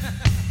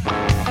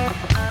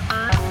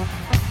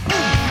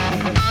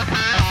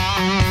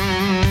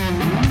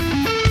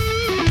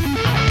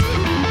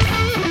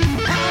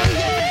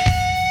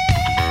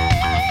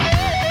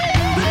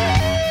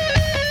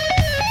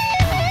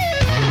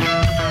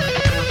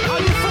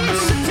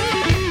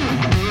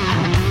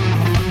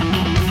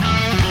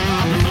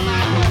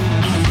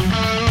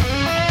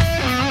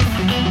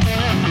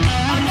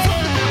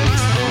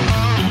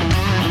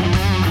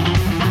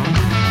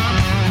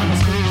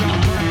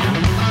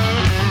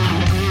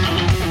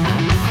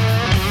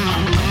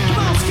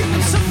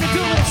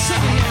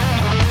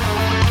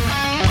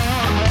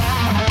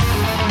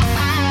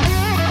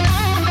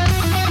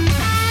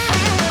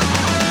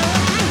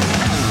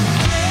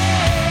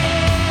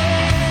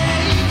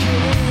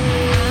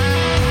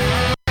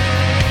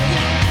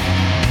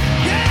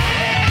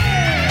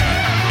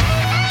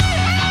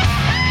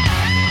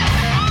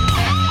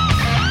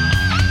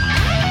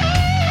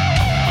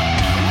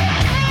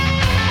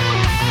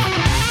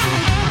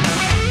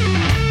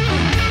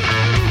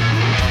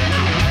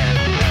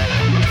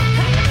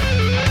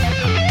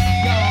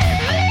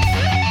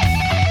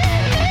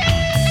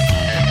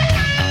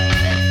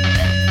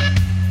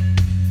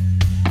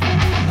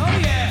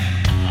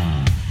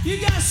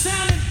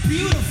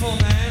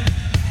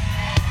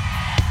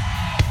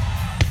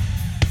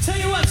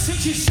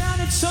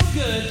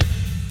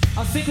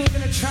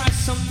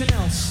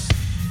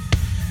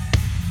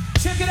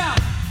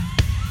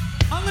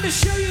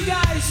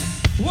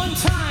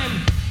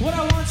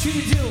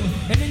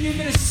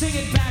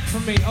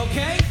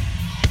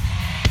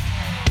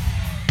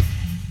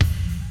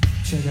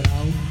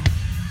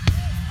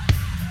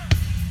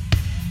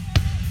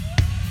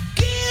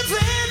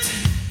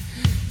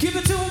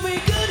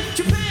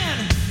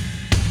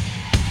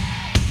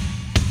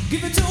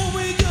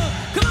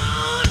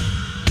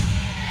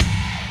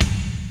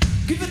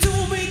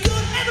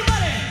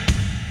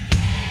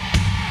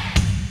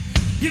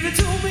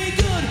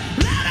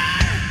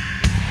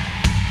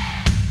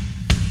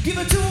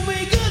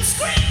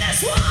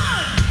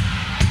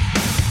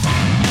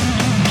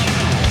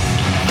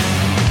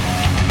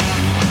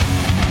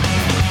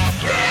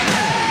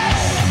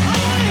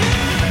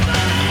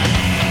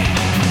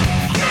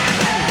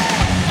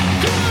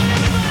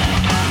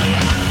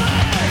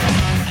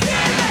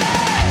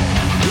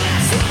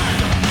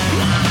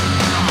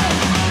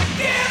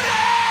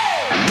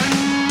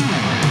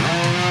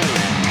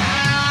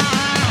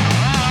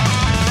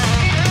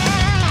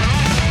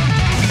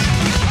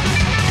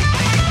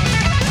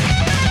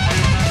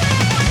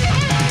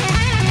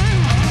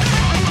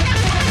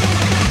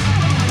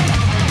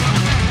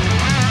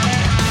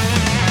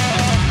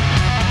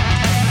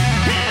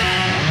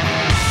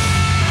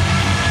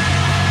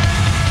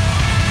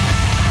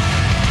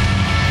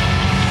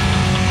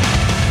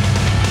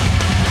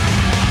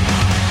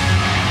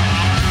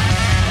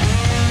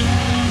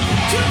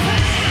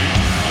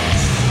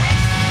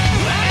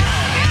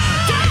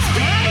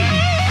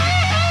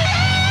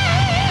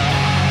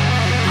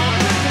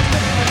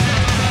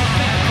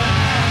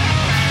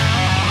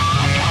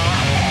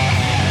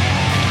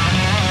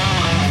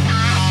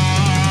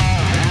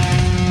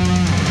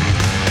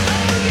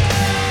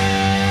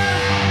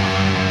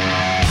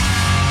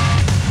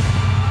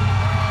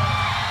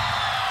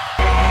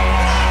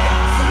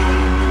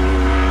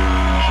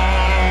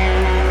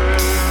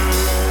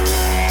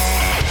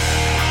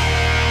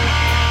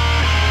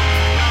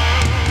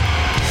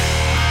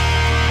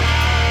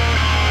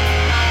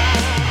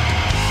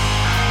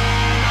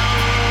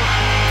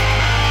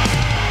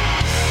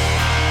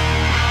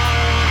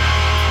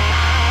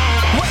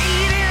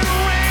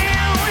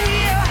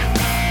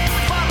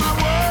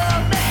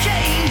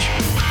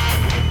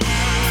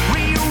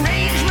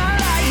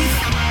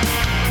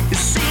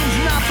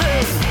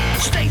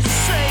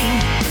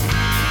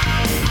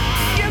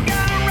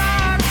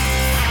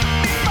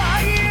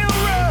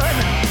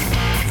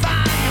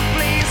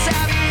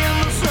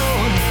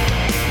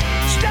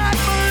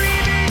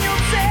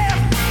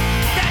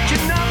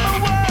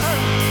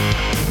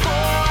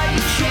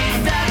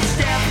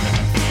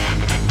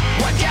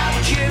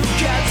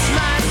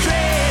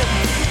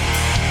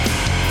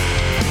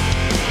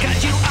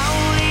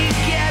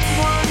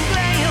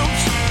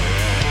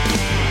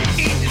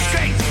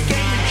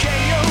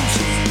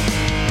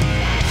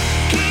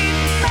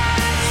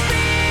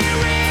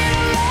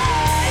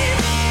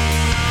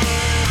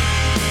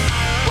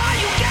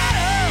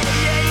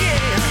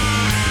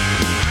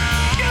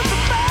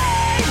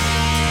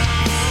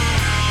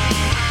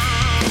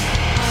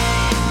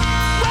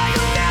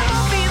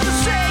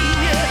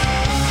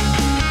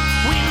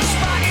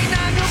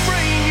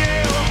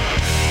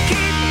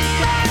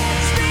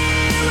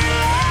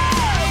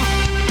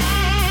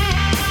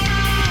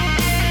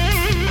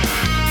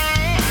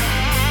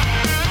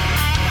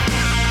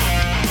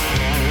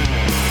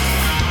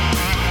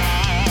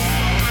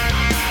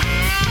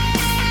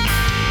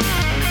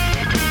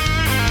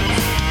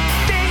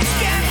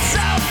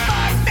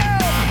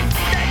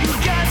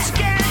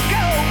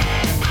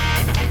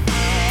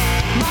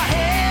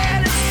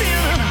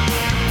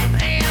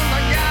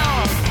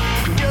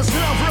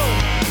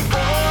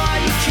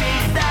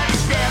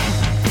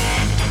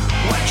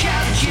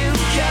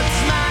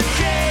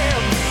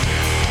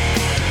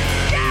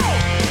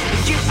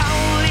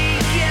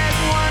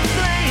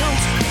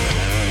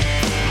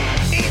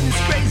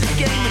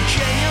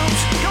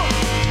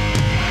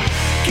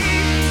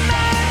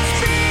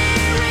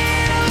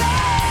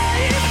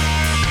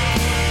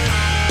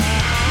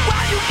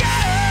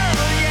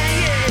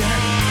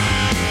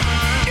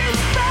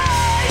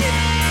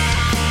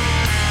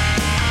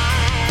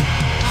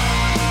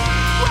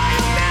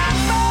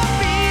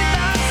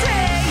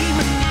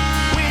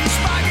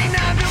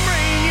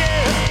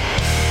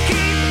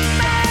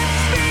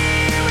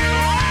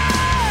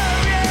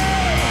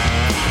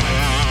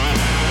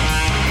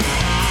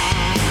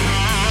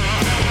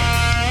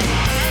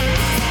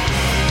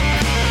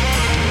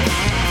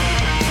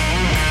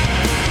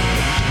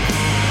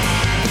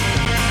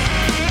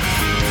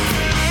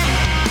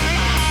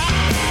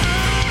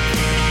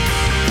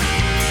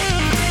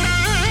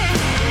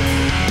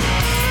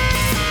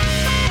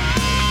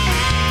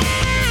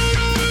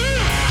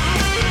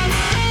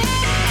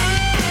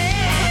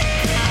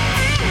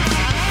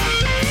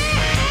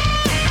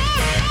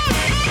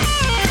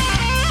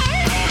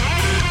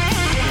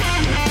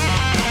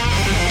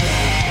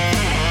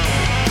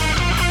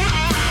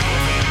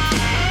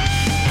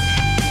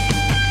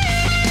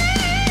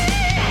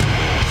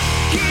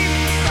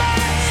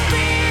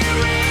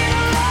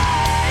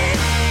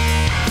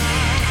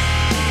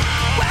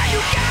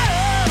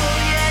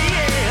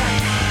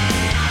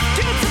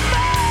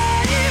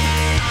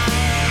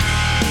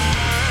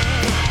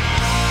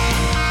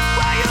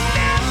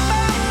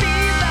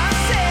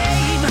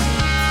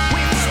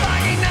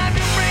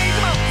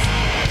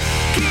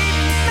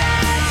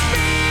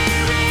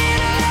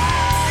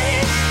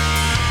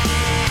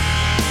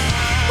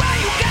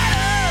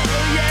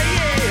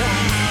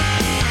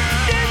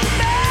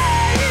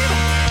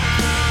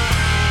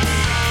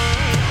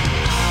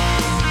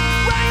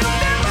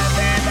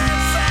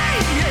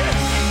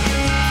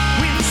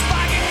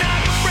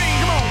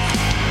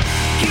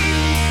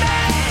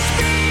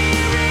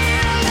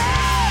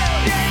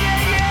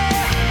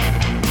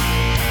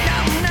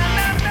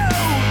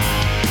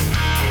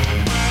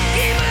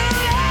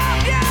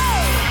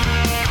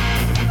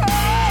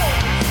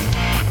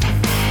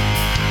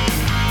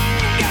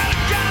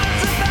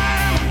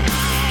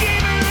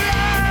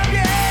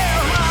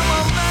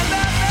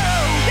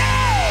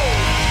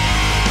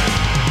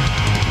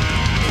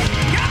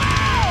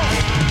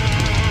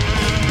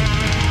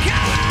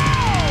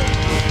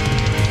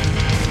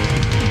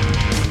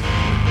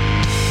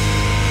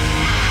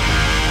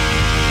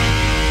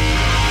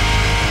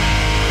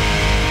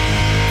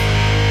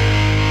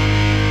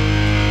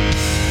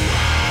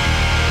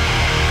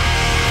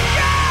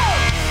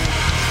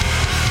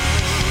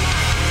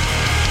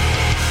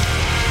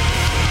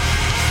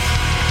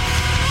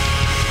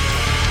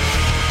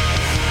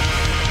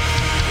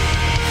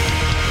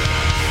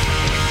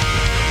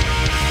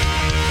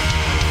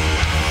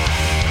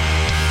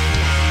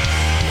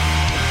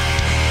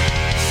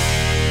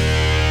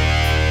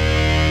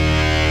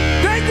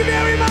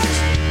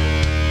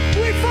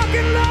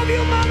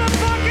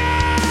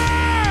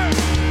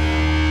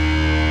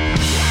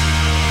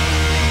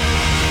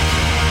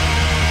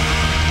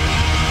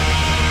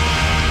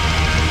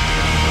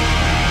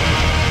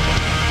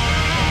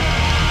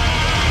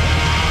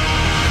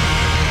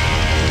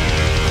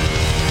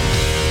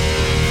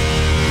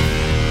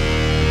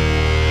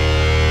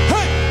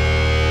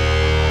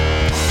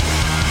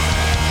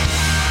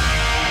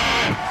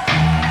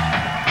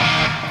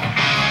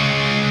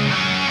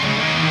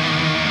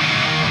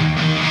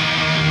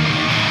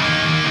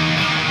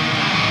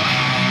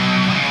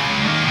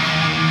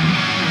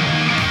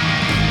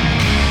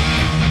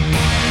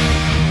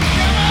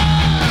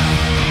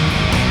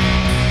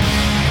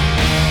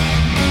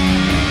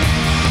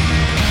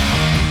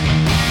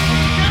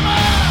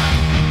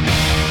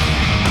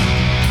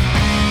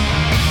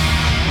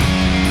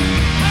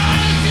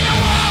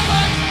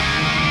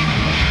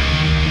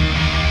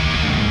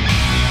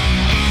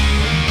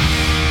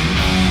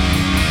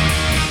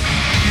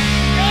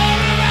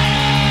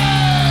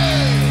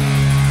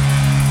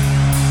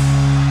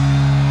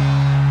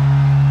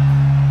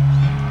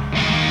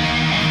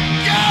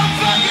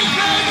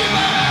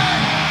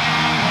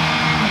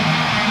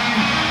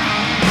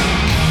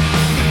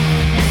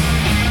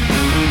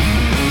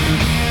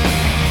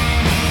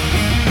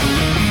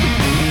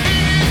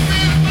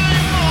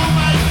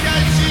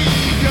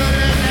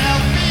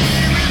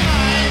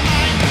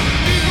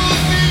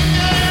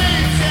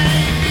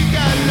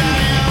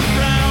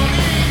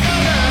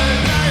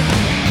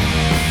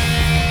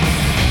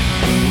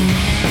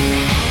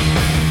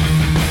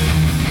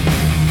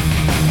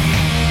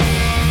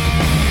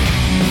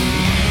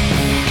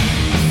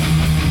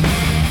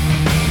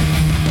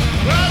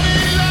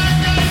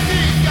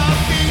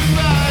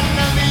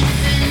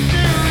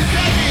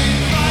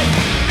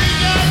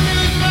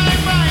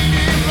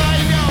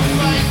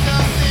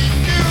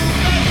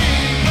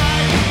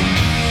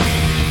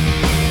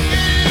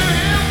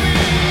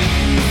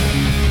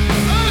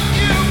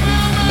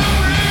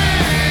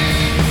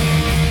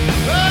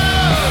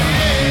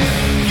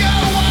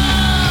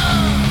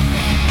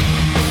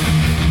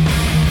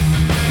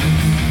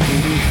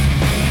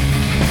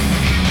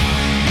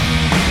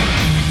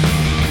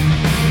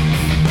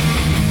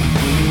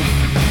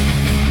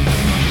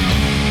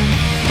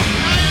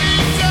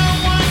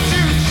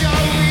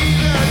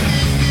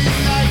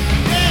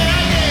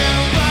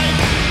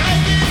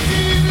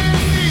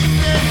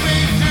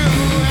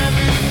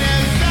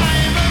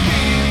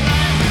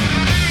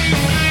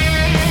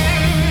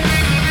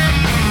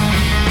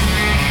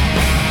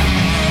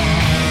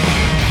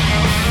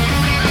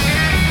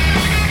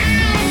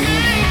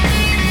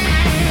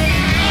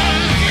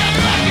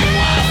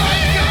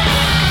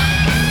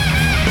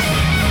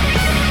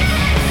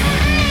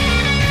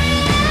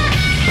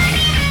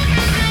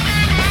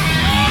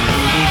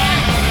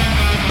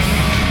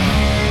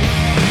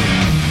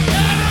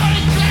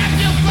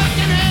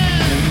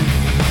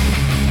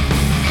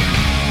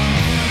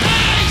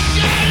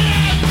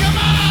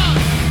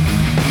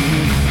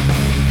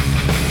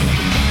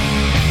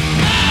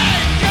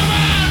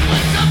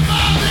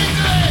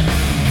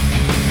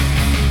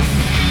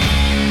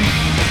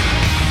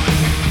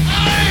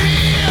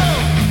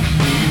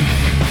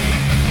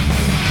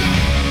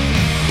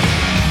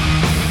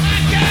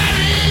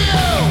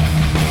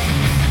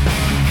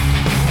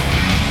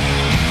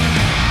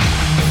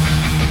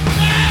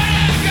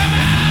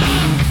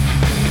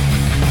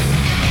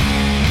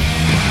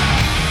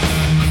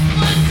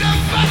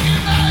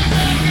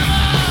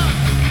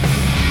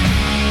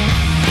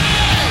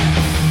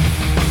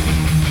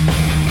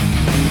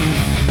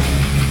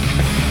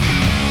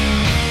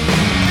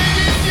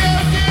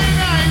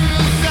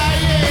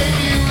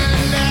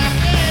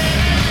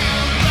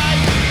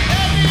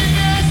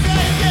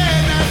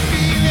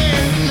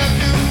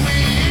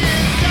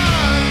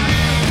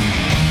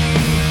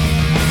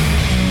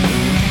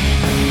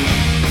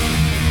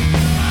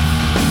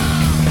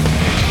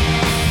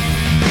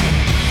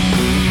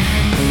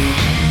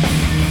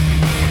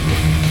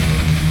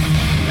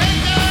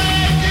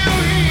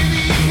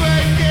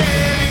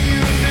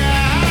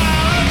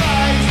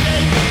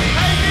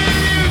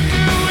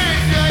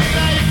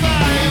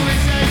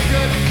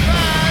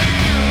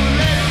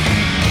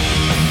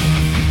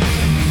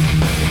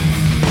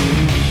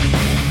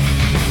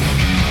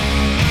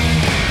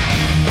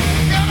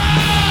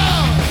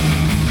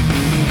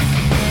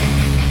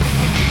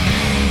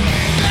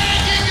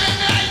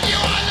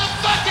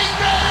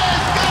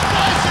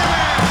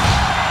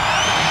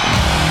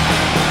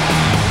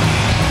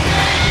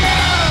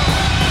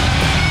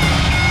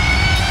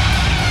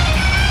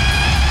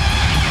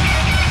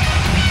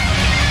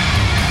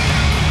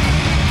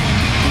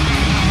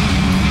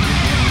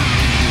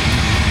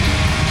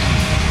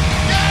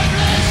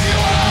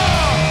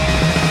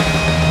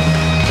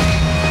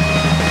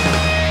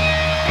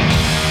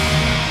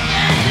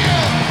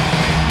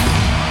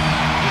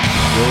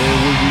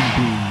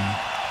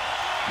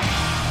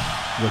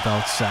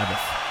 without Sabbath?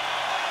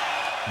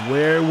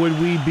 Where would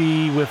we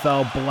be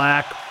without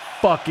Black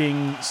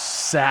fucking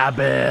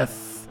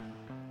Sabbath?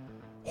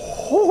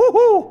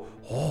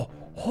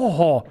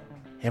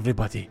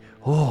 Everybody,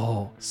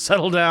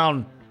 settle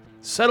down.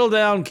 Settle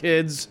down,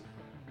 kids.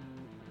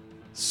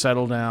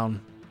 Settle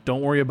down.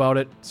 Don't worry about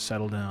it.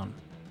 Settle down.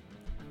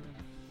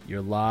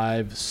 Your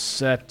live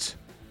set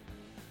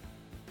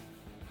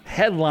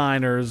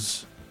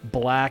headliners,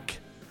 Black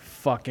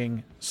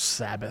fucking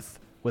Sabbath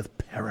with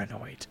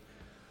Paranoid.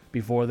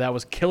 Before that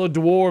was Killer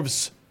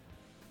Dwarves,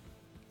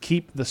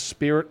 Keep the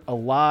Spirit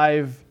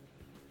Alive.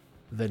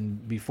 Then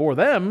before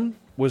them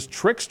was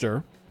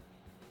Trickster.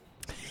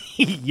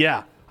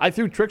 Yeah, I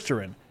threw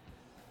Trickster in.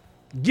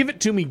 Give It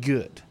To Me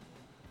Good.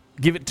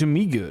 Give It To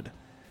Me Good.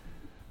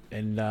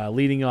 And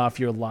leading off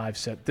your live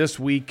set this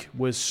week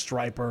was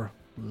Striper,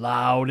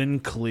 Loud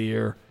and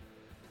Clear.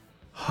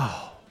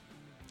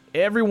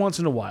 Every once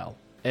in a while,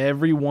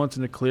 every once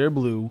in a clear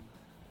blue,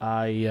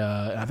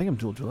 I think I'm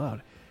too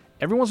loud.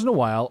 Every once in a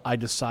while, I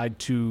decide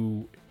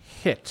to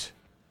hit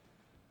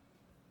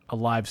a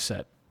live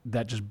set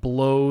that just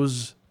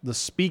blows the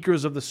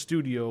speakers of the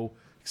studio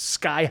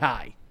sky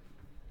high.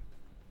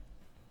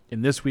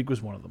 And this week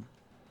was one of them.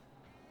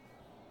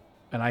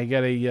 And I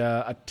get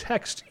a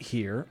text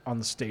here on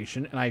the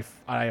station, and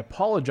I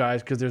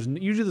apologize because there's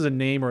a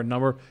name or a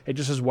number. It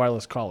just says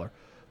wireless caller.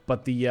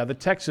 But the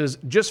text is,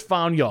 just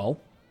found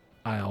y'all.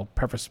 I'll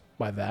preface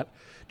by that.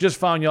 Just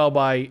found y'all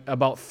by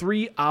about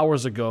 3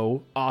 hours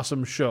ago.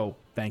 Awesome show.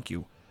 Thank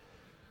you.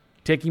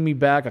 Taking me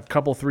back a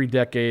couple, 3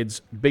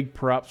 decades. Big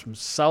props from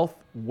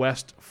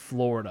Southwest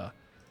Florida.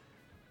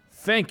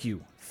 Thank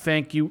you.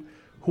 Thank you.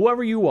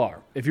 Whoever you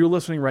are, if you're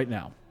listening right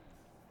now,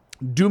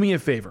 do me a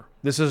favor.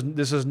 This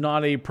is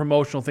not a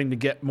promotional thing to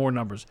get more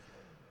numbers.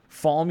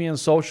 Follow me on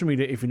social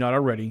media if you're not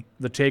already.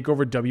 The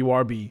TakeOver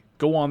WRB.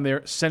 Go on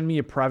there. Send me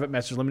a private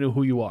message. Let me know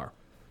who you are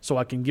so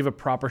I can give a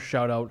proper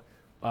shout-out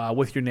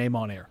with your name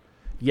on air.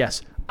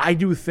 Yes, I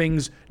do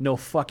things no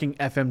fucking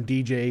FM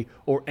DJ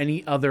or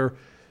any other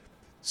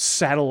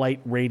satellite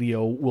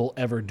radio will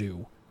ever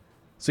do.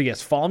 So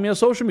yes, follow me on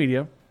social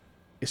media.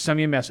 Send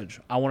me a message.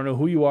 I want to know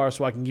who you are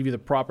so I can give you the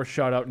proper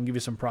shout-out and give you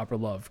some proper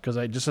love because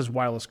it just says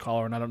wireless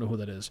caller and I don't know who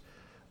that is.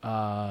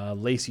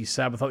 Lacey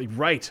Sabbath.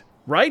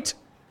 Right?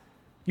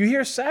 You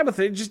hear Sabbath,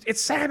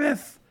 it's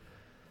Sabbath.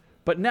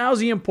 But now's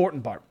the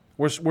important part.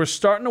 We're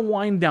starting to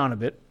wind down a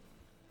bit.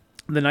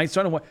 The night's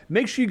starting to wind.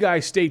 Make sure you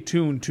guys stay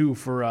tuned, too,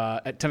 for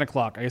at 10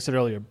 o'clock. Like I said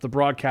earlier, the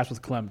broadcast with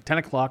Clem. 10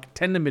 o'clock,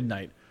 10 to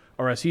midnight.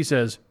 Or as he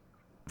says,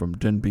 from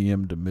 10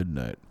 p.m. to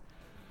midnight.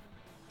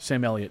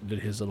 Sam Elliott did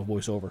his little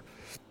voiceover.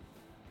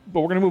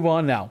 But we're going to move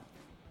on now.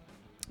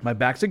 My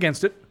back's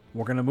against it.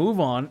 We're going to move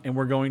on, and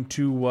we're going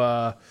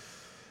to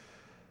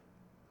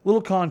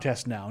little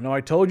contest now. Now,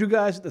 I told you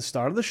guys at the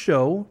start of the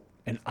show,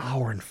 an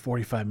hour and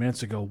 45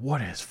 minutes ago,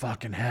 what has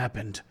fucking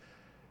happened?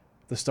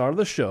 The start of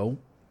the show,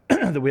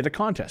 that we had a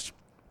contest.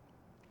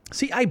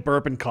 See, I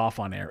burp and cough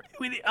on air.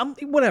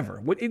 Whatever.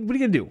 What are you going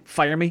to do?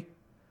 Fire me?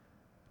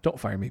 Don't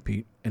fire me,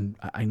 Pete. And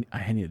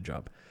I need a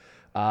job.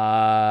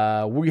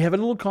 We have a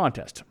little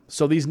contest.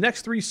 So these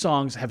next 3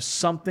 songs have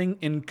something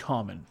in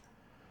common.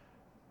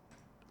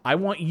 I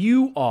want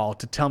you all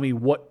to tell me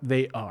what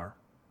they are.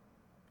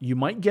 You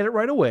might get it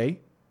right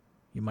away.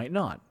 You might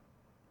not.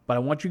 But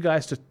I want you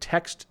guys to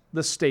text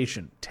the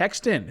station.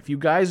 Text in. If you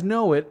guys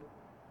know it,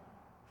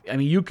 I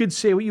mean, you could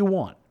say what you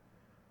want.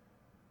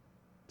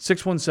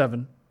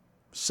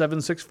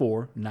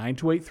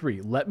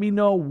 617-764-9283. Let me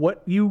know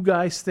what you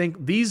guys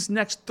think these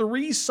next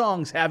 3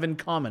 songs have in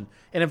common.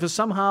 And if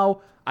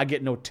somehow I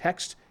get no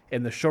text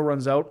and the show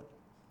runs out,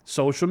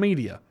 social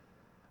media,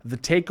 the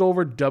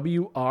TakeOver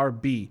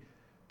WRB.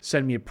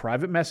 Send me a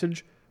private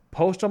message.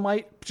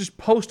 Just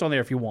post on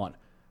there if you want.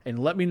 And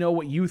let me know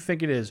what you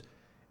think it is.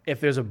 If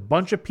there's a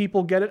bunch of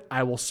people get it,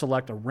 I will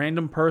select a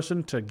random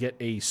person to get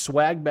a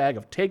swag bag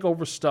of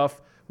TakeOver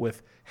stuff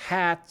with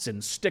hats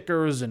and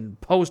stickers and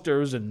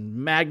posters and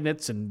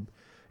magnets and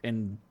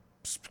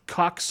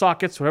cock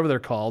sockets, whatever they're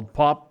called,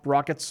 pop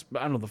rockets.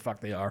 I don't know what the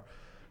fuck they are.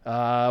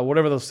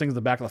 Whatever those things at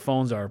the back of the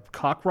phones are.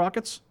 Cock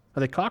rockets?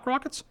 Are they cock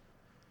rockets?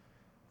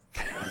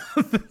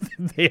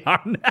 They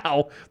are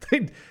now.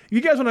 You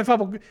guys want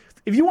to?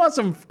 If you want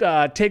some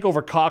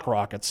TakeOver cock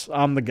rockets,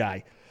 I'm the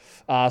guy.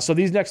 So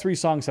these next 3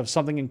 songs have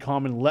something in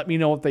common. Let me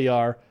know what they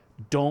are.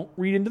 Don't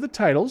read into the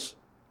titles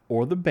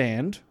or the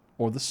band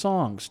or the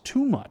songs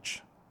too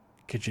much,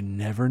 because you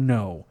never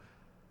know.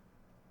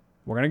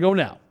 We're going to go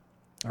now.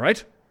 All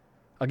right?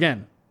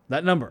 Again,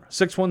 that number,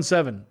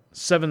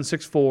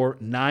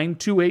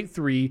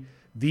 617-764-9283.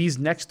 These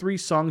next 3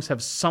 songs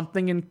have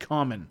something in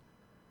common.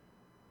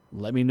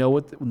 Let me know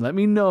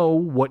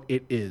what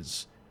it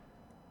is.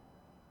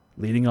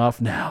 Leading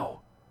off now,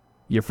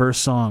 your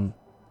first song.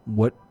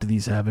 What do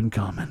these have in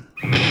common?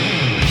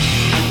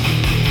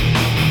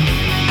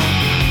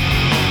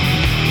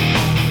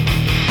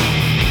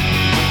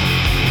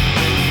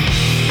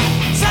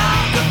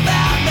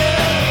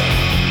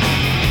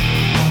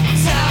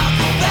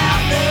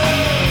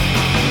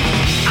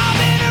 I've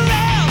been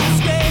around this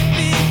great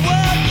big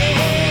world,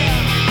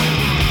 yeah.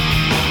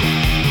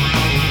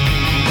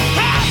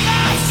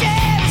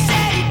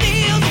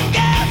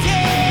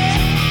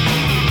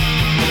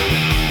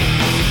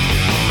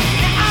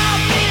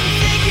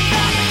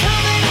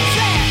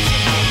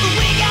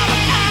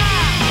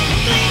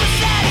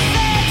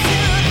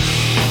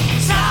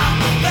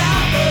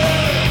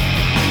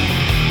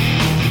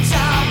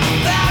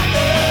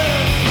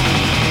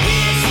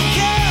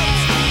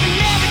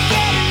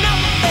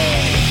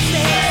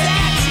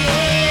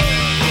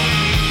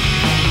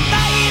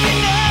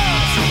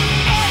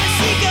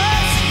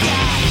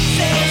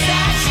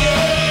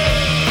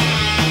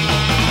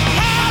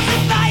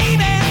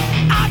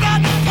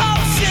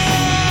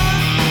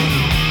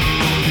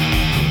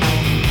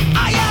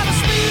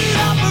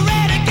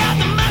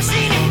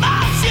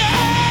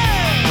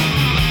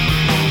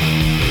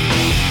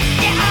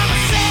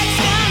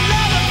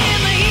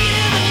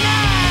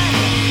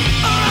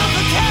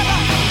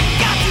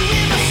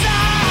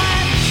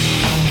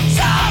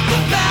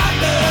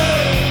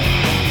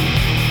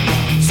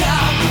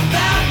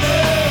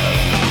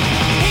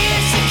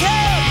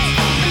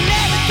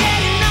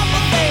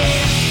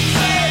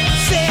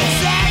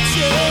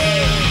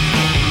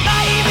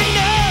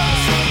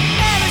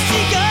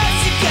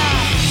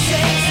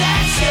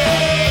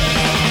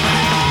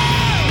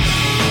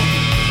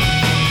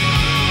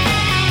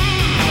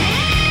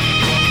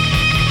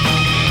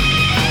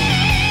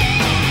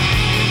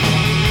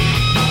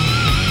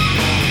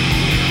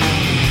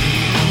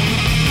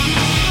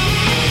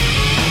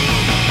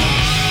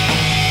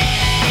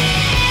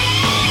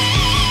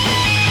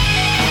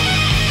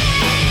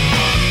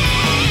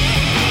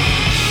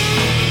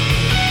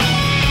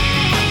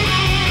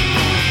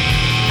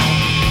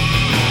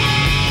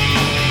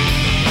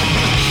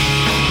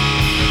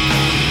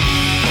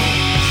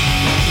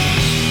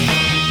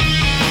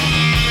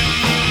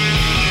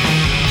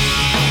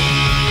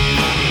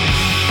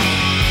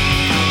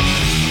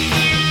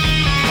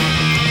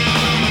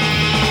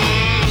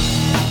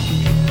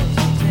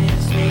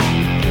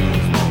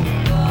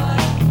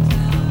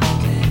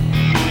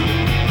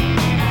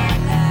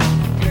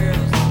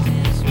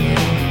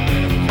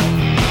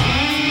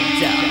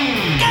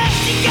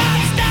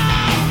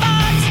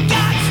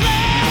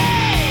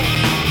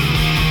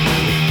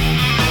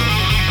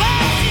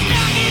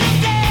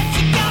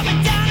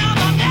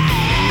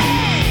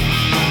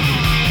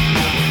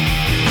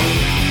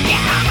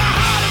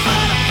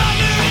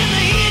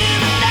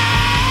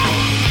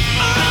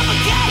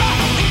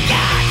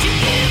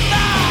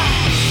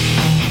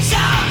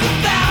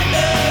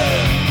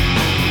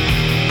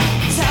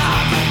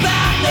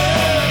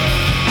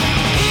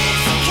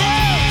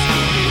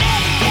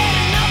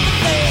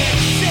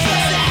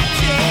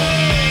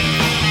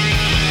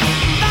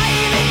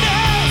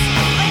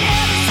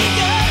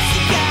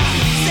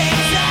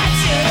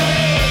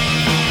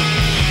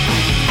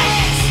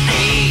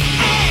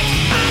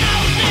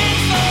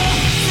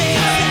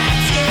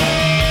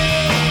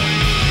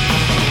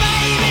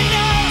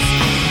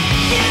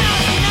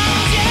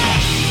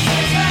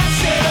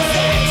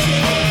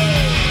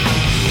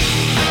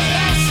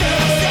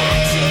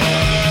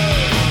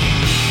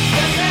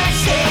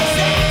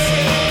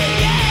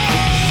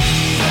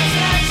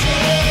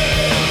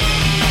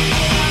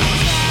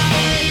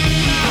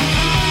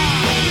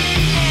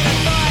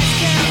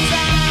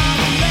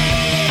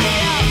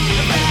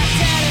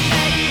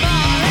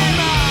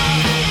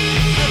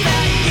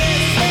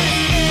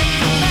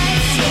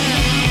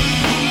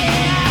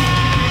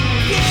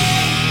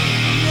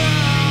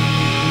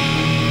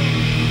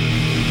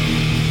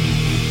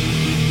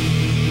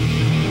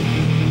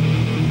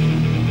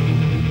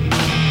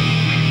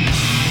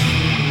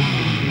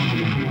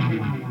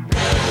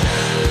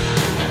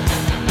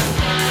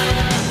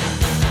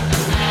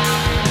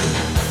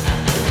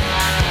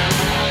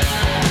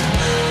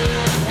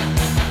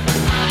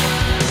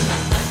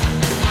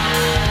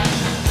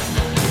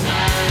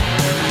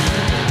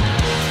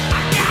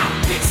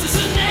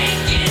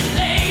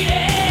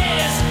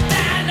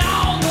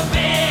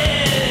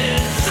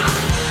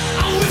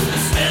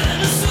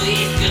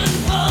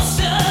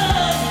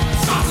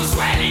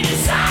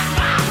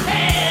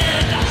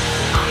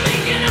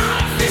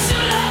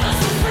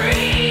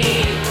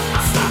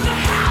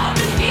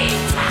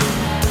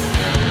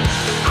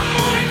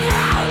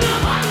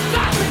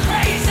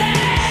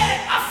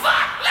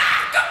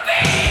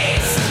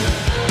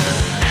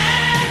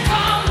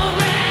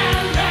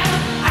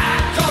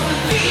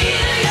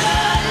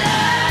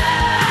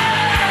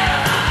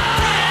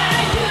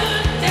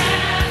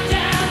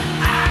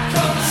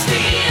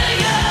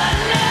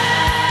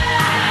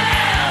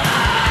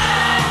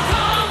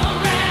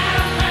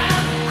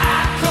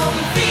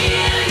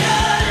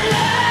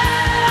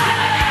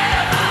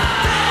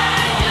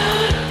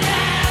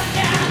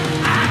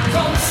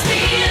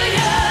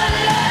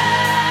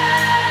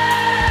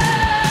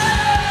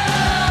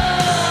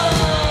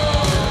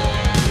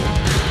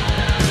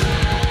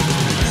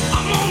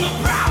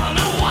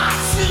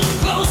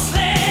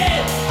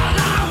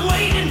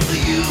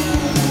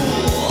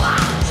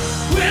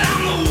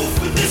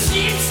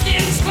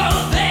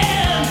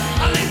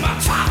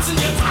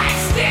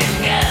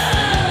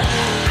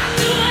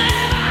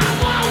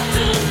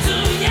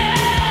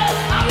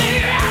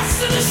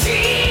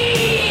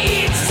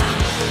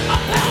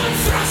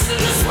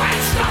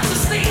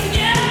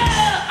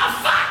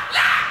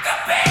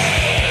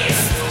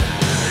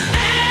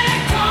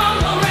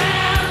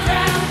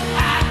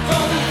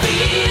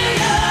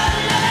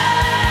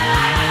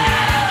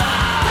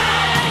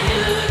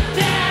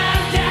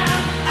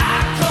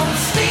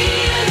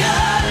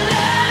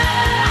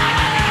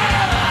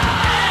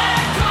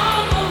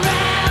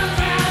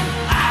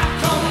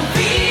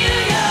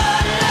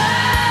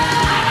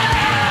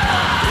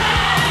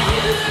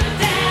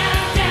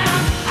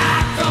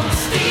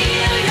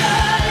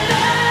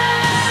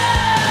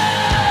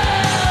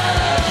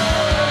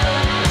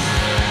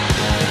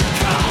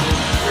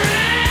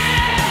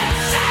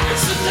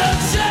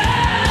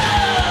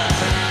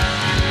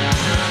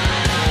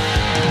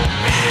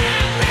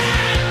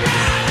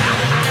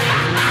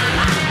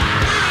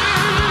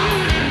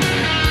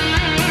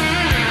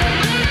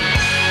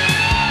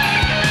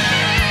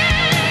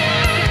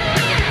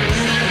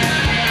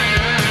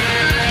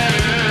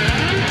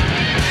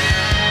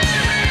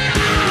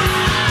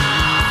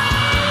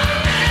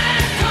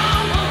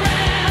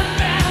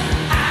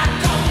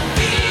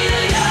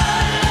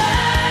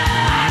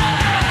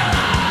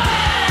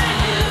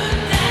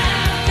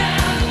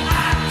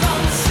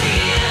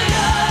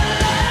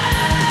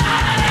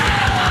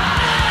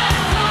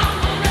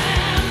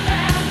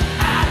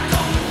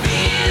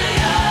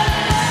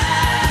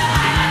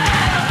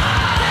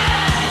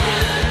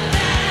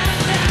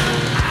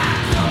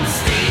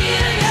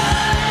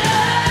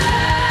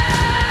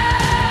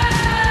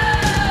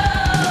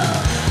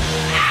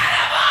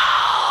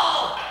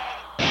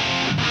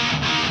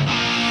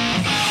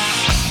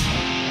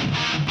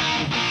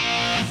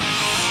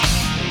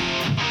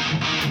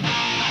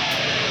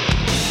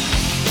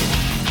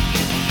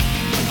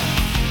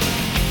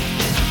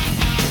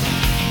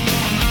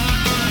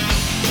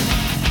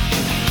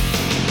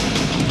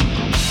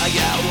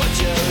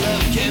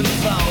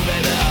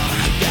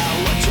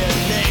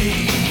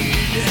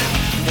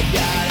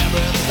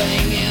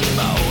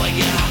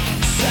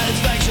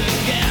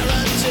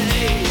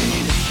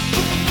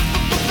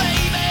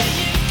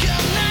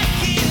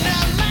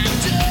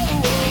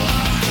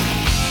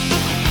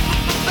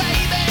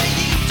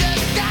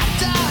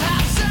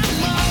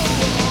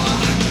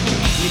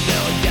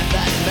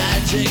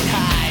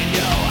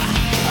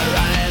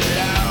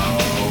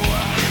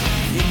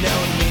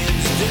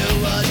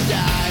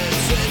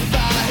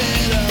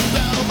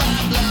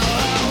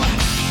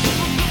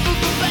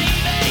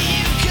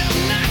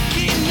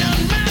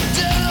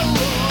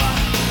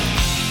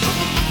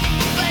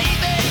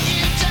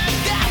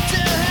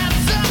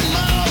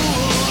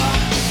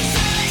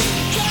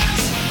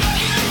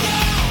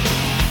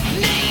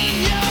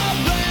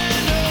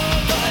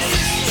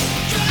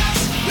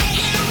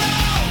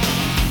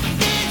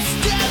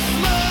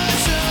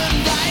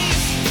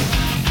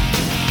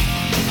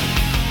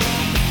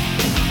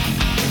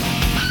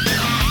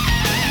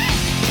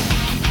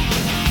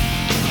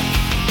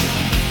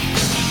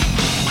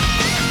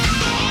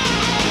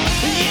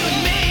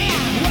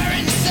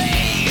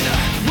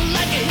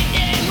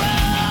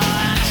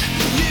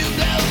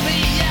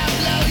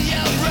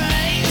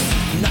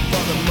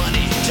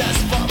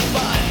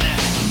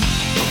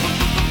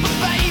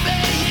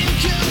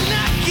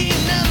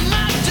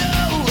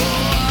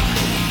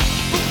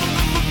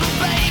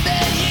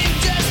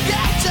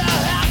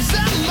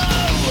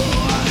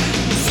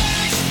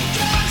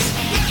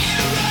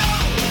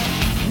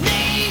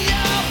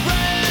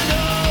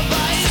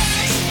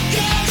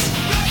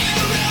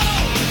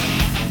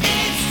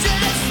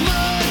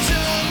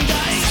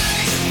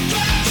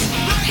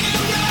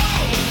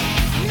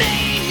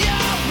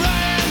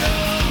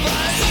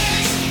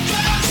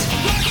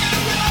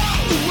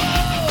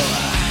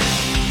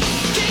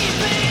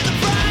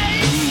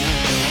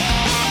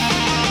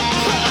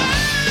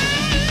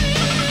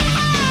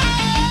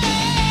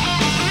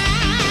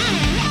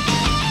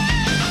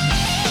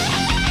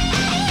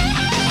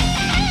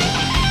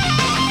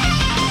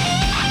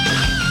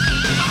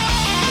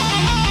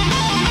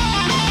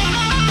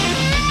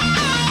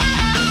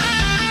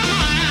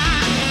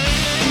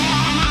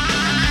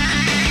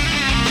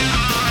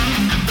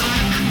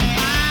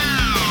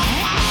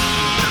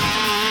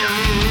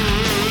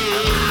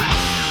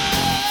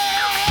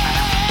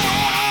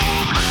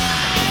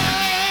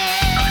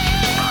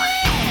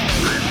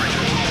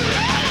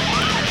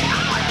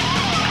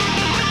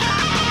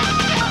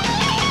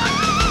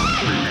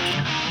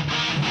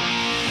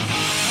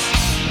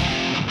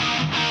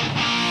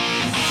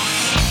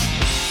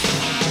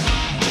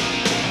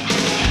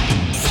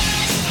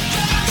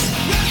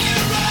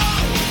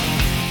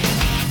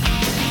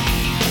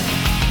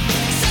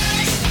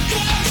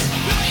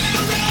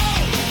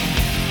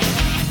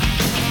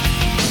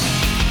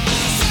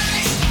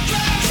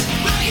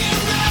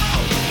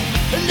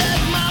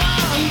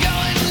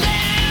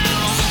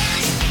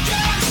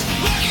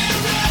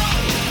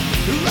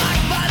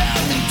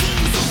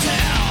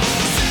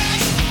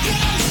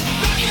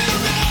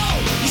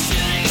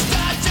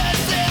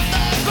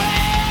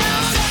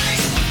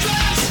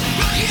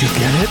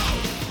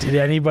 Did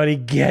anybody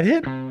get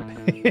it?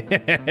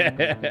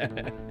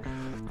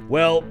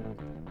 Well,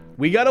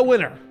 we got a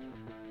winner.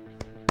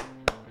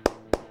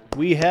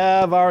 We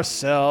have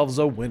ourselves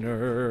a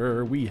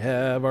winner. We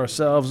have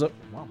ourselves a...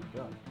 Oh my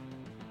God.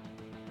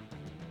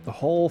 The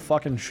whole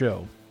fucking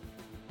show.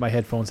 My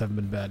headphones haven't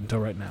been bad until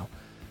right now.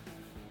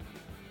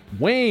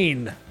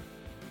 Wayne,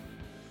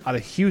 out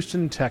of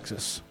Houston,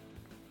 Texas,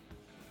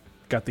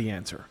 got the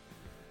answer.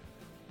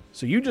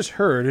 So you just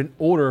heard an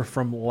order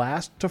from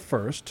last to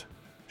first,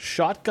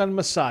 Shotgun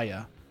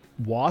Messiah,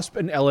 Wasp,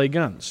 and LA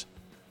Guns.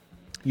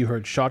 You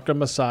heard Shotgun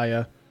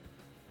Messiah,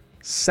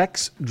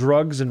 Sex,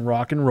 Drugs, and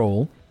Rock and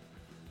Roll.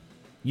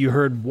 You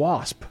heard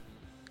Wasp,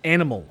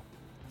 Animal,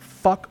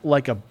 Fuck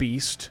Like a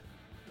Beast,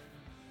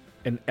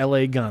 and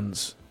LA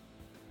Guns,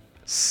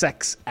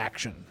 Sex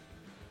Action.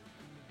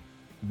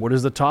 What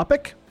is the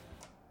topic?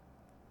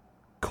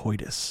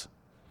 Coitus.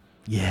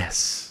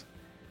 Yes.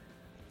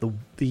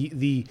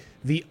 The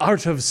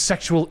art of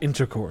sexual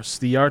intercourse,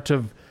 the art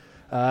of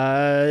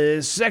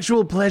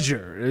sexual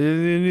pleasure,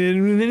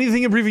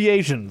 anything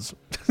abbreviations.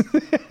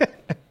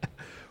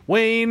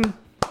 Wayne,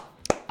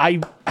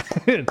 I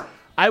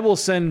will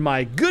send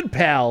my good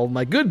pal,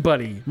 my good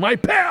buddy, my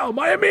pal,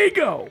 my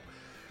amigo,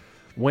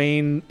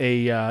 Wayne,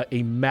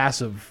 a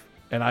massive,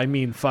 and I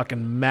mean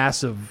fucking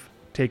massive,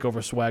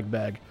 TakeOver swag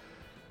bag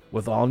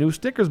with all new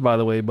stickers, by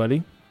the way,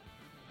 buddy.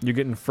 You're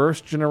getting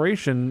first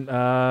generation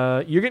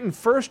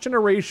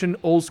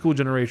old school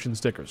generation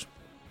stickers.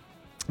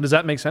 Does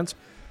that make sense?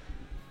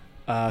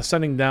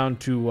 Sending down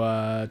to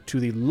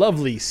the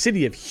lovely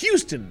city of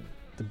Houston,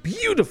 the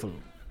beautiful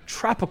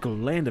tropical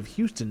land of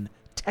Houston,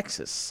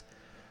 Texas.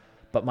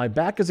 But my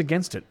back is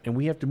against it, and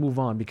we have to move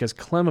on because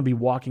Clem will be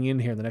walking in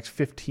here in the next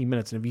 15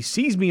 minutes, and if he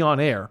sees me on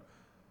air,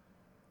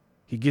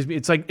 he gives me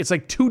it's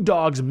like two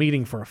dogs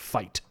meeting for a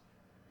fight.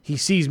 He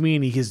sees me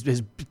and his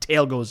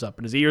tail goes up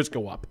and his ears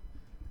go up.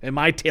 And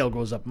my tail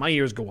goes up, my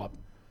ears go up.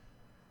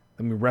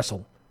 Then we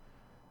wrestle.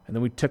 And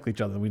then we tickle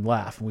each other and we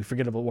laugh and we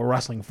forget about what we're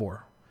wrestling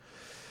for.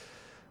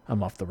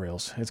 I'm off the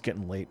rails. It's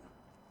getting late.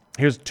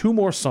 Here's 2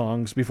 more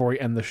songs before we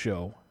end the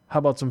show. How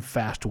about some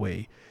Fast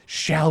Way?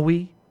 Shall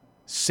we?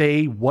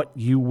 Say what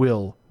you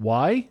will.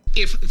 Why?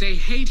 If they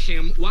hate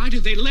him, why do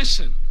they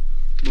listen?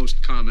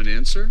 Most common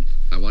answer.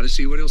 I want to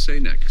see what he'll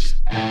say next.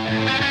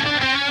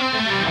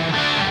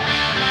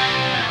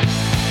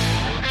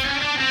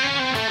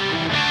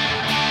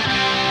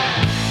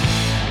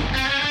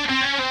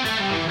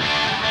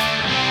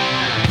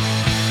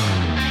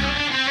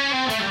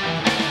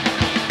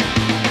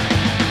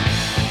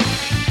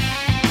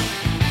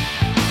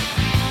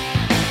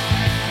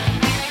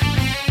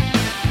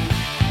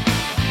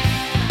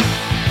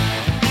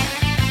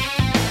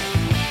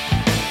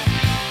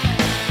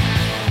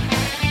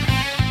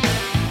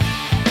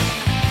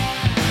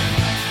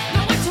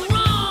 Nowhere to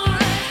run,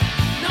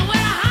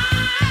 nowhere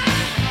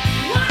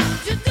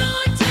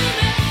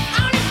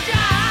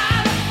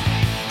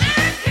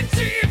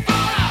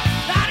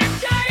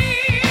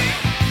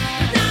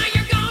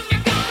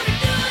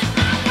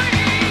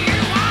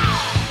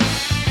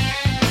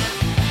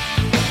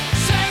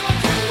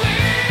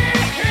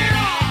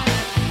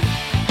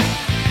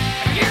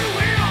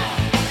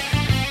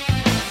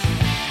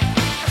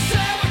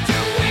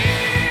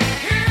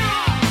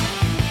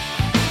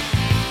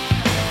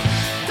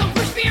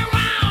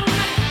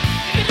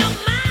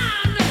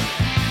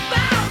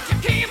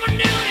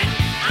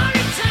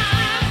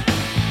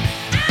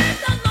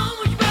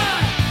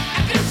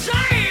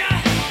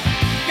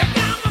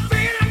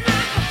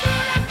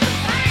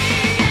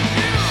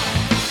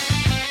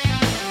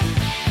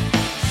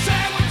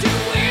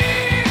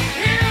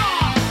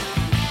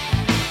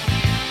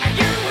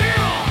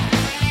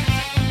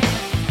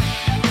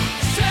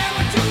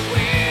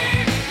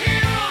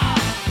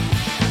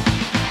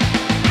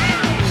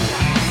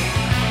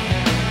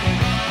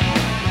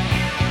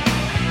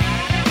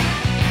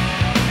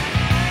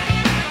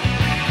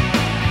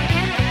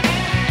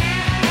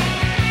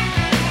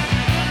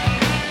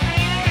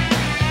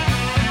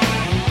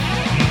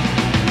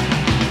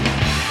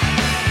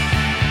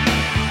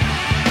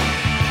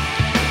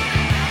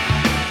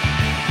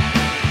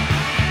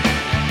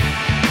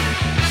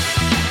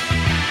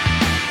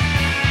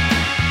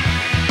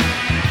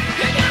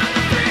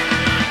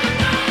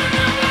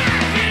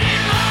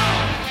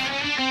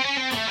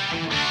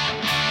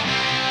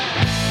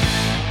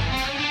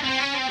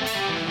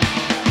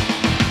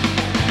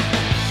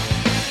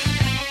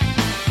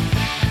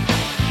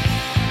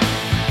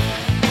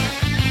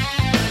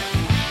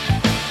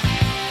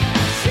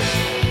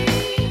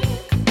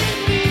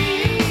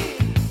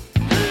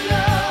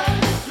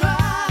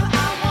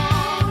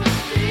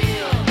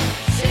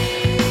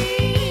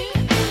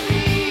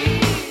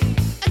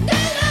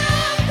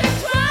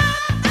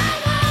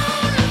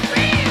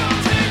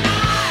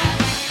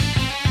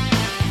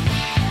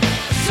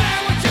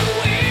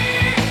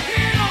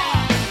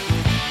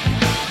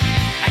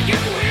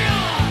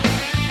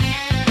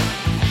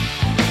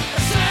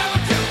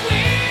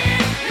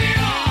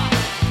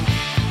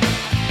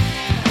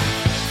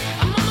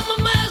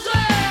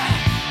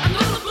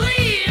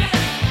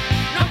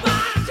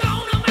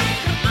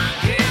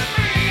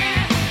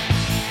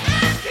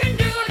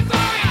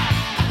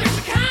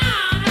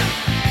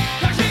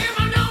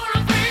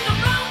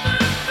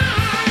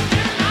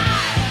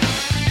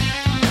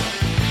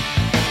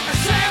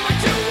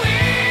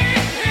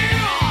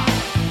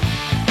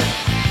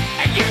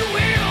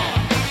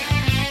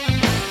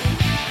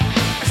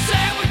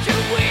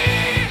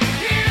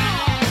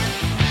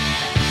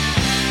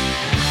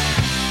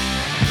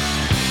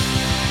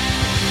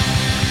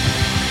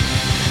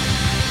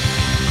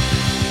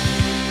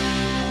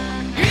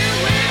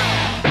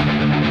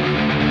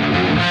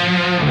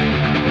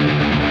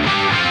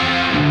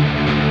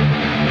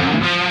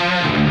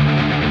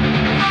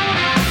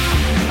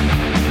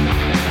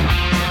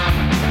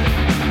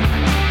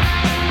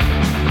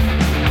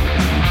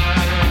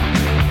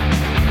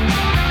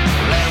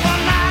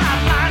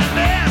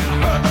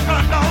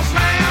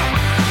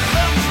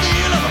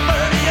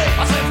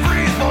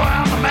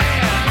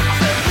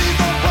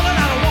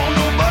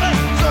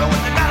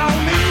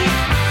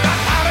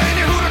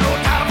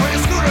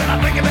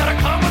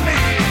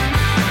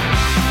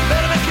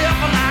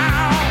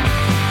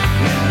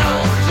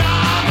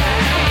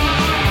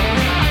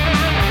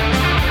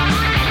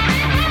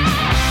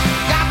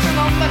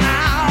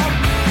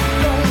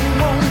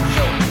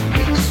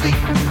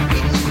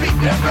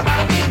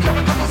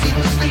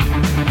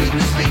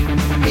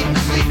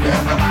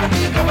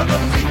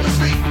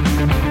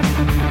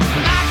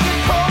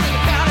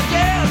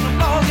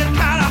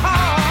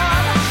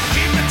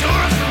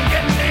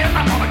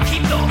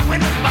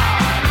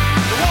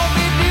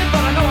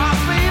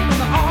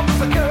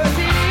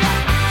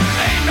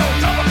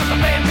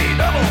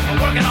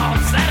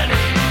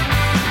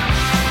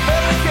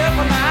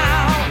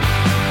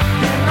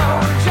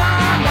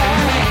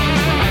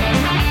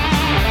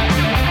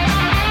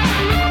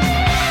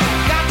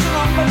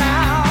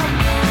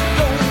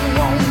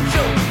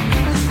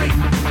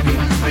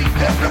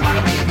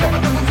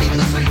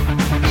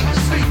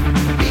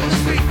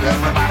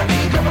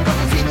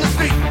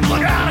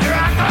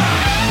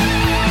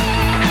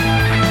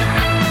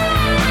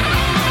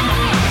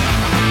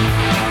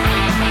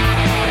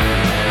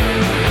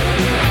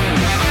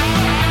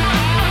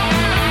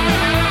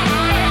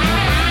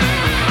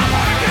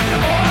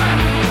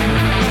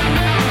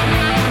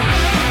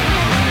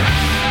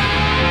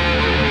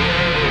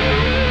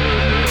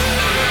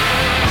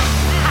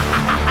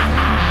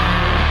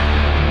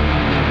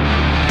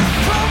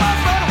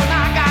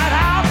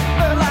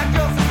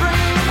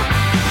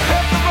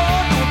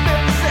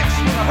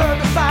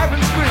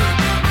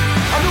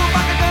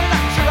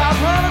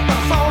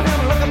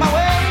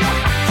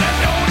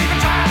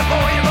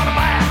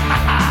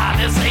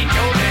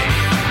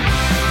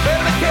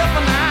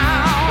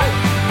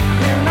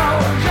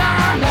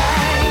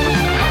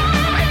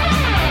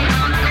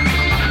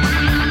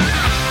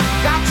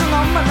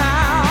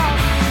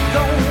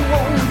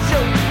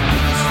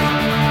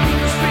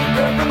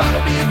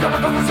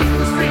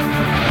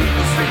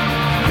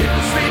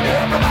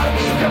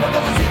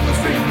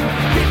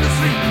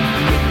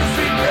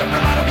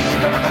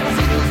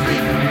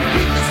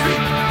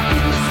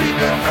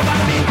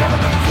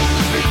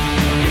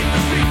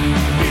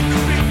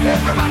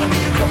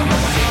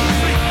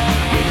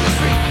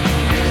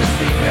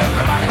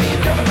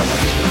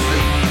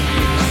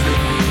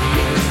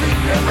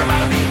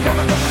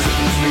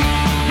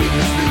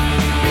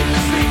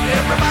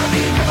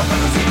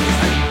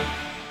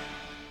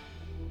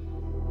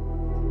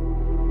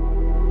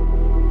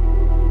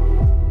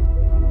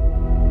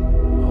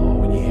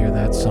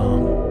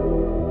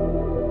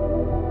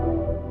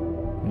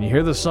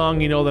hear the song,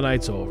 you know the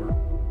night's over.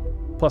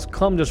 Plus,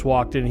 Clem just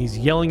walked in. He's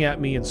yelling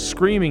at me and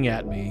screaming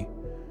at me,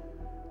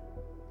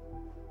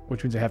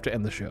 which means I have to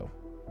end the show.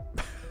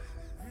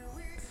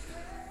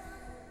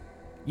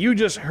 You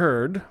just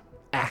heard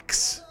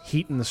Axe,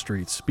 Heat in the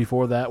Streets.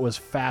 Before that was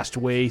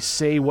Fastway,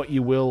 Say What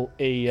You Will,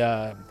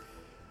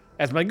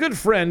 as my good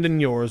friend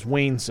and yours,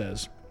 Wayne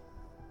says,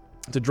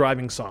 it's a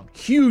driving song.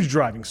 Huge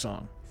driving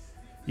song.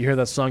 You hear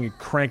that song, you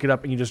crank it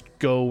up, and you just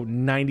go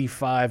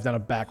 95 down a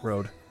back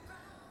road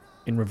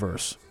in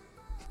reverse.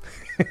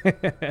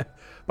 But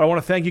I want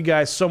to thank you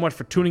guys so much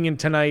for tuning in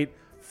tonight.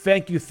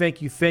 Thank you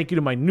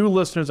to my new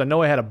listeners. I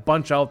know I had a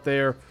bunch out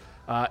there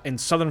in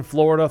Southern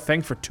Florida.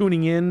 Thanks for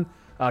tuning in.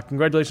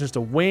 Congratulations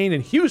to Wayne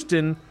in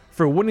Houston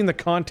for winning the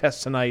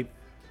contest tonight.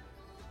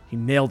 He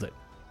nailed it.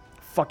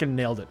 Fucking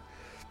nailed it.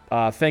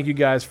 Thank you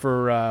guys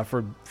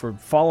for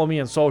following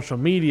me on social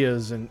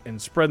medias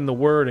and spreading the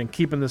word and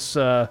keeping this,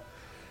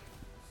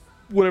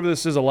 whatever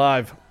this is,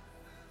 alive.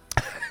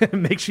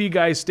 Make sure you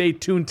guys stay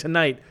tuned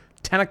tonight.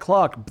 10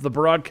 o'clock, the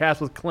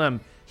broadcast with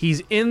Clem.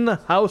 He's in the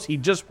house. He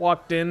just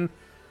walked in.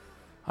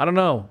 I don't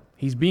know.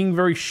 He's being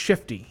very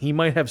shifty. He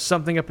might have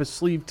something up his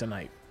sleeve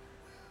tonight.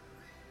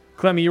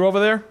 Clem, you're over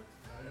there?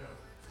 I am.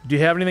 Do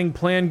you have anything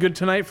planned good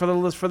tonight for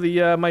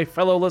the my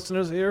fellow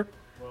listeners here?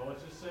 Well,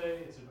 let's just say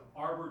it's an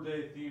Arbor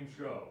Day themed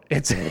show.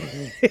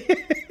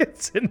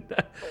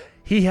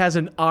 He has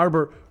an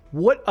Arbor.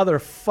 What other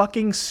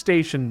fucking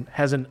station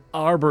has an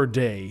Arbor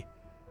Day?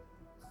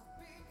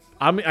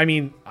 I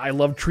mean, I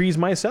love trees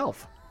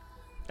myself.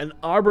 An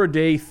Arbor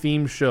Day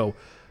themed show.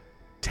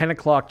 10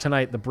 o'clock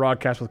tonight, the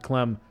broadcast with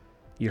Clem.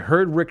 You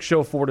heard Rick's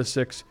show 4 to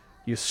 6.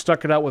 You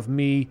stuck it out with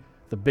me,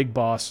 the big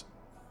boss,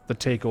 the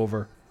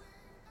takeover.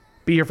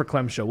 Be here for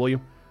Clem's show, will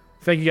you?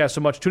 Thank you guys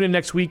so much. Tune in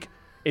next week.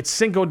 It's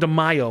Cinco de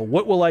Mayo.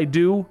 What will I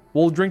do?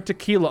 We'll drink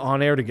tequila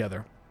on air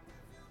together.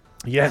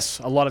 Yes,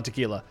 a lot of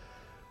tequila.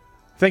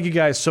 Thank you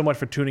guys so much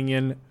for tuning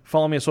in.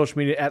 Follow me on social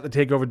media at the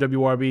Takeover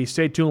WRB.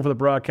 Stay tuned for the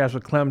broadcast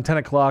with Clem, 10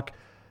 o'clock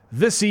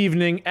this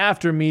evening.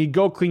 After me,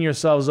 go clean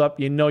yourselves up.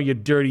 You know you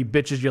dirty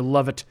bitches. You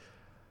love it.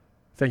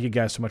 Thank you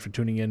guys so much for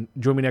tuning in.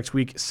 Join me next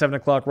week, 7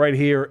 o'clock, right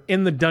here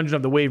in the dungeon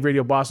of the Wave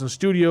Radio Boston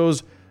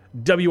Studios,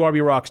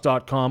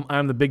 WRBRocks.com.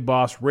 I'm the big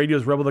boss,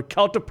 Radio's Rebel, the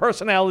cult of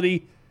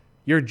personality,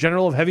 your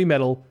general of heavy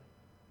metal,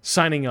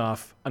 signing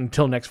off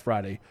until next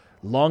Friday.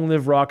 Long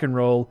live rock and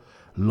roll.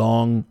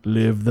 Long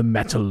live the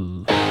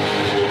metal.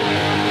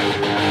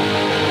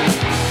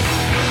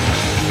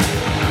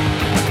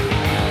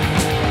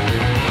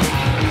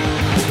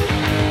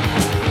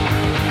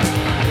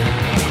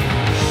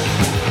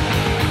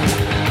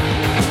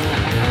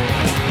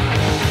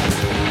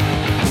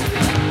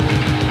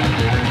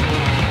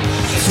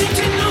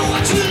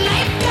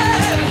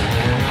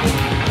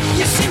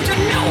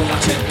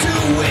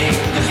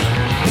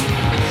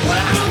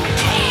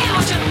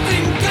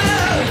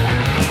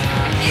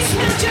 It's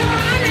not your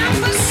mind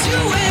I'm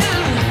pursuing.